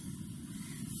Catholics.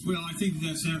 Well, I think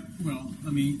that's well. I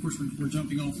mean, of course, we're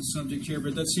jumping off the subject here,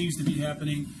 but that seems to be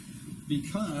happening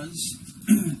because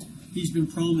he's been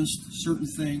promised certain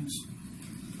things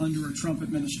under a Trump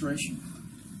administration.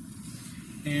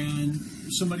 And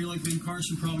somebody like Ben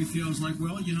Carson probably feels like,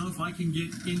 well, you know, if I can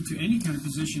get into any kind of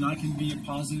position, I can be a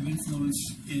positive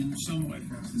influence in some way.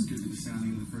 Perhaps this could be the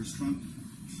sounding of the first Trump.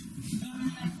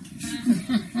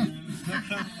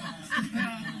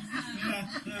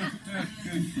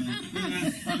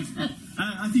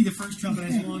 I think the first trumpet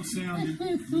has long sounded.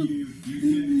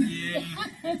 Yeah,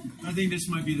 I think this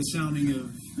might be the sounding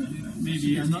of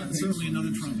maybe certainly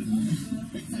another trumpet.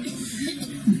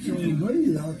 So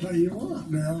me, I'll tell you what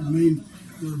now, I mean,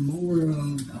 there are more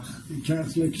the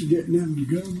Catholics getting into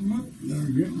government,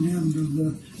 they're getting into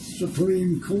the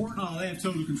Supreme Court. Oh, they have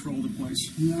total control of the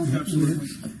place. Yeah, Absolutely.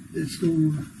 It's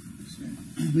going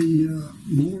to be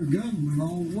more government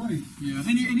all the way. Yeah,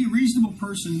 any reasonable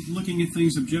person looking at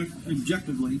things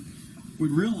objectively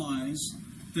would realize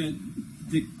that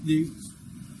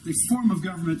the form of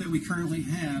government that we currently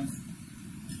have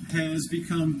has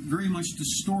become very much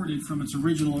distorted from its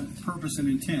original purpose and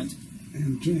intent.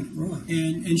 Right.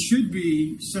 And should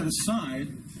be set aside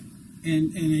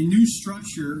and a new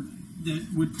structure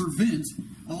that would prevent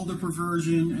all the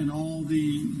perversion and all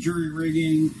the jury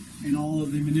rigging and all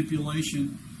of the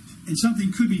manipulation, and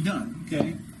something could be done.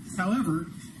 Okay. However,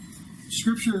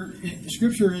 Scripture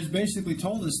has basically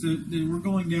told us that we're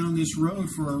going down this road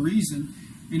for a reason,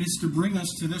 and it's to bring us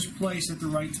to this place at the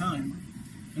right time.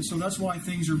 And so that's why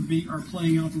things are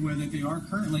playing out the way that they are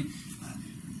currently.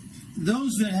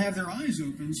 Those that have their eyes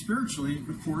open spiritually,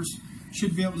 of course,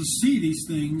 should be able to see these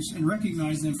things and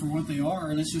recognize them for what they are,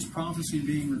 and it's just prophecy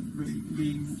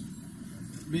being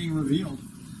revealed.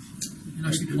 And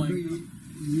actually playing.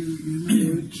 You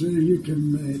know, it's, you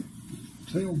can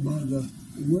tell by the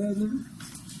weather,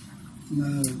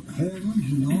 the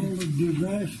heavens, and all the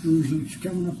disasters that's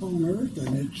coming up on Earth,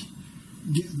 and it's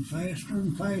getting faster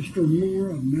and faster, more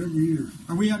of them every year.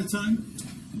 Are we out of time?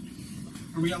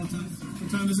 Are we out of time? What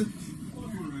time is it?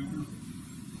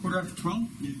 12?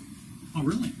 Yeah. Oh,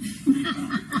 really?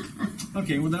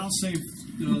 Okay, well, then I'll save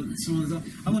some of the stuff.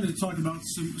 I wanted to talk about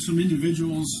some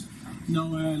individuals,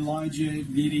 Noah, Elijah,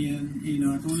 Gideon,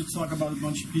 Enoch. I wanted to talk about a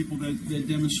bunch of people that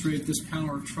demonstrate this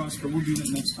power of trust, but we'll do that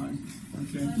next time.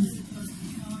 Okay?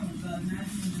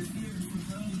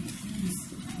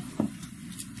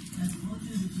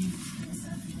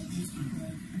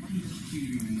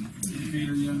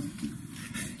 Peter, yeah.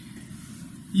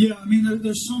 Yeah, I mean,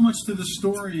 there's so much to the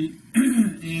story,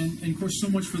 and of course, so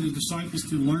much for the disciples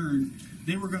to learn.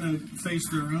 They were going to face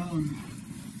their own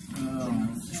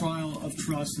trial of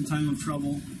trust and time of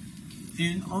trouble.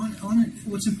 And on it,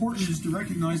 what's important is to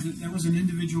recognize that there was an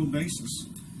individual basis.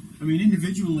 I mean,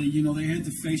 individually, they had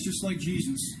to face, just like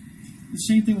Jesus. The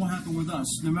same thing will happen with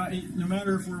us. No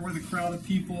matter if we're with a crowd of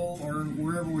people or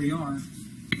wherever we are.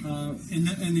 And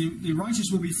the righteous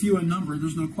will be few in number,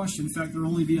 there's no question. In fact, there will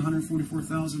only be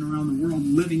 144,000 around the world,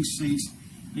 living saints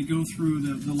that go through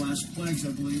the last plagues,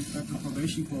 I believe, after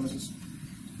probation closes.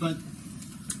 But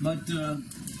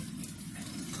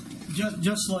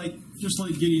just like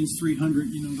Gideon's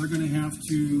 300, they're going to have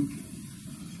to,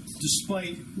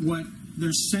 despite what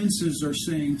their senses are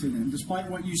saying to them, despite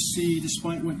what you see,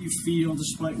 despite what you feel,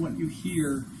 despite what you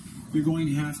hear, you're going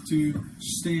to have to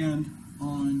stand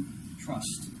on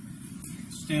trust.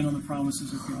 Stand on the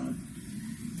promises of God.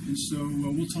 And so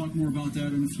we'll talk more about that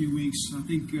in a few weeks. I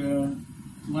think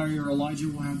Larry or Elijah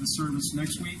will have the service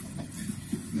next week.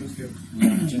 That's good.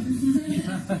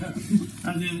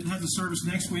 And then have the service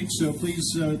next week, so please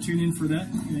tune in for that,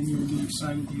 and you'll be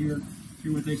excited to hear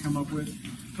what they come up with.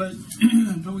 But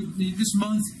this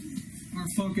month, our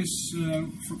focus,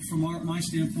 from my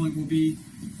standpoint, will be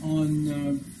on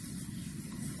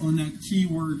that key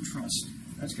word, trust.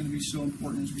 That's going to be so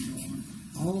important as we go on.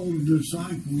 All the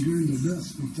disciples ended up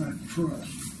with that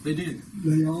trust. They did.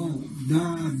 They all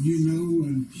died,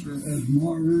 and sure, as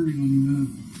martyrs,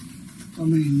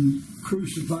 and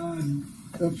crucified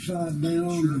upside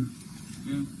down, sure, and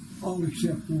yeah, all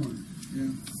except one.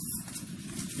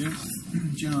 Yeah.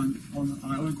 John,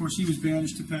 of course, he was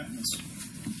banished to Patmos,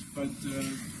 but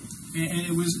And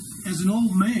it was as an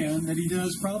old man that he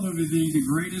does probably the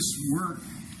greatest work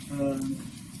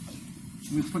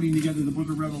with putting together the book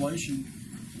of Revelation.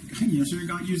 So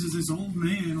God uses this old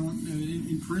man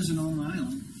in prison on an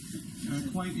island.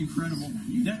 Quite incredible.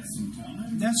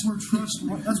 That's where trust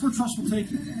will take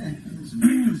you.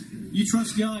 You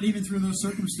trust God even through those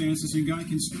circumstances, and God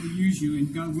can still use you,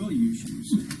 and God will use you.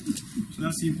 So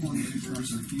that's the importance of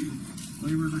trust.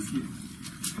 Labor of few.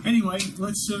 Anyway,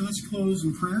 let's close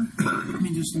in prayer. Let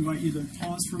me just invite you to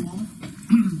pause for a moment.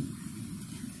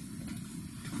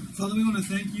 Father, we want to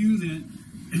thank you that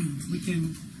we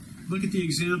can look at the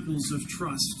examples of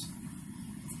trust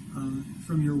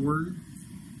from your word.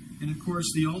 And of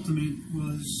course, the ultimate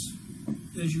was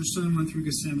as your son went through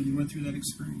Gethsemane, he went through that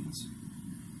experience.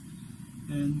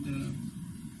 And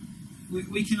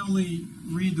we can only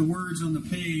read the words on the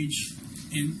page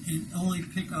and only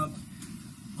pick up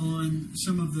on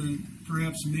some of the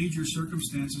perhaps major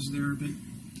circumstances there, but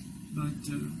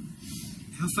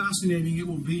how fascinating it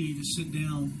will be to sit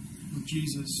down with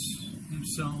Jesus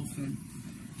himself and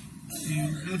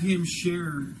have him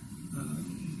share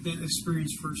that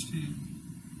experience firsthand.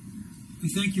 We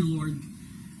thank you, Lord,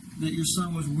 that your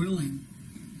son was willing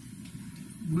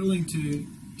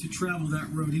to travel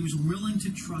that road. He was willing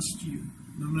to trust you,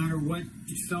 no matter what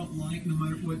it felt like, no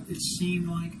matter what it seemed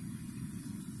like,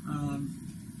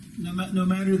 no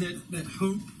matter that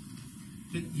hope,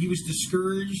 that he was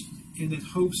discouraged and that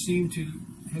hope seemed to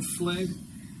have fled.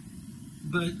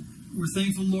 But we're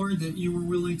thankful, Lord, that you were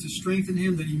willing to strengthen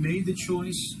him, that he made the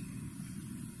choice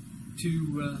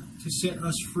to set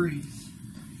us free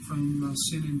from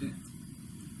sin and death.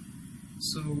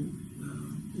 So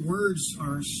words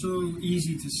are so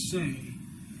easy to say.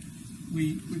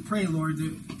 We pray, Lord,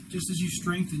 that just as you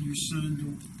strengthen your son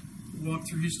to walk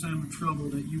through his time of trouble,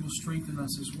 that you will strengthen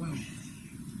us as well.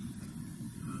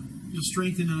 You'll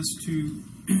strengthen us to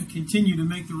continue to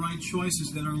make the right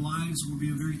choices, that our lives will be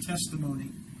a very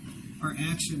testimony, our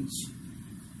actions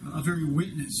a very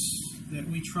witness that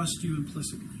we trust you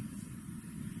implicitly.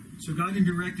 So guide and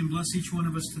direct and bless each one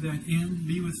of us to that end.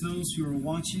 Be with those who are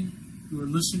watching, who are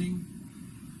listening.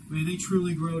 May they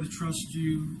truly grow to trust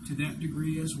you to that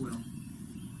degree as well.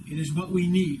 It is what we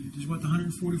need. It is what the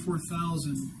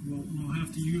 144,000 will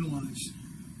have to utilize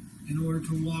in order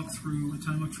to walk through a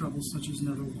time of trouble such as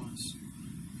never was.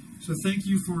 So thank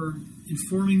you for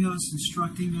informing us,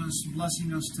 instructing us,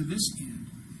 blessing us to this end.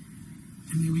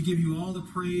 And may we give you all the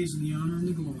praise and the honor and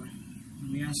the glory.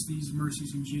 And we ask these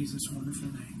mercies in Jesus' wonderful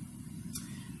name.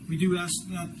 We do ask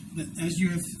that as you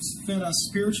have fed us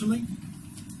spiritually,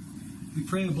 we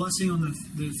pray a blessing on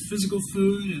the physical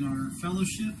food and our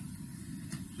fellowship,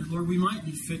 that, Lord, we might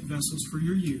be fit vessels for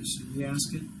your use. And we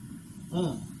ask it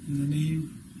all in the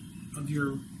name of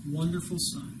your wonderful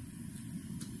Son.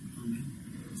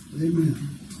 Amen.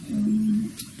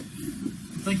 Amen.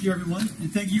 Thank you, everyone.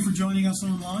 And thank you for joining us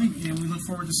online. And we look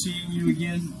forward to seeing you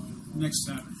again next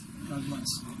Sabbath. God bless.